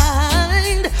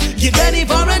divine. Get ready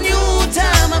for a new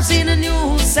time. I've seen a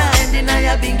new sign.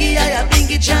 I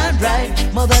bingy chant right.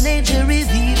 Mother Nature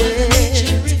revealed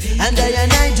it, and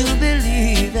I do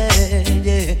believe it.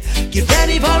 Yeah. Get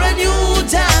ready for a new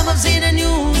time. I've seen a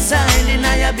new sign.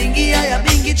 I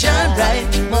bingy chant right.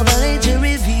 Mother Nature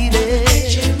revealed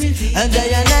it, and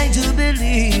I do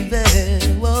believe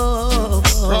it. Whoa,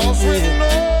 cause we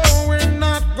know we're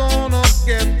not gonna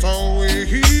get away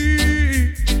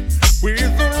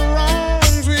with the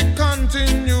wrongs we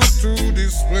continue to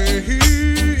display.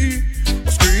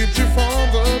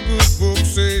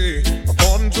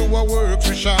 Our works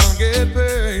we shall get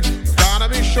paid. We've gotta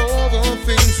be sure the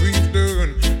things we've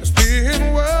done is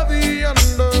being worthy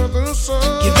under the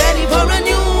sun. Get ready for a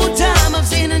new time. I've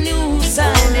seen a new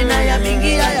sign. And I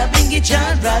bingy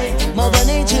chant right. Mother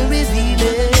Nature revealed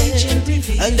it,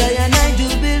 and I do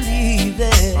believe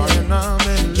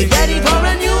it. Get ready for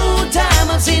a new time.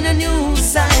 I've seen a new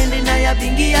sign. And I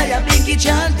bingy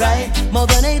chant right.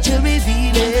 Mother Nature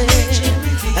revealed it,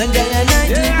 and I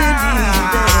do believe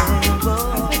it.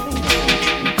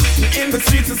 The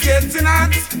streets is getting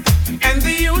hot, and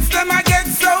the youths them I get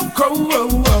so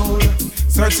cold.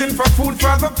 Searching for food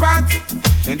for the pot,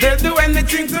 and they'll do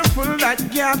anything to fill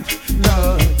that gap.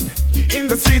 Lord, in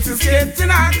the streets is getting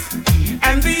hot,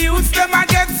 and the youths them I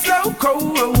get so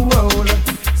cold.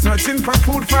 Searching for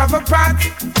food for the pot,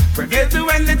 but they'll do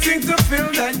anything to fill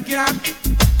that gap.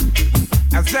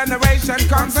 As generation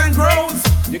comes and grows,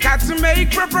 you got to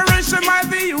make preparation while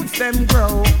the youths them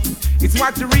grow. It's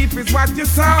what you reap, it's what you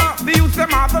sow. The youth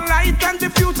them are the light and the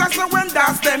future, so when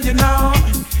that's them, you know.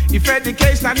 If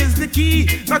education is the key,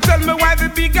 now tell me why the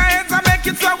big heads are make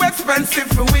it so expensive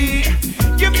for we.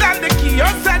 Give them the key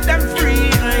or set them free.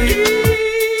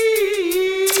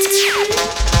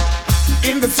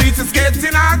 In the streets it's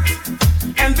getting hot,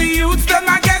 and the youths them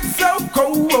I get so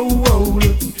cold.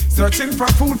 Searching for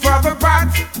food for the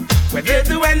pot, where they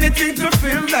do anything to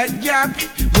fill that gap.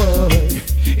 Boy,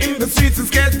 in the streets it's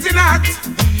getting hot,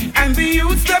 and the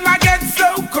youths them I get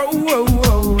so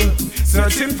cold.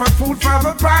 Searching for food for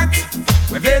the pot,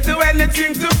 where they do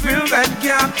anything to fill that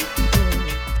gap.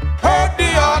 Hurt the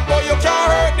heart, but you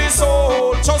can't hurt the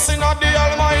soul. Trusting in the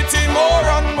Almighty more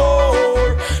and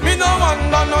more. Me no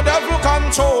under no devil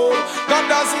control. God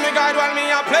does me guide while me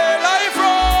a play life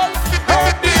role.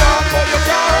 Hurt the heart, but you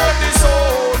can't hurt the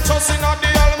soul. Trusting in the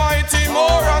Almighty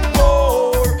more and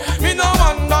more. Me no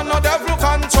under no devil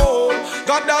control.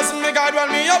 God does me guide while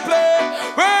me a play.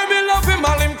 Where me love him,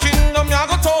 all him kingdom me a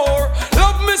go tour.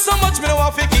 Love me so much me no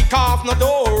have to kick off no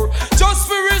door. Just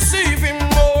for receive him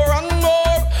more and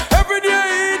more. Every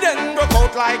day he then broke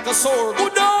out like a sword.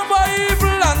 Good over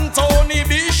evil and Tony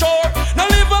be sure. Now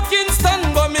live up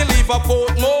Kingston but me live up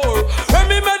Portmore. When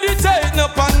me meditate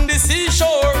upon the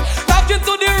seashore, talking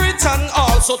to the rich and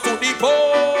also to the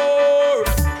poor.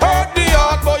 Hurt the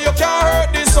heart but you can't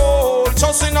hurt the soul.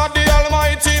 Trusting in the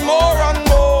Almighty more and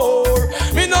more.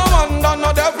 Me no under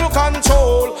no devil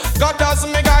control. God does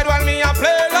me guide while me a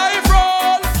play life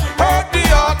role. Hurt the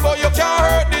heart but you can't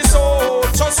hurt the soul.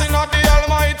 Trusting in the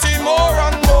Almighty more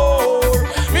and more.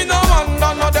 Me no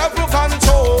under no devil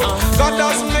control. God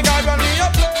does me guide when me a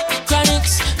play.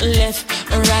 Chronics left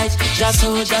and right, just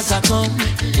soldiers are come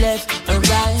left and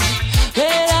right.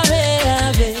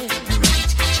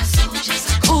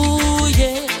 Ooh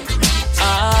yeah,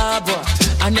 ah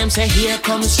boy. And them say here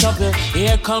comes trouble,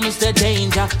 here comes the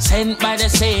danger. Sent by the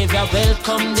Savior,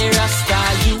 welcome the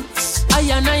Rasta youths.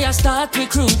 I start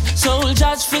recruit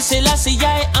soldiers for Selassie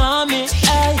army.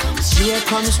 Ay. Here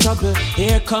comes trouble,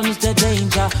 here comes the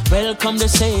danger. Welcome the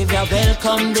Savior,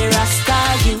 welcome the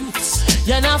Rasta youths.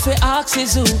 You know fi ask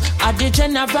is who at the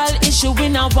general issue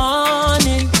in a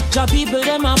warning. Job people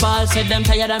them a ball, said them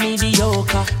tired of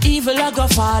mediocre. Evil a go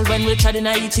fall when we tried in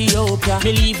Ethiopia.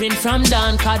 Me leaving from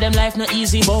down, cause them life no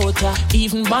easy boat ya.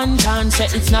 Even Bantan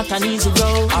said it's not an easy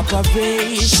road.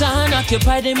 Operation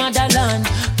occupy the motherland,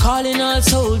 calling all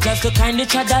soldiers to kindly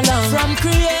tread along. From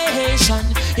creation,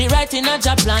 he writing a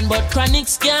job plan, but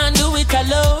Chronics can't do it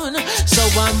alone. So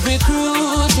I'm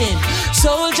recruiting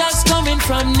soldiers coming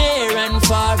from near and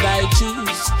far. I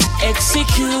choose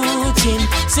executing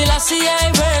Selassie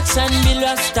works and be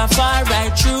Rastafari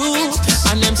true.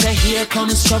 And them say here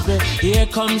comes trouble, here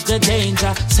comes the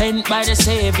danger. Sent by the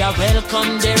Savior,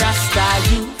 welcome the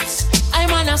Rasta youths. I'm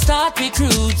gonna start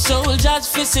recruit soldiers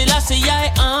for Selassie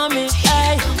army.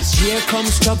 Ay. Here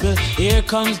comes trouble, here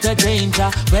comes the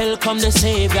danger. Welcome the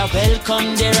Savior,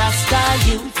 welcome the Rasta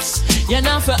youths. You're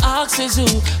not for axes who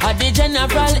are the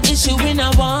general issue in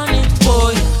a warning.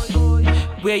 Boy,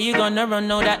 where you gonna run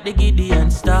now that the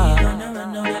Gideon star?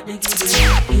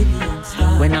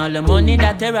 When all the money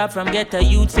that they rob from ghetto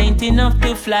youths ain't enough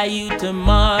to fly you to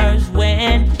Mars.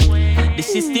 When the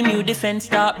system you defend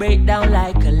start break down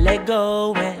like a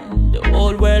Lego. When the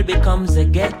whole world becomes a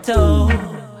ghetto,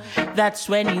 that's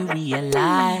when you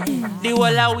realize the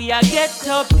whole of we are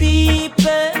ghetto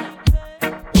people.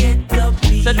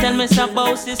 So tell me some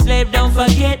about the slave, don't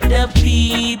forget the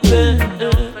people.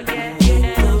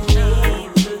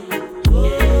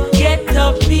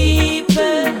 Ghetto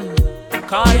people,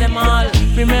 call them all.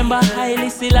 Remember Haile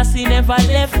Selassie never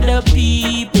left the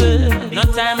people. No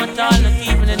time at all, not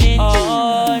even an inch.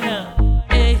 Oh no.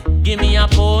 Hey, give me a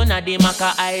phone, a the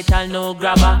maca ital no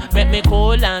grabber. Make me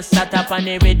cool and start up and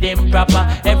every them proper.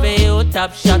 Every you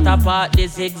top shot apart the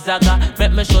zigzagger.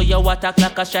 Make me show you what a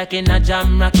clock a strike in a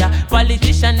jam racker.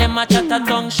 Politician them a chat a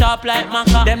tongue sharp like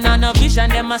maca. Them not no vision,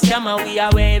 them a scammer. We a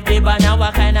wave the banner,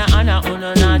 what kind of honor?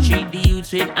 Uno not treat the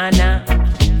youths with honor.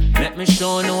 Let me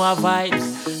show no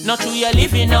vibes. Not true you're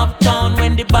living uptown.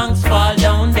 When the banks fall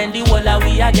down, then the whole of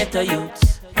we a get a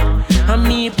youth. And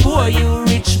me poor, you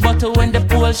rich, but when the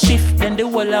poles shift, then the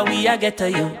whole of we a get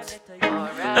a youth.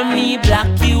 And me black,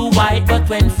 you white, but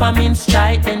when famine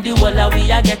strike, then the whole of we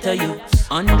a get a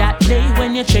youth. On that day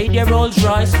when you trade your Rolls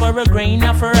Royce for a grain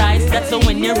of rice, that's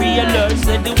when you realize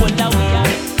that the whole of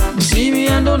we a. See me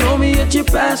and don't know me yet you're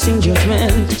passing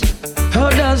judgment. How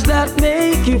does that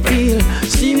make you feel?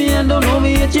 See me and don't know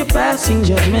me yet you're passing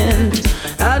judgment.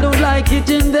 I don't like it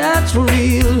and that's for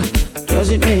real. Does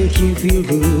it make you feel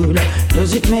good?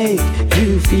 Does it make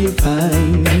you feel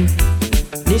fine?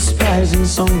 Despising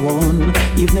someone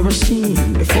you've never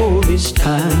seen before this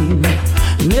time.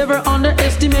 Never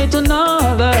underestimate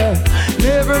another.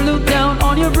 Never look down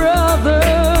on your brother.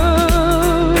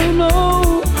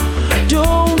 No,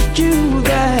 don't do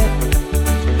that.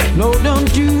 No,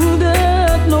 don't do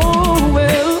that, no,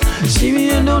 well. See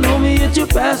me and don't know me yet you're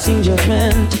passing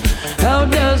judgment. How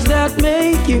does that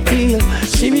make you feel?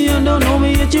 See me and don't know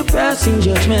me, yet you're passing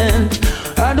judgment.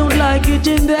 I don't like it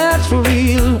and that's for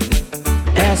real.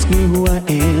 Ask me who I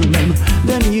am,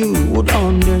 then you would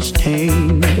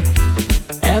understand.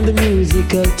 And the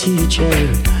musical teacher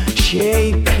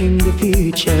shaping the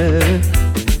future,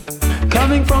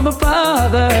 coming from a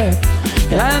father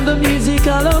and the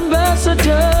musical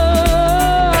ambassador.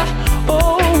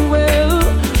 Oh well,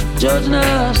 judge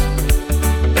not,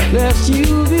 lest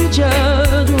you be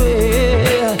judged.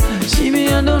 Well, see me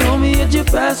and don't know me, yet you're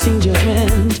passing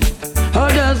judgment. How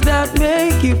does that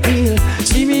make you feel?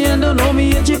 See me and don't know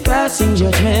me, yet you're passing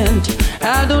judgment.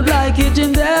 I don't like it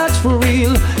and that's for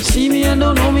real. See me and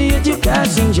don't know me, yet you're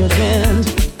passing judgment.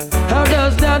 How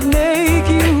does that make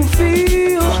you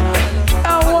feel?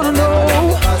 I wanna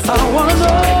know, I wanna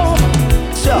know.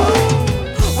 So,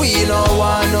 we no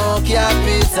want no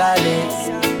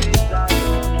capitalist.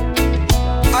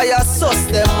 I suss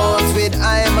them out with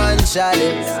I'm and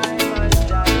chalice.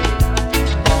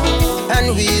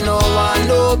 And we no want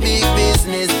no big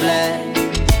business plan.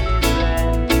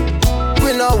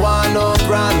 We no want no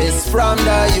promise from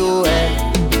the UN.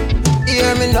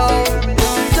 Hear me now,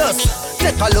 just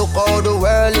take a look how the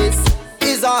world is.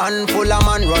 Is a handful of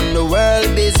man run the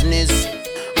world business.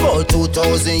 For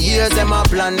 2,000 years them a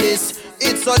plan this.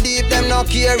 It's so deep them no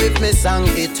care if me sang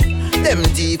it. Them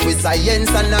deep with science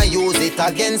and I use it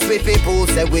against we people.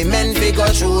 Say we men we go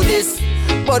through this.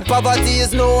 But poverty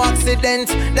is no accident.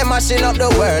 Them mashing up the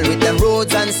world with them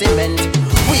roads and cement.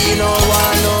 We no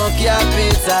want no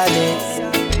capitalists.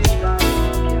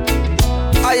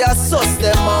 I suss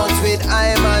them out with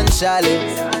I'm and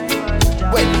chalice.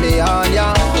 When me on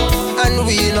ya, and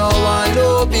we no want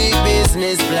no big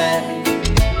business plan.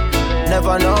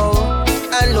 Never know,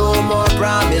 and no more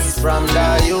promise from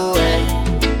the UN.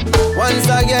 Once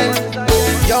again,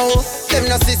 yo, them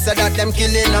no sister that them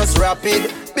killing us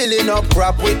rapid. Billing up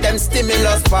crap with them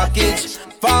stimulus package.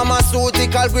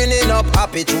 Pharmaceutical greening up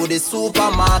happy through the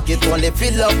supermarket. Only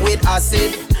fill up with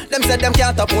acid. Them said them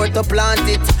can't afford to plant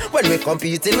it. When we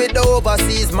competing with the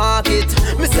overseas market.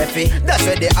 Me say fi, that's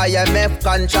where the IMF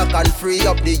contract and free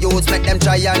up the youths. Make them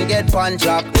try and get punch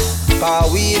up.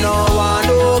 Cause we no want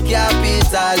no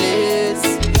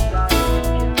capitalists.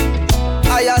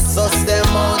 I suss them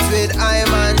out with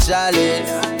I'm and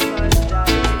chalice.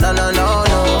 No, no, no,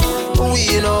 no.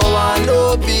 We no want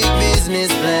no big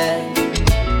business plan.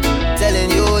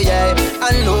 Telling you, yeah,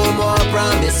 and no more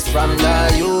promise from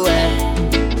the UN.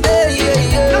 Hey, yeah,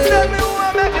 yeah. Just tell me who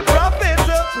I make the profit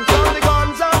from the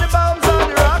guns and the bombs and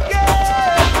the rockets.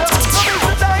 So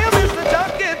Mr. Die, Mr.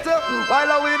 Jacket, while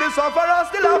I with the sufferer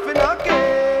still laughing at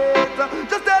it.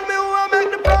 Just tell me who I make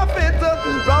the profit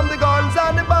from the guns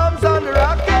and the bombs and the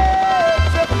rockets.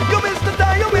 You Mr.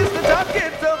 Die, you Mr.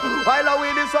 Jacket, while I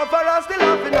with the sufferer still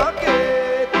laughing at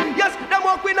it. Yes, them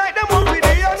walk we night, them walk we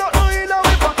day, and not knowing how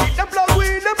we pocket. Them plug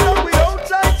we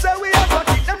outside, say we have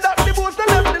pocket. Them that the boost and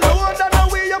left the load, and now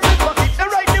we have pocket. Them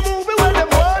write the movie when them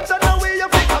want, and now we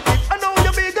have pocket. I know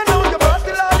you big, I know you brought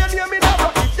the line, and hear me now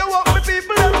rocket. You walk me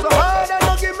people, them so hard, and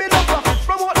don't give me no profit.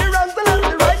 From what the wrongs and left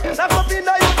the right, that's up in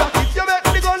your pocket. You make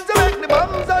the guns, you make the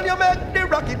bombs, and you make the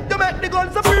rocket. You make the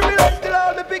guns so privilege till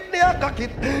all me pick the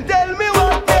cocket. Tell me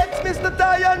what next, Mr.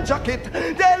 Tie and Jacket.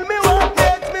 Tell me what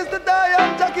next, Mr. Tie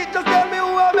and Jacket. Just tell me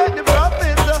who I make the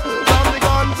profit from the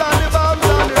guns and the bombs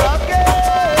and the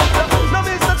rockets. No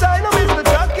Mr. Tie, no Mr.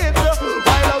 Jacket,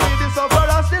 while I with the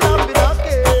sufferer still have the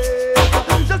rocket.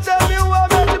 Just tell me who I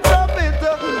make the profit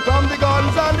from the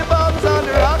guns and the bombs and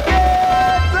the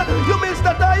rockets. You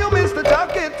Mr. Tie, you Mr.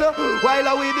 Jacket, while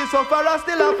I with the sufferer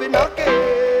still have the rocket.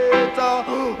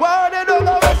 Why they don't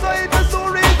go so it is so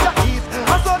reach the east.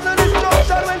 A sudden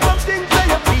destruction when something play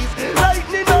a piece.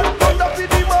 Lightning and thunder for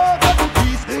the mark of the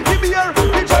beast. The bear, the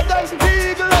dragon, the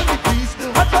eagle and the beast.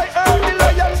 I try earn the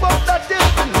lion but that is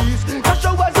the least. The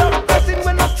showers are pressing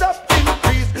when I stop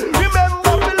increase.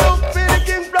 Remember we look for the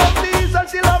king from the east.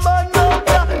 Until a man knows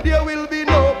that there will be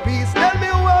no peace. Tell me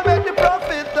who I make the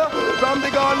profit from the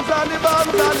guns and the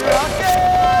bombs and the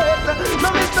rockets. No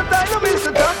Mr. Tie, no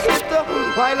Mr. Jacket,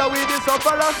 while I with the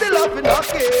sufferer still up in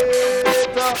pocket.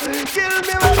 Kill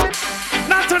me when it.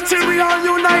 Not until we all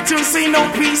unite, you'll see no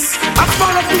peace. As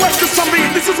far as the west is from me,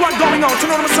 this is what's going on. You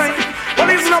know what I'm saying? Well,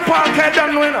 it's no parkhead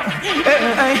and winner.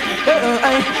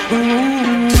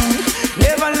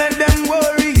 Never let them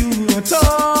worry you at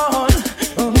all.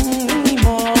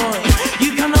 Boy,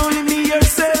 you can only be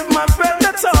yourself, my friend.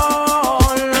 That's all.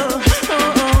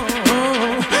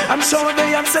 I'm sure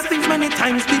they have said things many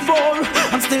times before. before.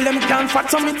 And still them can't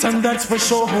fathom it, and that's for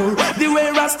sure. The way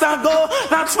Rasta go,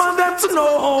 that's for them to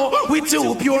know. We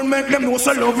too pure, make them know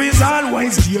so love is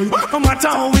always dear. No matter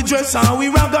how we dress, how we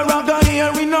ragga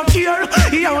here, we no care.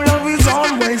 Yeah, love is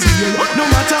always dear. No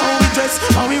matter how we dress,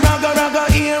 how we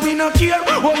ragga here, we no care.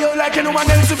 Oh, you like anyone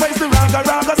else to face the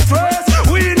ragga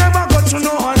stress. We never got to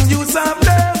know and you some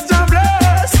bless,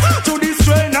 to this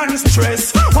strain and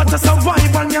stress. What a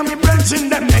survival, yeah, me branching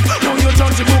them neck. Now you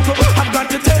turn to book, I've got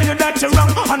to tell you that you're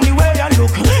wrong on the way I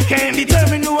look. Can't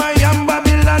determine who I am,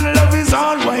 Babylon, love is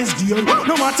always dear.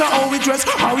 No matter how we dress,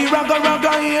 how we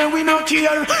ragga here, we no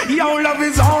care. Your love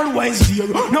is always dear.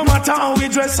 No matter how we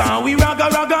dress, how we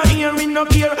ragga here, we no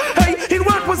care. Hey, in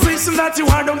what position that you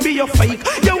are, don't be a fake.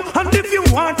 Yo, and if you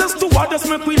want us to what us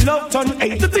make we love turn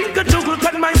hate. To think a juggle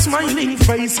cut my smiling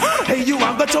face. Hey, you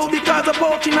are got to because of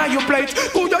poking on your plate.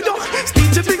 Oh, yo,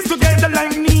 stitch your things together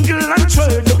like needle and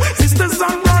thread. Sisters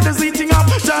and brothers eating up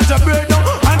Jaja bread.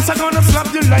 Hands are gonna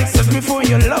slap you like sex before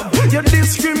you love. You're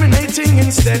discriminating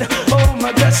instead. Oh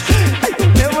my gosh, hey,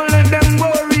 never let them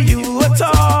worry you at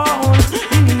all.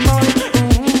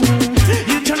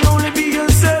 You can only be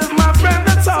yourself, my friend,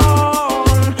 that's all.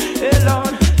 Hey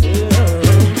Lord,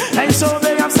 and so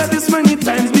they have said this many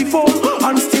times before,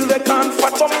 and still they can't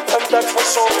fathom it, and that's for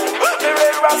sure. The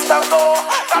red Rasta go,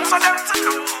 that's for them to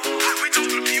know.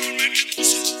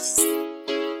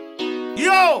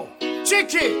 Yo,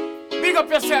 Chicky, big up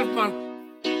yourself, man.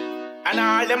 And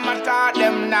all them attack,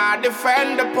 them not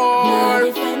defend the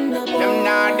poor. Them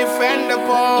not defend the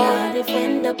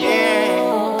poor.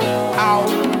 Yeah. Ow.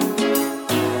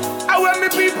 I want me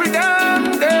people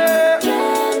down there.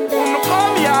 Wanna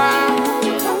come here.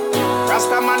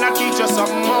 Rasta man, I teach you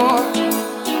something more.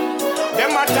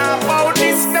 Them a talk about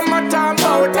this, them a talk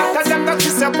about that. And them that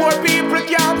is a poor people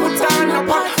can't put on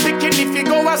up. Thinking if you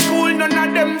go to school, none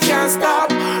of them can stop.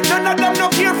 None of them no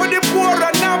care for the poor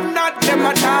and I'm not. Them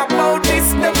a talk about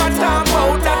this, them a talk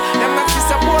about that. Them that is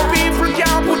a poor people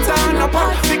can't put on up.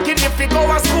 Thinking if you go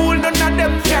to school, none of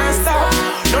them can stop.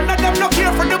 None of them no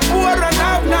care for the poor and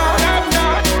I'm not.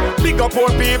 Big up poor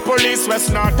people, east,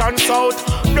 west, north and south.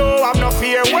 No, I'm no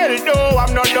fear, well, no,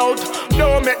 I'm no doubt.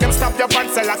 Don't make them stop your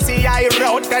pants, I see I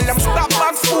route. Tell them stop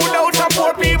box food out of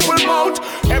poor people mouth.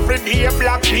 Every day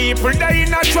black people, they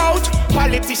in a drought.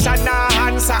 Politician nah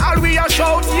answer, all we a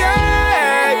shout,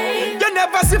 yeah. You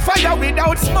never see fire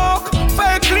without smoke.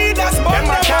 Fake leaders, but them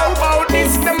a talk about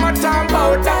this, them a talk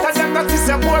about that. And them that is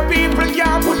a poor people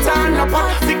can't put on up.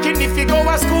 Thinking if you go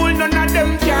to school, none of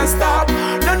them can stop.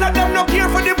 None of them no care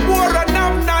for the poor and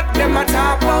I'm not. Them a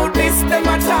talk about this, them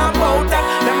a talk about that.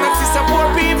 Them that is a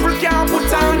poor people can't put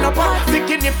on up.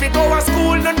 Thinking if you go to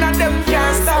school, none of them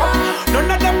can stop. None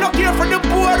of them no care for the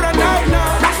poor and I'm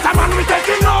not. Rasta man, we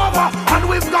taking over, and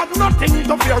we've got nothing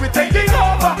to fear. We taking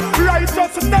over.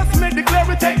 Righteousness, me declare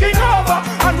we taking over,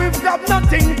 and we've got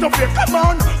nothing to fear. Come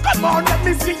on, let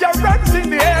me see your hands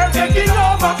in the air. Taking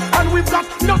over, and we've got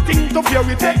nothing to fear.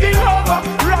 We taking over.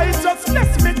 Righteousness,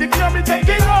 me declare we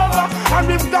taking over, and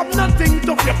we've got nothing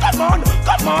to fear. Come on.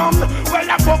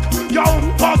 Well, I fuck yo,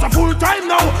 pause a full time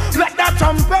now. Let that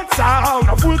trumpet sound.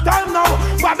 A full time now.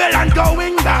 Babylon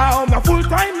going down. A full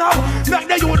time now. Let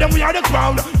the youth them we are the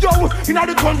crown. Yo, in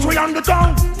the country and the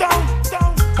town.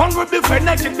 Hungry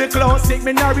defender, keep the close, sick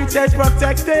minority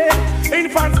protected.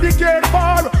 Infants be cared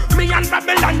for. Me and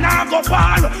Babylon now go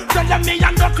far. Tell them me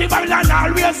and dirty Babylon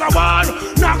always a war.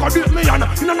 Now go beat me and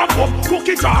in a pub,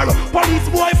 cookie jar. Police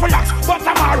boy for lax, but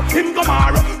a mar, him go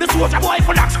mar. The soldier boy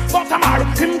for lax, but a mar,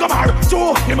 him go mar.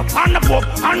 To him on the pub,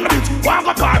 on the beach, walk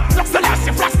up bar.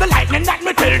 Selassie flash the lightning that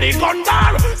me tell the gun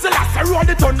bar. Selassie roll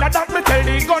the thunder that me tell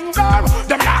the gun bar.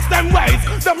 Them last them ways,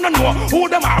 them no know who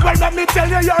them are. Well, let me tell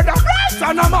you, you're the first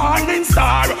and a morning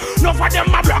star. No for them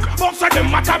a block, but for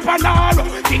them a top and all.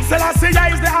 King Selassie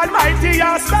is the almighty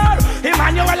star.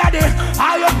 Emmanuel Ade,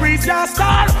 how you preach your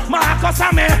star. Marcus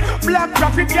Ame, black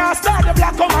prophet your star. The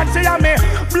black comanche Ame,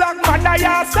 black mother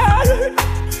your star.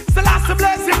 Selassie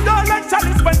bless him, don't let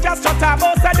chalice when just shut up.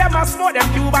 Most of them a smoke them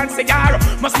Cuban cigar.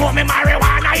 Must smoke me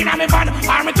marijuana in a me van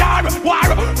or me car.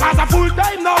 War, cause a full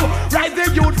time now. Rise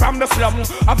the youth from the slum.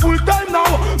 A full time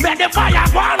now. Make the fire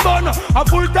burn. A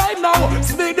full time now.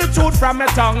 Speak the truth from my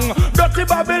tongue. Dirty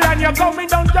Babylon, you're coming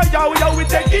down to yo, we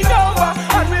taking over.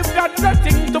 And we've got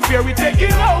nothing to fear, we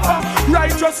taking over.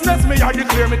 Righteousness, me I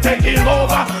declare me taking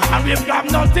over. And we've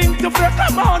got nothing to fear.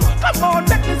 Come on,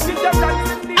 let me see the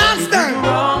right. Ask them.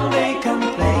 Wrong, they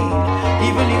complain.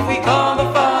 Even if we call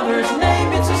the Father's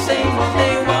name, it's the same what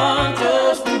they want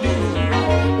us to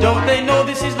do. Don't they know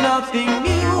this is nothing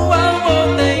new? Why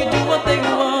won't they do what they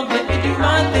want? Let me do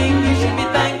my thing, you should be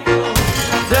thankful.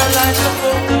 Their lights are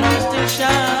focused and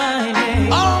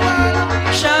shining.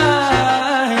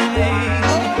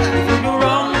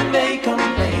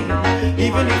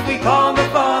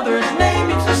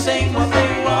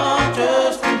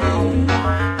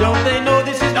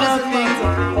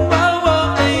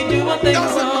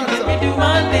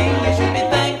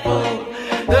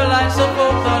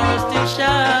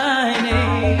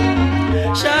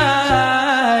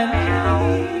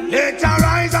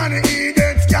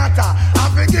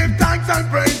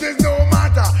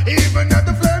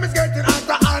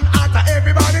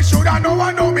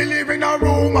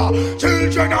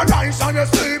 generation you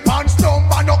sleep and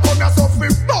slumber. No come here so we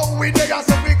bow with they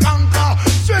so we conquer.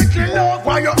 Strictly love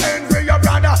while you envy your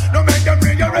brother. No make them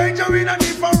rearrange you in a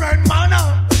different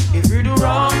manner. If you do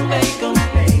wrong, they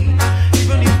complain.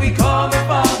 Even if we call the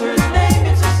Father's name,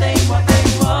 it's the same what they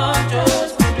want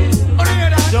us to do.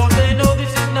 Don't they know this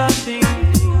is nothing?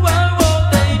 Why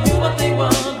won't they do what they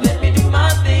want? Let me do my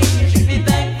thing, you should be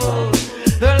thankful.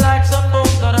 The lights of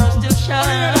folks that are still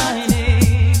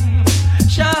shining.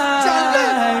 Shine.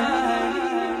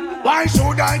 Why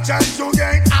should I change to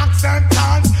gain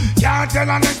acceptance? Can't tell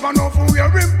an next man of who you're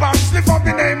pants. Lift up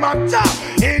the name of Jah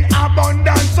in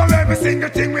abundance. So every single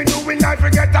thing we do in life we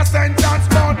get a sentence.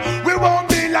 But we won't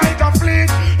be like a fleet,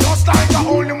 just like the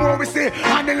only more we see.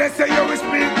 And the less you will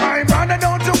speak, my brother,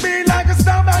 don't you be like a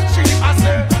stubborn sheep. I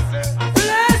say,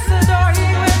 blessed are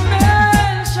ye when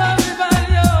men shall revile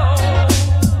you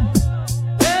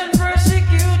and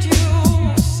persecute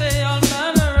you, say all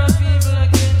manner of evil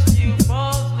against you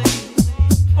falsely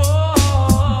for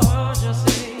your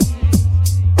sake.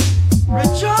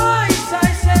 Rejoice, I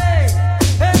say,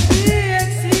 and be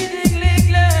exceedingly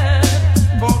glad,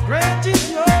 for great is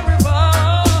your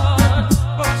reward.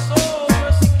 But so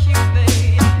persecute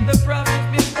they the prophets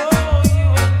before you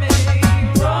and me.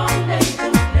 Wrong they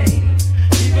complain.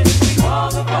 Even if we call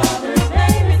the Father's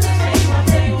name, it's the same what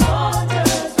they want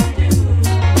us to do.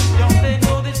 Don't they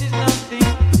know this is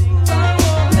nothing? Why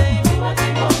won't they do what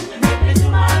they want? Let me do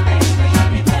my thing, we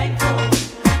should be thankful.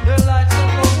 The lights of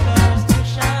both are still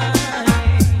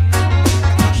shining.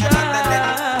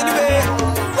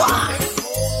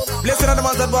 Blessed are the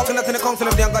ones that walk not in the council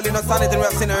of the ungodly, not stand in the way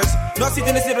of sinners, not sit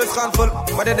in the seat of the scornful,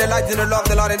 but they delight in the law of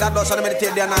the Lord, and that law shall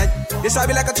meditate day and night. They shall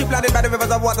be like a tree planted by the rivers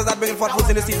of waters that bring forth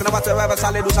fruits in the season, and whatsoever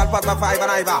shall they do shall prosper forever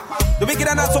and ever. The wicked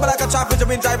are not so like a chaff which have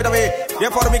been driven away.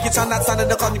 Therefore the wicked shall not stand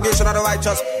in the congregation of the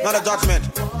righteous, nor the judgment.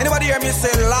 Anybody hear me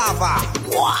say lava?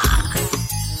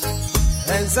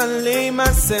 As I lay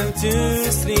myself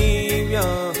to sleep,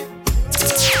 yeah.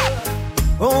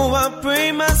 Oh, I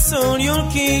pray my soul you'll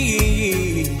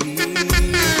keep.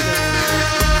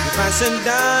 If I should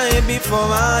die before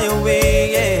I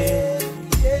awake,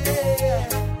 yeah.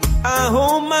 I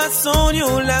hope my soul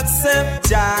you'll accept,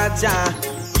 Jah, Jah.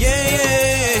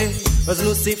 Yeah. Cause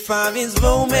Lucifer is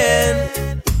roaming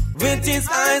with his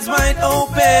eyes wide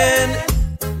open,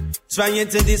 trying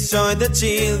to destroy the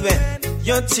children,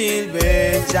 your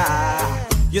children, Jah.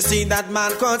 You see that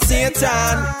man called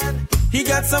Satan? He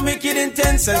got some wicked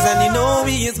intentions, and he know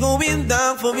he is going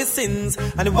down for his sins,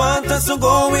 and he want us to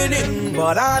go with him.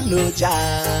 But I know Jah,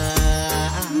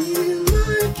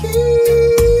 my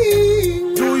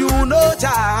King. Do you know Jah?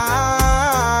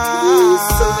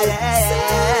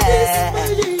 Yeah.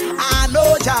 I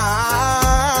know Jah.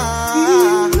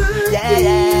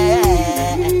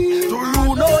 Yeah. Do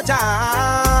you know Jah?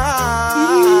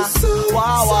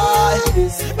 Wow.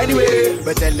 Anyway,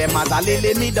 but tell them as a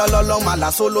lily me the lolong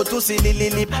mala solo to see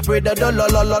lily. Pray the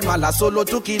lolong mala solo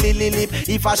to kill lily.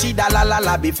 If I she da la la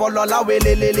la before lola we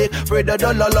lily. Pray the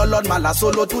lolong mala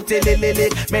solo to tell lily.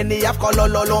 Many have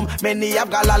kololom, many have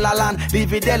galalalan.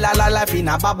 Live it la la life in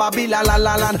a baba bi la la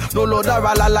la land. No loader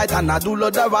la light and a do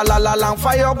loader la la lang.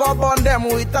 Fire go burn them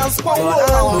with a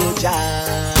squall.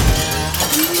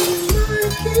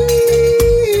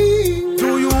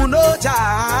 Do you know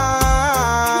Jah?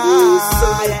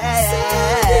 Yeah.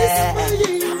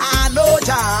 I know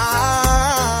Jah.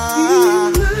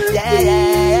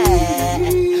 Yeah.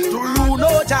 Do you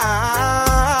know Jah?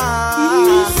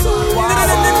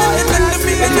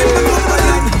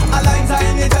 A long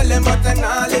time you tell them but them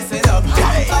not listen up.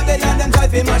 Babylon them try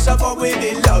to mash up what we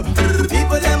build up.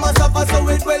 People them must suffer so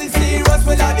it well serious.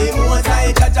 Will have the most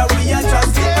like Jah we and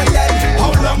trust it again.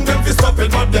 How long them fi stop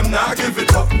it but them not give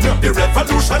it up. The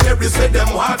revolutionary say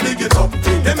them want to get up.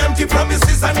 Them empty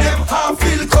promises and them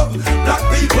half-filled cup. Black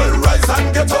people rise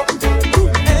and get up.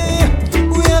 Hey,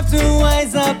 we have to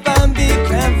wise up and be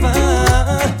clever.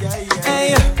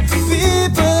 Hey,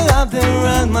 people of the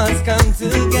world must come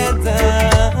together.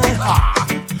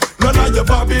 None of your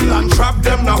Babylon trap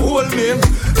them now hold me,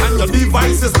 and your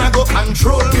devices now go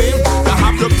control me. You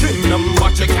have your kingdom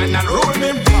but you cannot rule me.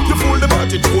 You fool them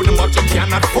but you fool them but you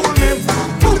cannot fool me.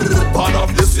 Part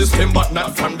of the system but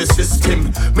not from the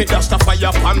system. Me dash the fire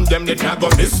upon them, they not go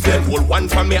miss them. Hold one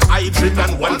from me eye drink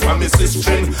and one from me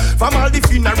sister. From all the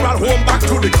funeral home back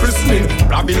to the christening.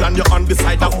 Babylon you on the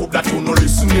side, I hope that you no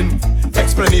listening.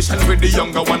 Explanation with the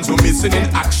younger ones who missing in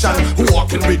action, who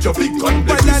walking with your big gun,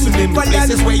 they listening.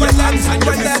 Places where your hands and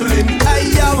you're whistling.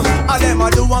 Hey yo, all them a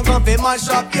do one come fi mash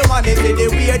up humanity. They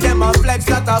wear them a flex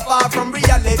that are far from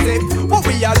reality. What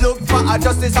we a look for are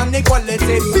justice and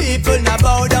equality. People now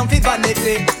bow down for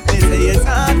vanity. This say it's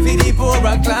hard for the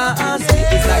poorer class.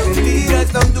 It's like the leaders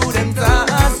don't do them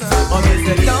tasks. Or they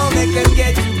say don't make them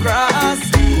get you cross.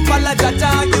 Follow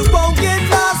Jaja, you won't get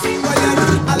lost.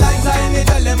 A long time they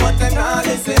tell them what them not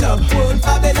listen up.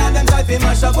 Babylon them try to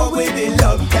mash up but we be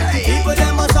love. People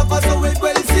them must suffer so it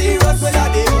well serious. Well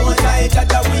I they won't try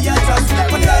Jaja we are trust.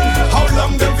 How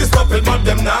long them fi stop it but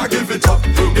them not give it up.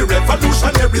 The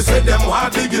revolutionary say them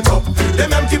want dig it up.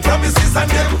 Them empty promises and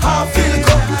them half-filled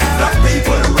cup. Black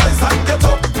people rise and get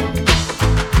up.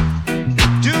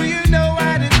 Do you know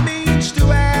what it means to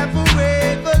have a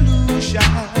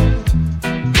revolution?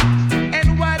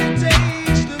 And what it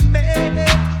takes to make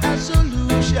a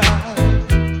solution?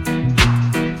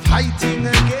 Fighting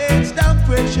against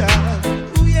oppression.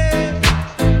 Ooh yeah.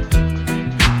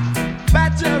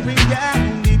 Battering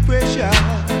down depression.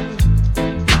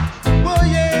 Oh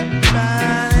yeah.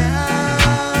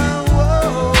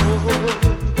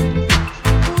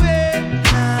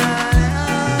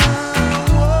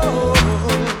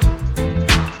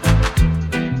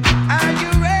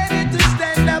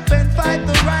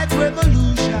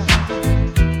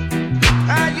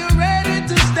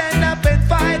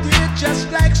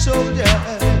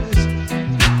 Soldiers,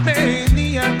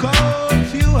 many are called,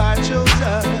 few are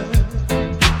chosen.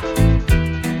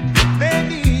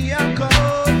 Many are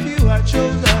called, few are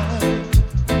chosen.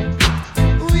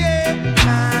 Ooh yeah,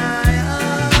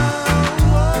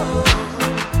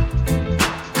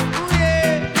 ooh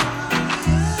yeah,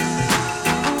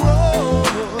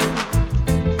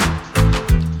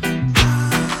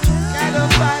 gotta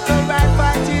fight the right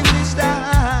fight in this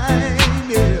time,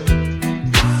 yeah.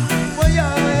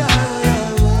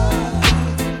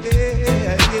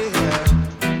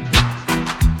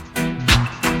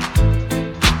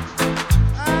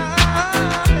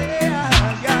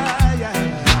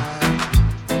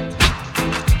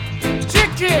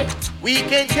 We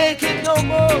can't take it no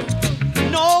more.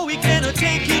 No, we cannot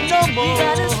take it no more. We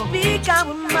gotta speak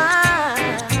our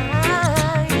minds.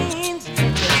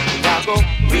 I go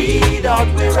read out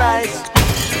we rights.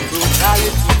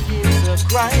 Brutality is a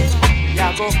crime.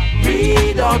 I go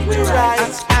read out we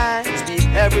rights. Speak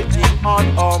everything on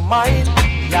our mind.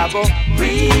 I go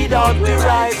read out we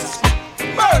rights.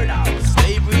 Murder,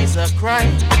 slavery is a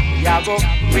crime. I go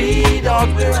read out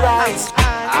we rights.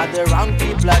 Are the wrong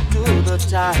people that do the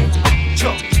time.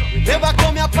 We never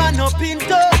come here for no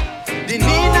pinto. The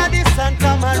Nina, the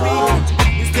Santa Maria.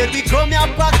 Instead we come here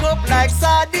pack up like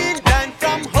sardine. Time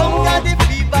from hunger, the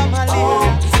fever,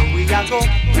 malaria. So we are go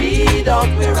read out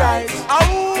we rights.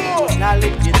 Oh, now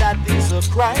look at that is a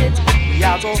crime. We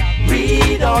are go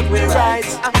read out we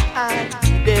rights.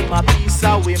 Give them a piece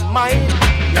of we mind.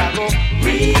 We are go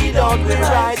read out we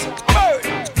rights.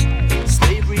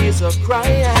 Slavery is a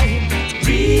crime.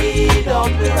 Read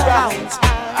out the rights.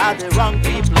 Are the wrong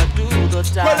people that do the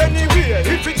time. Well anyway,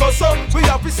 if it goes so, we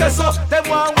have to say so. Them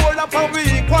want hold up and we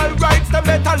equal rights, them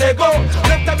better let go.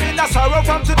 Let them in a sorrow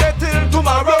from today till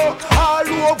tomorrow. All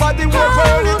over the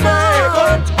world in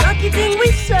my lucky thing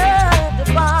we serve the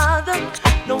Father.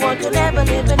 No one could ever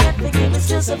live and let forgiveness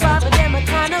still survive a them a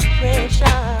kind of pressure.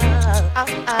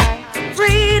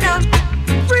 Freedom,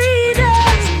 freedom.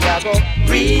 See I go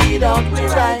read out we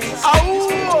rights.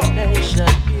 Nation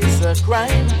is a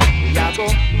crime. We are go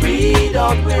read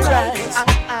out we rights.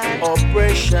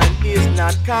 Oppression is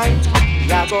not kind.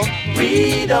 We are go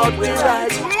read out we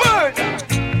rights. Murder,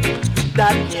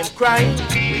 that name crime.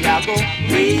 We are go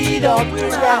read out we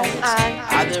rights.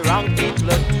 Are the wrong people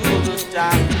that do the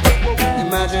time.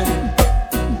 Imagine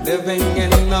living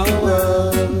in a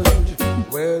world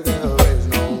where there is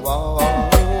no war.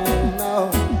 No,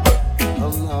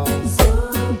 oh no. So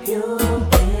pure.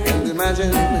 And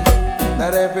imagine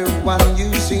that everyone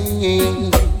you see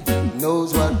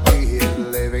knows what we are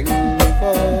living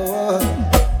for.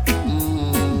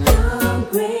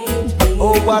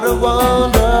 Oh, what a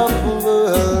wonderful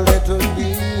world it would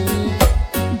be,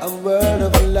 a world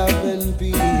of love and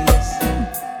peace,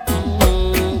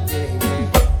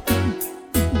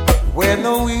 where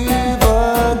no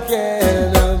evil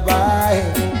can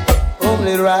abide,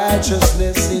 only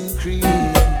righteousness increase.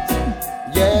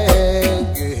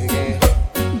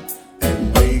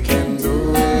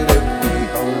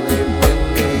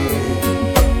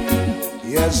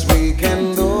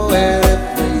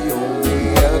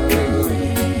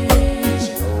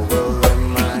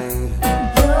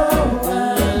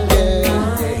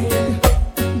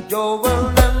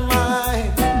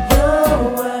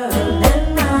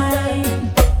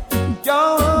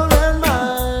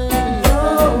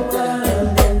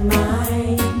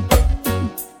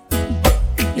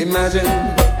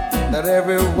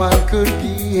 Everyone could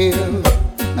give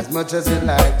as much as they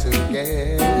like to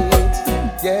get.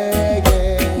 yeah,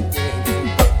 yeah, yeah.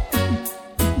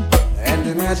 And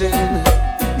imagine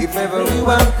if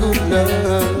everyone could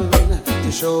learn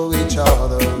to show each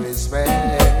other respect.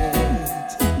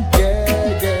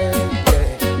 Yeah, yeah,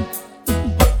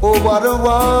 yeah. Oh, what a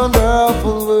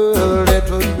wonderful world it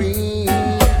would be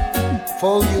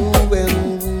for you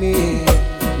and me.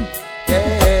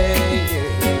 Yeah,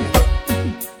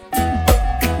 yeah.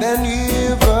 Then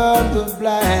even the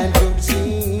blind could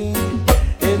see,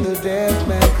 and the deaf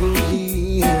man could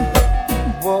hear.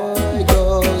 Boy,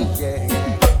 oh, yeah.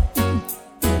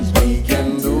 We can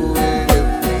do it if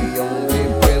we only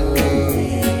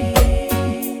believe.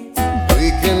 We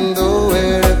can do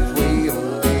it if we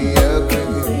only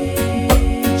agree.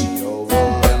 Your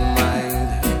will and mine.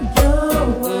 Your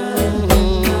will and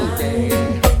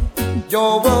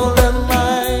Your will and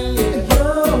mine.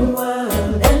 Your will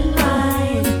and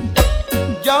mine.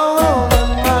 Your will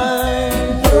and mine.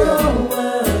 Your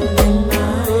will and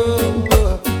mine.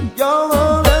 Your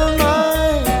will and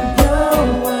mine. Your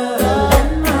will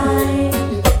and mine.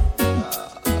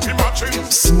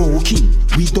 Smoking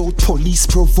without police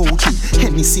provoking.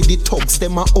 Hennessy the thugs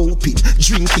them are open.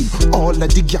 Drinking all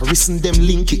of the garrison them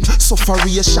linking.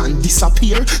 Sufferation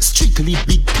disappear. Strictly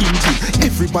big pimping.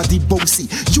 Everybody bossy.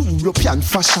 European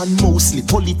fashion mostly.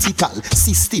 Political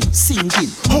system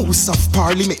sinking. House of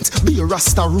Parliament. Be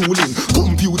Rasta ruling.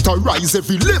 Computerize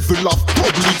every level of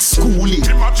public schooling.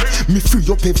 Me free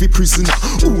up every prisoner.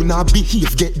 Who not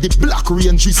behave get the black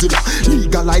rain drizzler.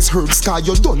 Legalize herbs car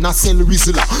you done a sell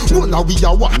rizzler. One we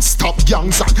a one stop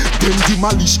gangs and then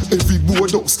demolish every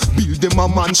board house. Build them a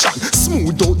mansion.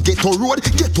 Smooth out ghetto road.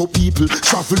 Ghetto people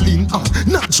traveling on.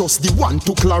 Not just the one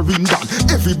to Clarendon.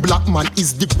 Every black man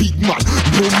is the big man.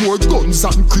 No more guns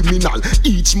and criminal.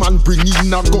 Each man bring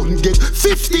in a gun. Get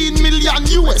 15 million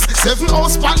US. 7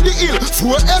 house on the hill.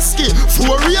 4 SK.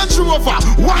 4 Range Rover.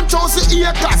 1,000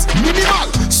 acres. Minimal.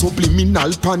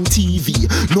 Subliminal pan TV.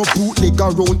 No bootleg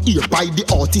around here by the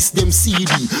artist them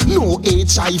CD. No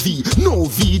HIV. No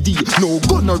VD. No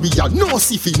gonorrhea. No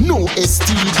syphilis. No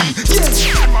STD. Yes.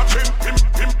 Imagine.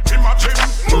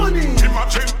 Money.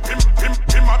 Imagine.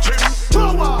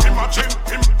 Power. Imagine.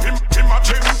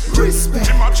 Respect.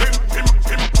 Imagine.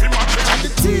 The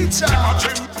teacher.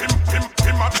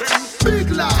 Imagine. Big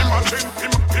life.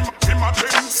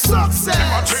 Imagine. Success.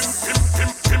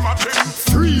 Imagine.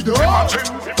 Freedom.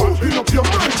 Open up your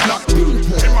mind, black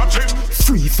people. Imagine.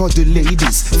 Free for the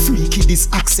ladies, free kiddies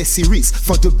accessories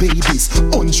for the babies.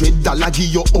 $100 give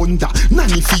you under,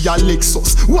 nanny for your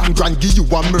Lexus. $1,000 give you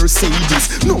a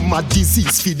Mercedes. No mad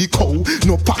disease for the cow,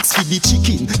 no packs for the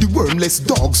chicken. The wormless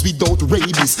dogs without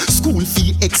rabies. School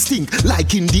fee extinct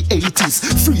like in the 80s.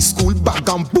 Free school bag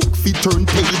and book fee turn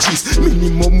pages.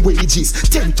 Minimum wages,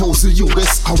 10,000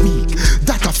 US a week.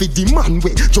 That a for the man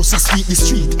way just a sweep the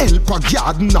street. Help a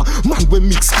gardener, man we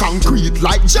mix concrete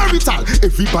like Jerital.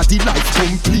 Everybody life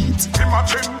complete.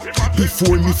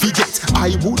 Before me forget,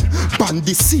 I would ban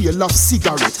the sale of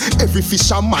cigarette. Every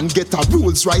fisherman get a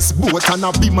Rolls Royce boat and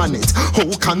a Bimanet.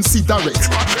 How considerate?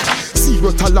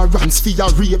 Zero tolerance for your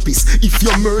rapist. If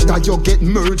you murder, you get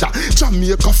murder.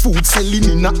 Jamaica food selling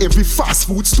in a every fast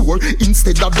food store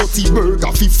instead of dirty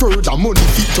burger. Fi further money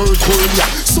fi third world.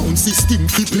 Sound system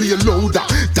fi play louder.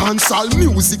 Dancehall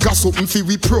music a something fi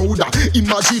we prouder.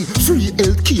 Imagine free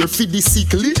health care fi the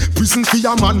sickly. Prison fi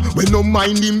a man when no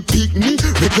mind him pick me.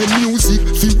 Reggae music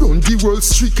fi run the world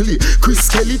strictly. Chris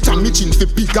Kelly Tommy Chin fi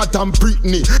bigger than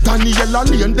Britney. Daniela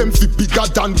Lane them fi bigger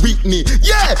than Whitney.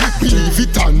 Yeah, believe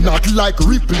it or not. Like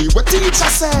Ripley, what teacher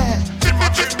say?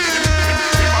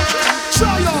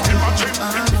 Try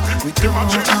we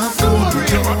don't have food, we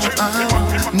don't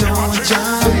have no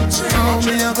job. How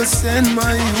me ever send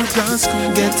my youth to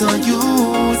school? Get on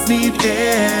youth need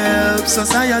help.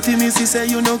 Society me see say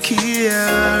you no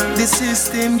care. The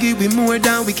system give we more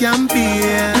than we can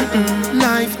bear.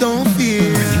 Life don't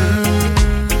fear.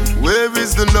 Where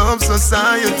is the love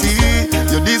society?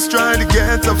 You destroy to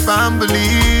get a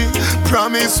family.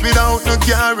 Promise without no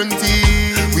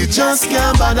guarantee. We just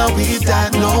can't bother with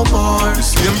that no more. The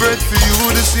same bread for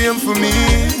you, the same for me.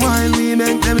 While we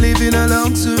make them live in a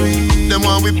luxury. Them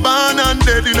want we born and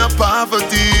dead in a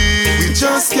poverty. We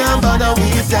just can't bother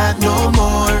with that no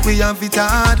more. We have it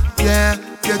hard, yeah.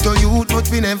 Get a youth, but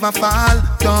we never fall.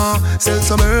 Don't sell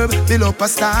some herb, build up a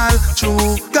stall.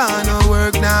 True, gonna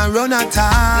work now, run at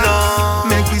all. No.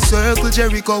 Make we circle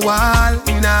Jericho wall.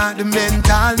 Inna the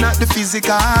mental, not the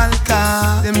physical.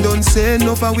 Cause them don't say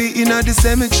no for we inna the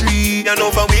cemetery. You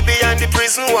know for we behind the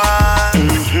prison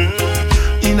wall.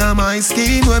 Inna my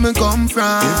scheme where me come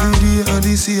from. Every day on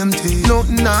the same thing.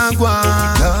 Nothing I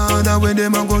want. Lord, where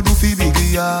them a go do fi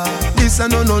biggie, yeah. The This a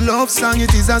no love song,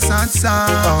 it is a sad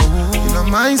song. You know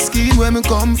my scheme where me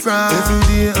come from. Every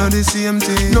day on the same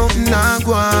thing, nothing I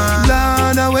go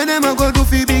on. Lord, when them a go do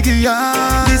fi biggie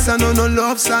yard. This a no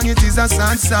love song, it is a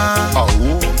sad song.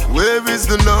 Where is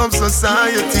the love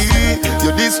society?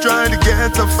 You're just trying to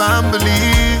get a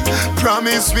family.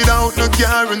 Promise without no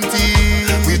guarantee.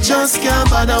 We just can't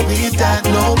bother with that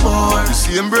no more. The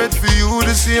same bread for you,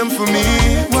 the same for me.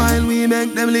 While we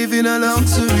make them live in a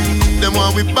luxury. Them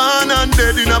want we born and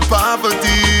dead in a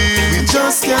poverty. We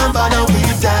just can't bother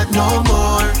with that no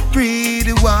more. Pre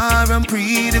the war and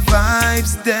pre the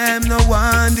vibes. Them no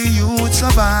want the youth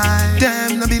survive.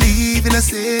 Them no believe in a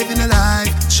saving a life.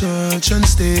 Church and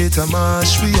state a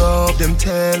mash we up. Them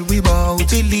tell we bout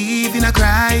believe in a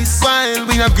Christ. While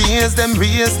we not raise them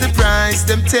raise the price.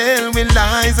 Them tell we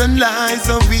lies and lies.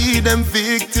 So we them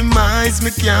victimize. Me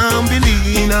can't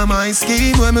believe in a my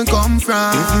scheme where me come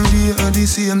from. Every day on the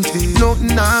same thing.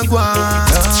 Nothing I go on.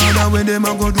 Lord, when them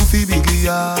a go do fi biggie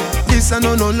yard. This a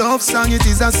no love song, it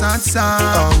is a sad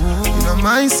song. You know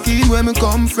my scheme where me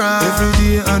come from. Every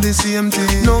day on the same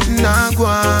thing. Nothing I go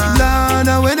on.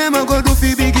 Lord, when them a go do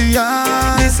fi biggie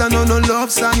yard. This a no love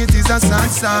song, it is a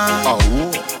sad song.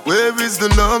 Where is the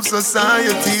love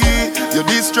society? You're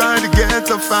just trying to get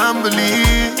a family.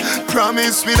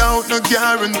 Promise without no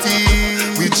guarantee.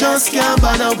 We just can't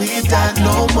bother with that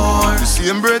no more. The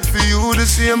same bread for you, the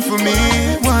same for me.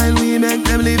 While we make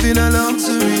them live in a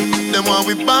luxury. Them want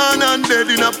we born and dead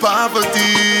in a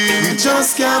poverty. We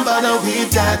just can't bother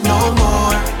with that no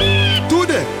more.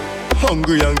 Today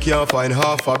hungry and can't find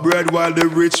half a bread, while the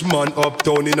rich man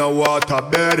uptown in a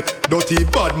waterbed. Dirty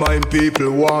bad mind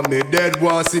people want me dead.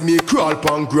 Want see me crawl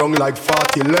pon ground like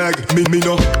 40 leg. Me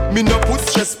no put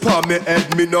stress pon me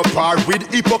head. Me no par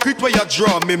with hypocrite where you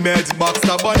draw me meds.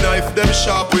 Backstab a knife them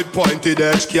sharp with pointed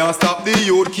edge. Can't stop the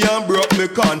youth, can't broke me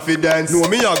confidence. Know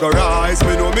me I go rise,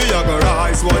 me know me I go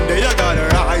rise. One day I gotta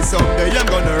rise, someday I'm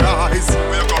gonna rise.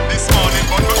 Wake up this morning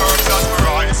but my herbs as me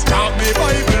rise. Count me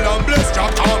Bible and bless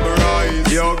Jack on me rise.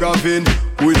 Yo Gavin,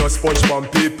 we no sponge from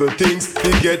people things.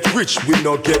 We get rich, we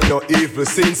no get no evil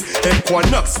sins.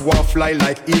 Equinox want fly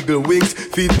like eagle wings.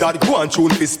 Feed that go and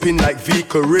tune fi spin like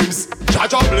vehicle rims.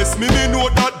 Jaja bless me, me know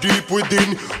that deep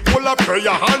within. Pull up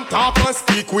prayer hand talk and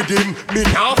speak with him. Me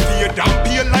now fear damn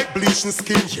pale like bleaching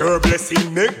skin. Your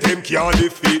blessing make them can't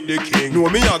defeat the king. Know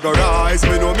me I go rise,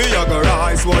 me know me I go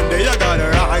rise. One day I gotta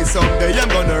rise, someday I'm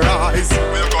gonna rise.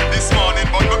 Wake up this morning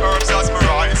but my herbs as me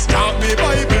rise. Count me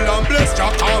Bible and bless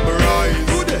Jack on me rise.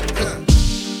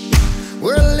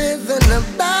 We're living a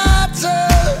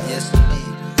battle. Yes,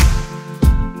 indeed.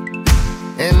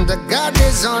 And the God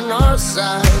is on our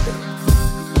side.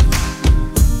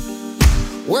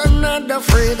 We're not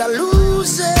afraid of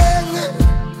losing.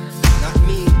 Not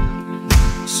me.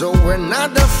 So we're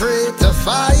not afraid to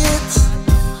fight.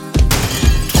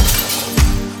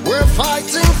 We're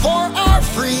fighting for our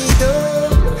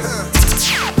freedom.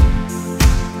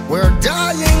 We're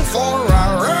dying for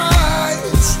our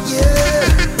rights. Yeah.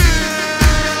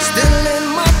 Still in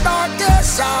my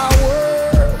darkest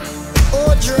hour,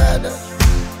 oh dread,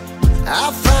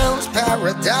 I found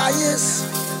paradise.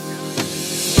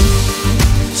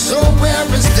 So where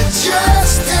is the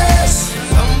justice?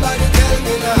 Somebody tell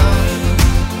me now.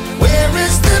 Where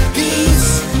is the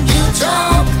peace you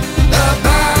talk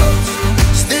about?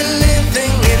 Still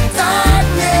living in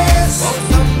darkness. Oh,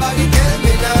 somebody tell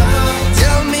me now.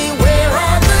 Tell me where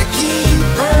are the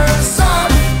keepers of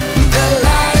the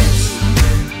light?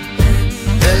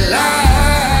 The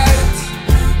light,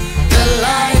 the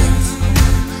light.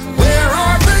 Where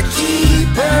are the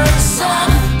keepers of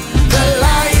the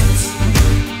light?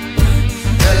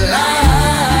 The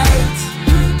light,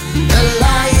 the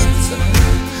light.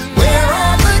 Where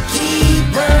are the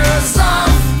keepers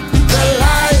of the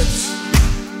light?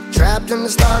 Trapped in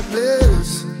this dark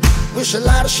place, wish a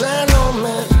light to shine on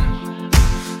me.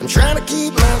 I'm trying to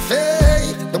keep my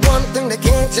faith, the one thing they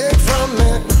can't take from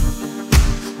me.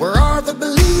 Where are the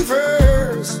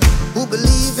believers who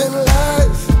believe in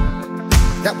life,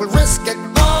 that will risk it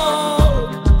all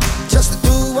just to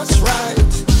do what's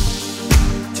right,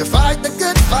 to fight the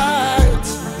good fight?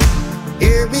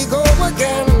 Here we go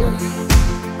again,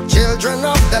 children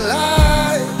of the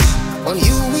light. On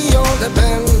you we all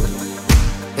depend,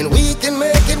 and we can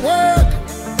make it work,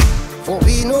 for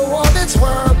we know what it's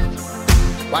worth.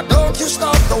 Why don't you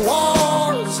stop the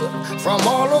wars from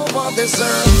all over this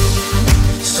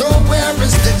earth? So where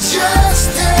is the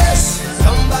justice?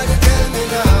 Somebody tell me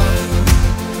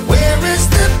now. Where is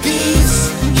the peace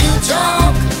you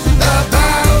talk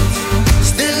about?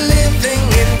 Still living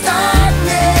in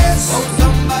darkness. Oh,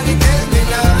 somebody tell me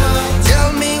now. Tell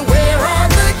me where are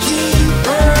the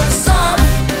keepers of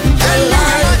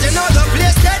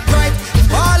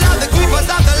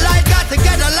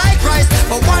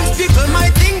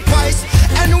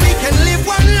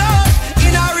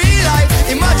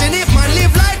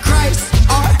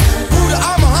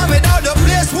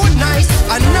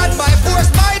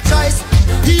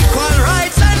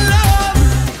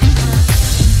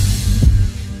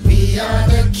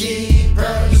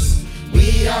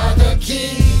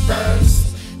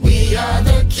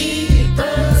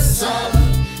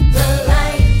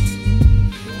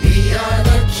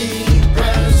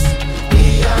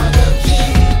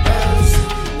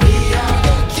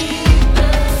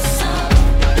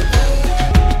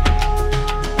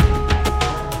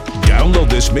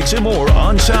this mix and more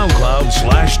on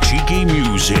SoundCloud/Cheeky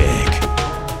Music.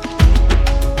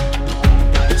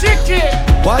 Cheeky!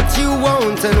 What you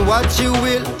want and what you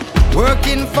will,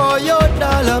 working for your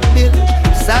dollar bill.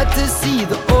 Sad to see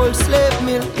the old slave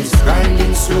mill is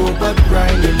grinding slow but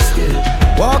grinding still.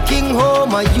 Walking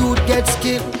home a youth gets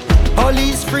killed,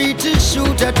 police free to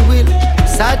shoot at will.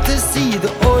 Sad to see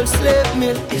the old slave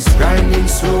mill is grinding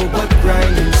slow but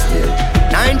grinding still.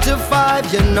 9 to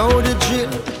 5, you know the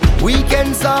drill.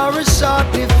 Weekends are a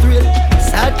short-lived thrill.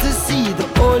 Sad to see the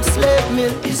old slave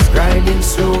mill is grinding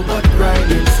slow but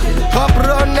grinding still. Cup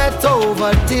run it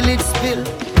over till it spill.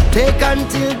 Take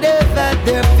until they've had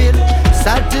their fill.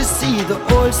 Sad to see the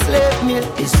old slave mill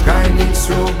is grinding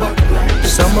slow but grinding.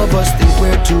 Some of us think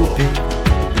we're too big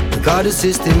because the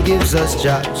system gives us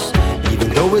jobs,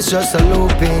 even though it's just a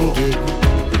low-paying gig.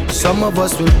 Some of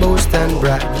us will boast and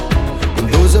brag, and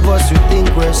those of us who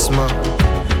think we're smart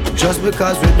just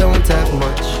because we don't have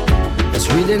much. That's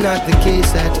really not the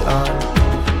case at all.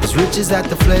 It's riches that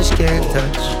the flesh can't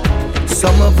touch.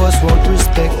 Some of us won't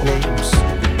respect names,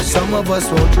 some of us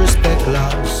won't respect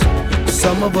laws,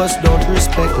 some of us don't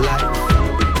respect life,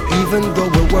 even though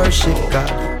we worship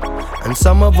God. And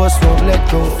some of us won't let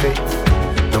go faith,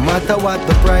 no matter what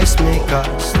the price may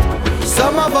cost.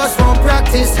 Some of us won't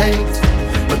practice hate,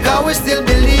 because we still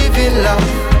believe in love.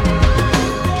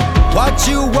 What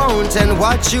you want and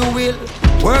what you will,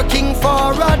 working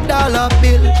for a dollar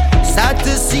bill. Sad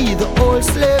to see the old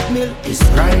slave mill is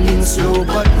grinding slow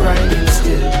but grinding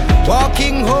still.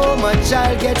 Walking home a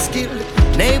child gets killed,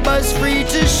 neighbors free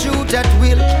to shoot at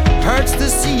will. Hurts to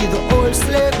see the old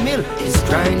slave mill is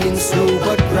grinding slow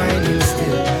but grinding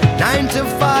still. 9 to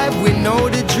 5, we know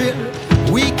the drill.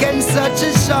 Weekend such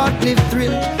a short-lived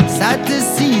thrill. Sad to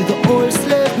see the old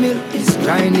slave mill is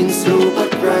grinding slow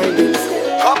but grinding still.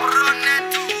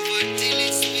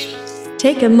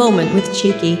 Take a moment with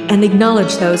Cheeky and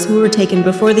acknowledge those who were taken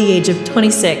before the age of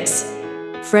 26.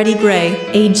 Freddie Gray,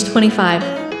 age 25.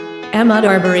 Ahmaud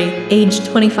Arbery, age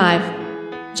 25.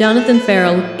 Jonathan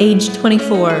Farrell, age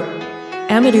 24.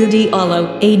 Amadou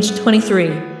Diallo, age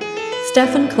 23.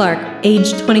 Stephen Clark,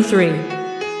 age 23.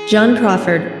 John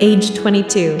Crawford, age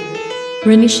 22.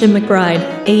 Renisha McBride,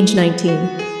 age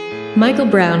 19. Michael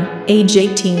Brown, age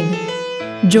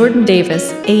 18. Jordan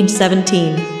Davis, age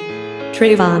 17.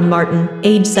 Trayvon Martin,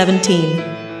 age 17.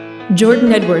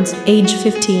 Jordan Edwards, age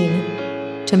 15.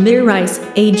 Tamir Rice,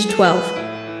 age 12.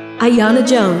 Ayanna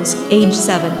Jones, age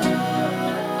 7.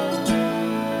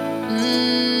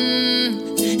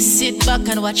 Sit back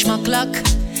and watch my clock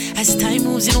as time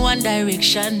moves in one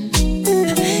direction.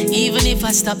 Even if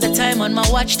I stop the time on my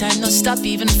watch, time no stop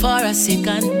even for a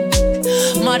second.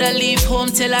 Mother leave home,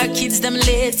 tell our kids them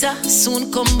later.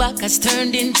 Soon come back has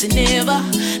turned into never.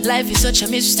 Life is such a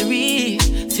mystery,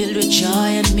 filled with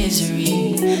joy and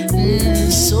misery.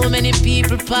 So many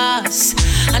people pass,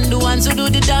 and the ones who do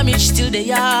the damage still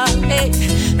they are. Hey.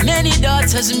 Many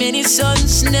daughters, many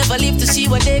sons never live to see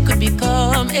what they could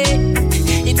become. Hey.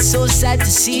 It's so sad to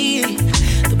see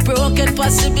the broken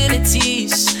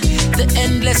possibilities, the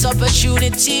endless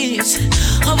opportunities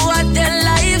of what their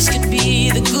lives could be.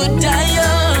 The good die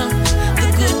young, the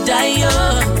good die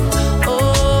young.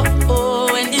 Oh,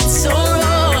 oh, and it's so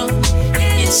wrong,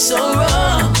 it's so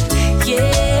wrong.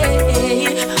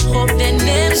 Yeah, hope their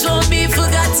names won't be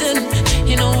forgotten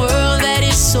in a world that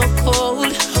is so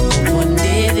cold. One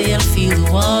day they'll feel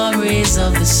the warm rays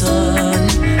of the sun.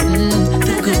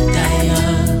 The good die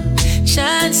young.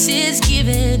 Chances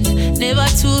given, never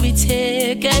to be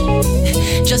taken.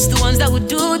 Just the ones that would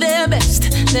do their best,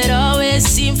 that always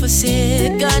seem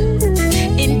forsaken.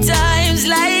 In times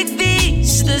like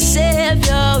these, the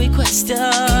Savior we question.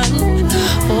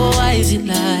 Oh, why is it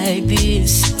like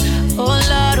this? Oh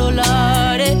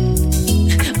Lord, eh?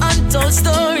 Untold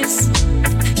stories,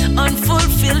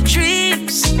 unfulfilled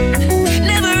dreams,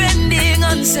 never-ending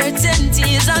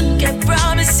uncertainties, unkept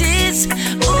promises.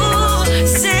 Ooh,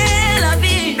 c'est la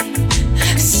vie.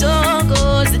 So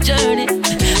goes the journey,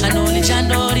 and only Jah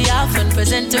know the often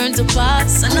present turn to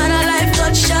past. Another life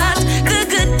got shot. The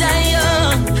good die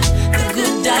young, the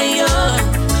good die young.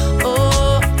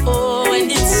 Oh, oh,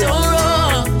 and it's so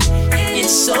wrong,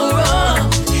 it's so wrong.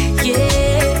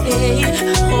 Yeah,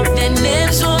 hope their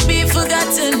names won't be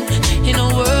forgotten in a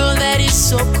world that is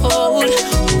so cold.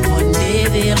 One day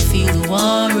they'll feel the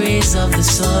warm rays of the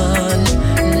sun.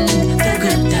 The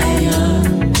good die young.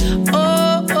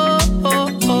 Oh, oh, oh,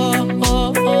 oh,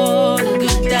 oh, oh, the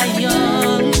good die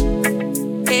young.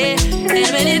 Yeah, and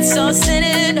when it's all said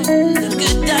and done,